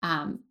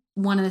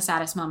 One of the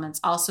saddest moments,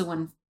 also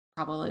when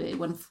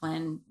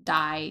Flynn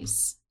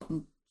dies,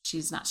 and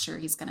she's not sure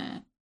he's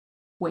gonna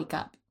wake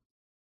up.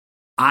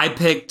 I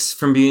picked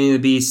from Beauty and the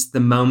Beast the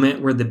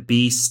moment where the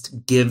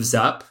Beast gives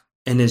up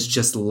and is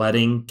just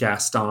letting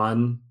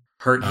Gaston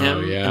hurt him.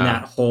 And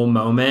that whole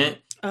moment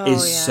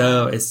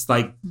it's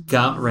like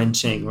gut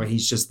wrenching, where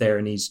he's just there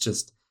and he's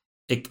just,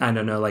 I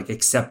don't know, like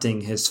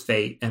accepting his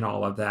fate and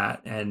all of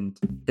that. And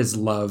his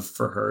love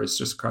for her is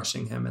just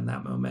crushing him in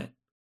that moment.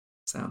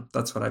 So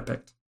that's what I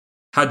picked.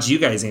 How'd you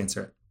guys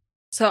answer it?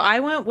 So I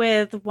went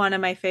with one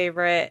of my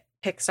favorite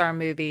Pixar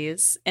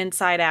movies,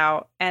 Inside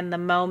Out, and the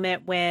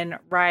moment when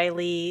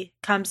Riley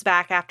comes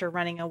back after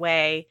running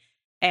away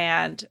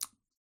and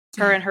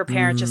her and her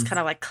parents just kind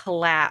of like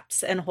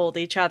collapse and hold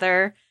each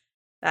other.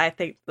 I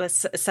think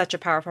that's such a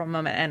powerful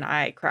moment, and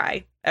I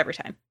cry every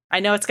time.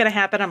 I know it's going to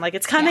happen. I'm like,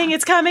 it's coming,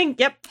 it's coming.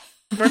 Yep,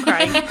 we're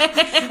crying.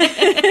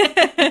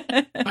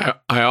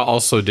 I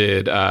also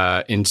did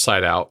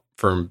Inside Out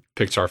from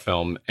Pixar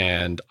film,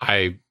 and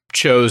I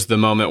chose the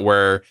moment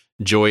where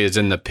Joy is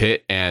in the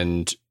pit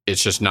and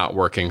it's just not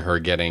working, her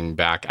getting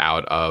back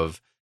out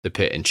of the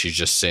pit, and she's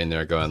just sitting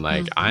there going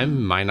like, I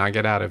might not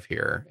get out of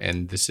here,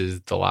 and this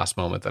is the last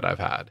moment that I've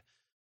had.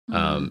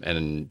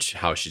 And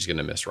how she's going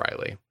to miss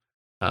Riley,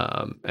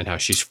 and how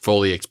she's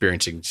fully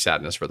experiencing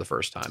sadness for the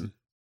first time.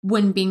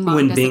 When Bing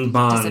Bong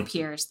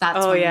disappears.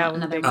 That's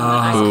another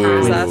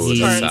moment. He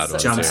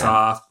jumps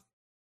off.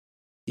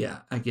 Yeah,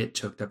 I get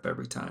choked up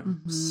every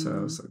time.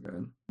 So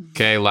good.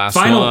 Okay, last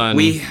Final one.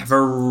 We have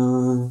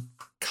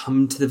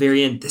come to the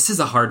very end. This is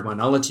a hard one.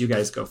 I'll let you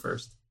guys go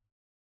first.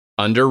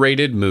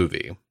 Underrated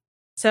movie.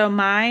 So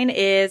mine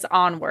is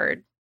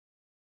Onward.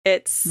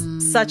 It's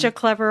such a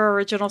clever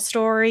original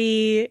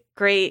story,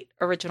 great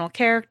original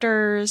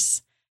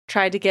characters.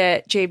 Tried to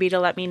get JB to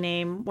let me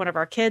name one of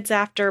our kids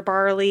after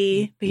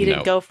Barley, but he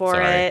didn't go for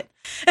it.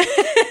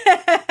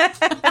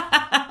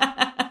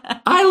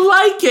 I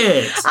like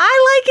it.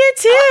 I like it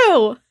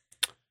too.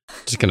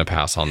 Just going to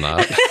pass on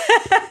that.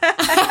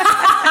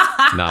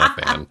 Not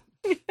a fan.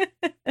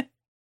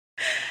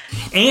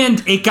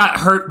 And it got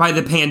hurt by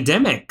the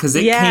pandemic because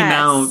it came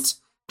out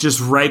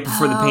just right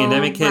before the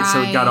pandemic hit,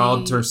 so it got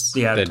all turned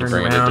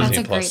around.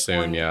 Disney Plus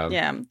soon,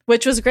 yeah,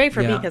 which was great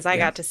for me because I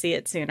got to see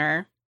it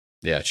sooner.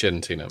 Yeah, she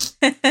hadn't seen him.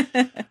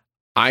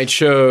 I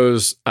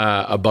chose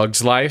A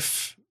Bug's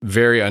Life,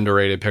 very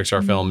underrated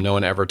Pixar film. No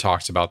one ever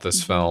talks about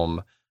this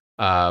film,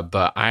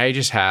 but I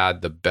just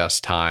had the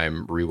best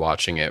time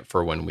rewatching it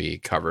for when we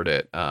covered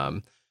it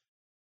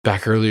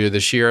back earlier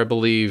this year, I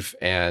believe,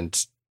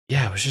 and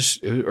yeah, it was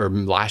just, or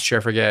last year,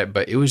 I forget,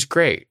 but it was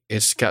great.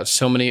 It's got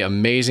so many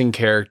amazing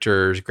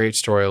characters, great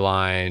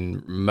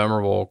storyline,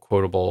 memorable,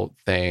 quotable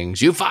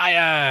things. You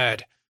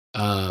fired!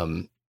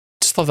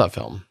 Just love that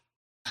film.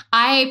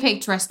 I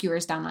picked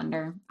Rescuers Down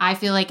Under. I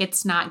feel like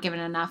it's not given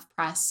enough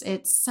press.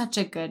 It's such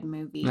a good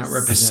movie. I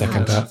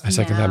second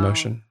that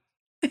motion.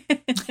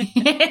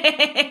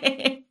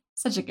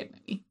 Such a good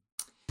movie.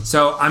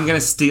 So I'm going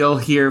to steal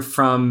here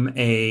from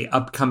a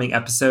upcoming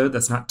episode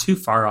that's not too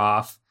far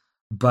off.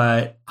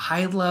 But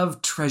I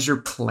love Treasure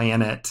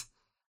Planet.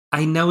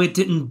 I know it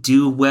didn't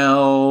do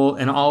well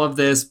and all of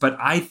this, but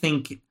I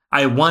think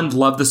I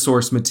love the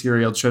source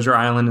material. Treasure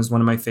Island is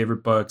one of my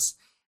favorite books,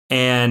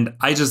 and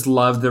I just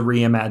love the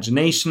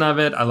reimagination of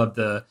it. I love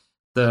the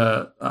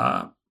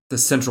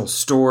central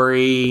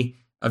story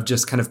of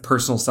just kind of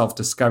personal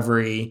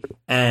self-discovery,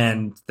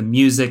 and the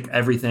music,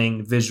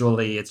 everything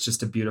visually. It's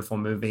just a beautiful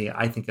movie.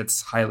 I think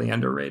it's highly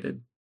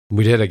underrated.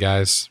 We did it,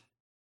 guys.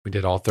 We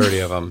did all 30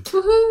 of them.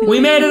 We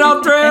made it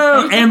all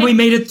through. And we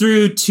made it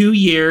through 2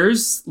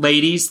 years.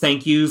 Ladies,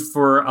 thank you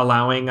for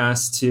allowing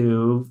us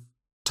to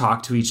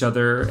talk to each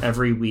other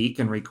every week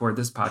and record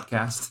this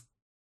podcast.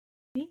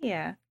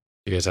 Yeah.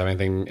 You guys have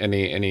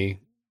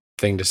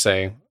anything to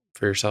say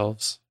for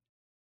yourselves?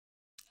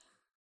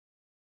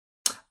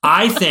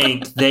 I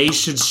think they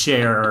should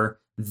share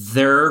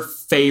their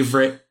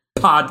favorite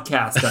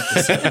podcast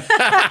episode.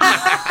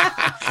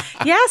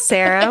 Yeah,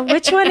 Sarah,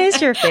 which one is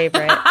your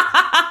favorite?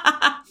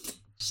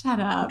 Shut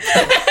up.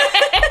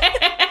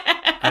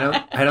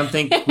 I don't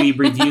think we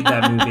reviewed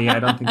that movie. I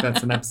don't think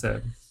that's an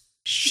episode.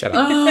 Shut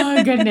up.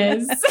 Oh,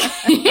 goodness.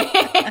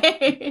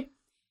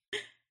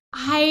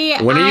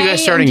 When are you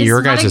guys starting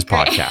your guys'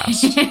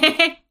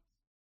 podcast?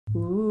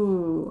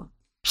 Ooh.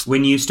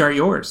 When you start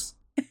yours.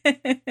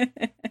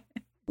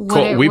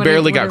 We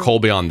barely got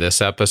Colby on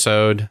this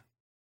episode.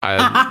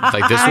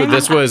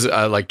 This was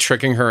like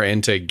tricking her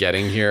into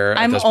getting here.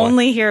 I'm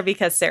only here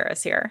because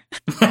Sarah's here.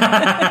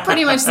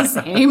 Pretty much the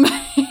same.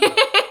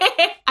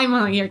 I'm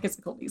only here because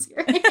Colby's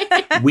here.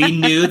 We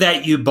knew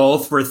that you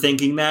both were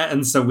thinking that,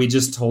 and so we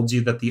just told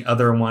you that the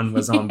other one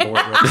was on board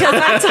with it.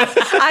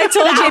 I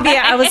told JB,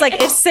 I was like,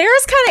 if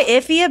Sarah's kind of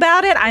iffy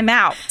about it, I'm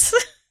out. So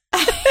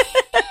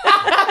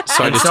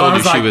I just told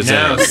you she was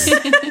in.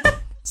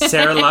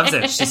 Sarah loves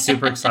it. She's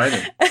super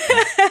excited.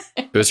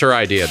 It was her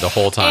idea the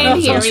whole time.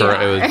 It was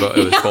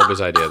Colby's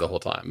idea the whole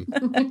time.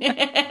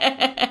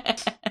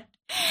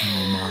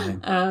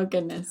 Oh,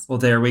 goodness. Well,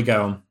 there we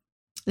go.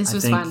 This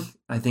was fun.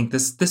 I think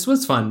this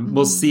was fun. Mm-hmm.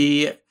 We'll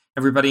see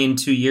everybody in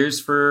 2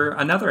 years for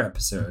another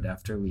episode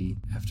after we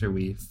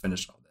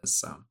finish all this.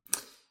 So,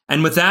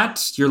 and with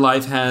that, your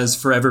life has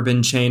forever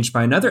been changed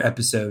by another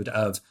episode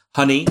of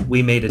Honey,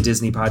 We Made a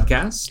Disney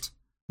Podcast.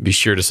 Be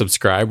sure to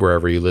subscribe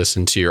wherever you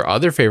listen to your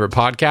other favorite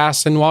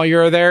podcasts. And while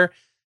you're there,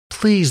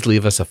 please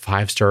leave us a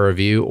 5-star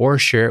review or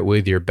share it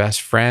with your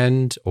best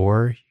friend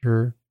or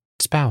your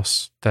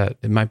spouse that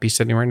it might be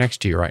sitting right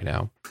next to you right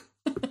now.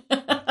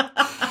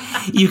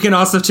 You can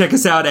also check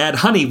us out at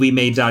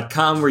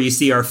honeywemade.com, where you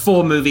see our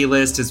full movie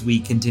list as we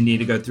continue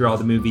to go through all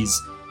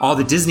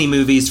the Disney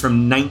movies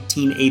from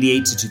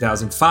 1988 to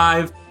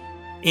 2005,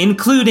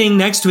 including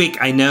next week.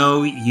 I know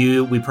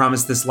we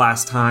promised this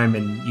last time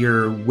and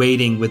you're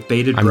waiting with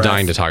bated breath. I'm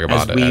dying to talk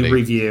about it, we Eddie.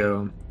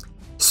 review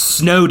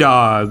Snow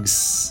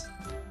Dogs.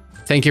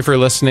 Thank you for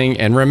listening,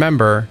 and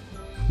remember,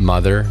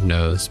 Mother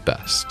knows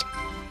best.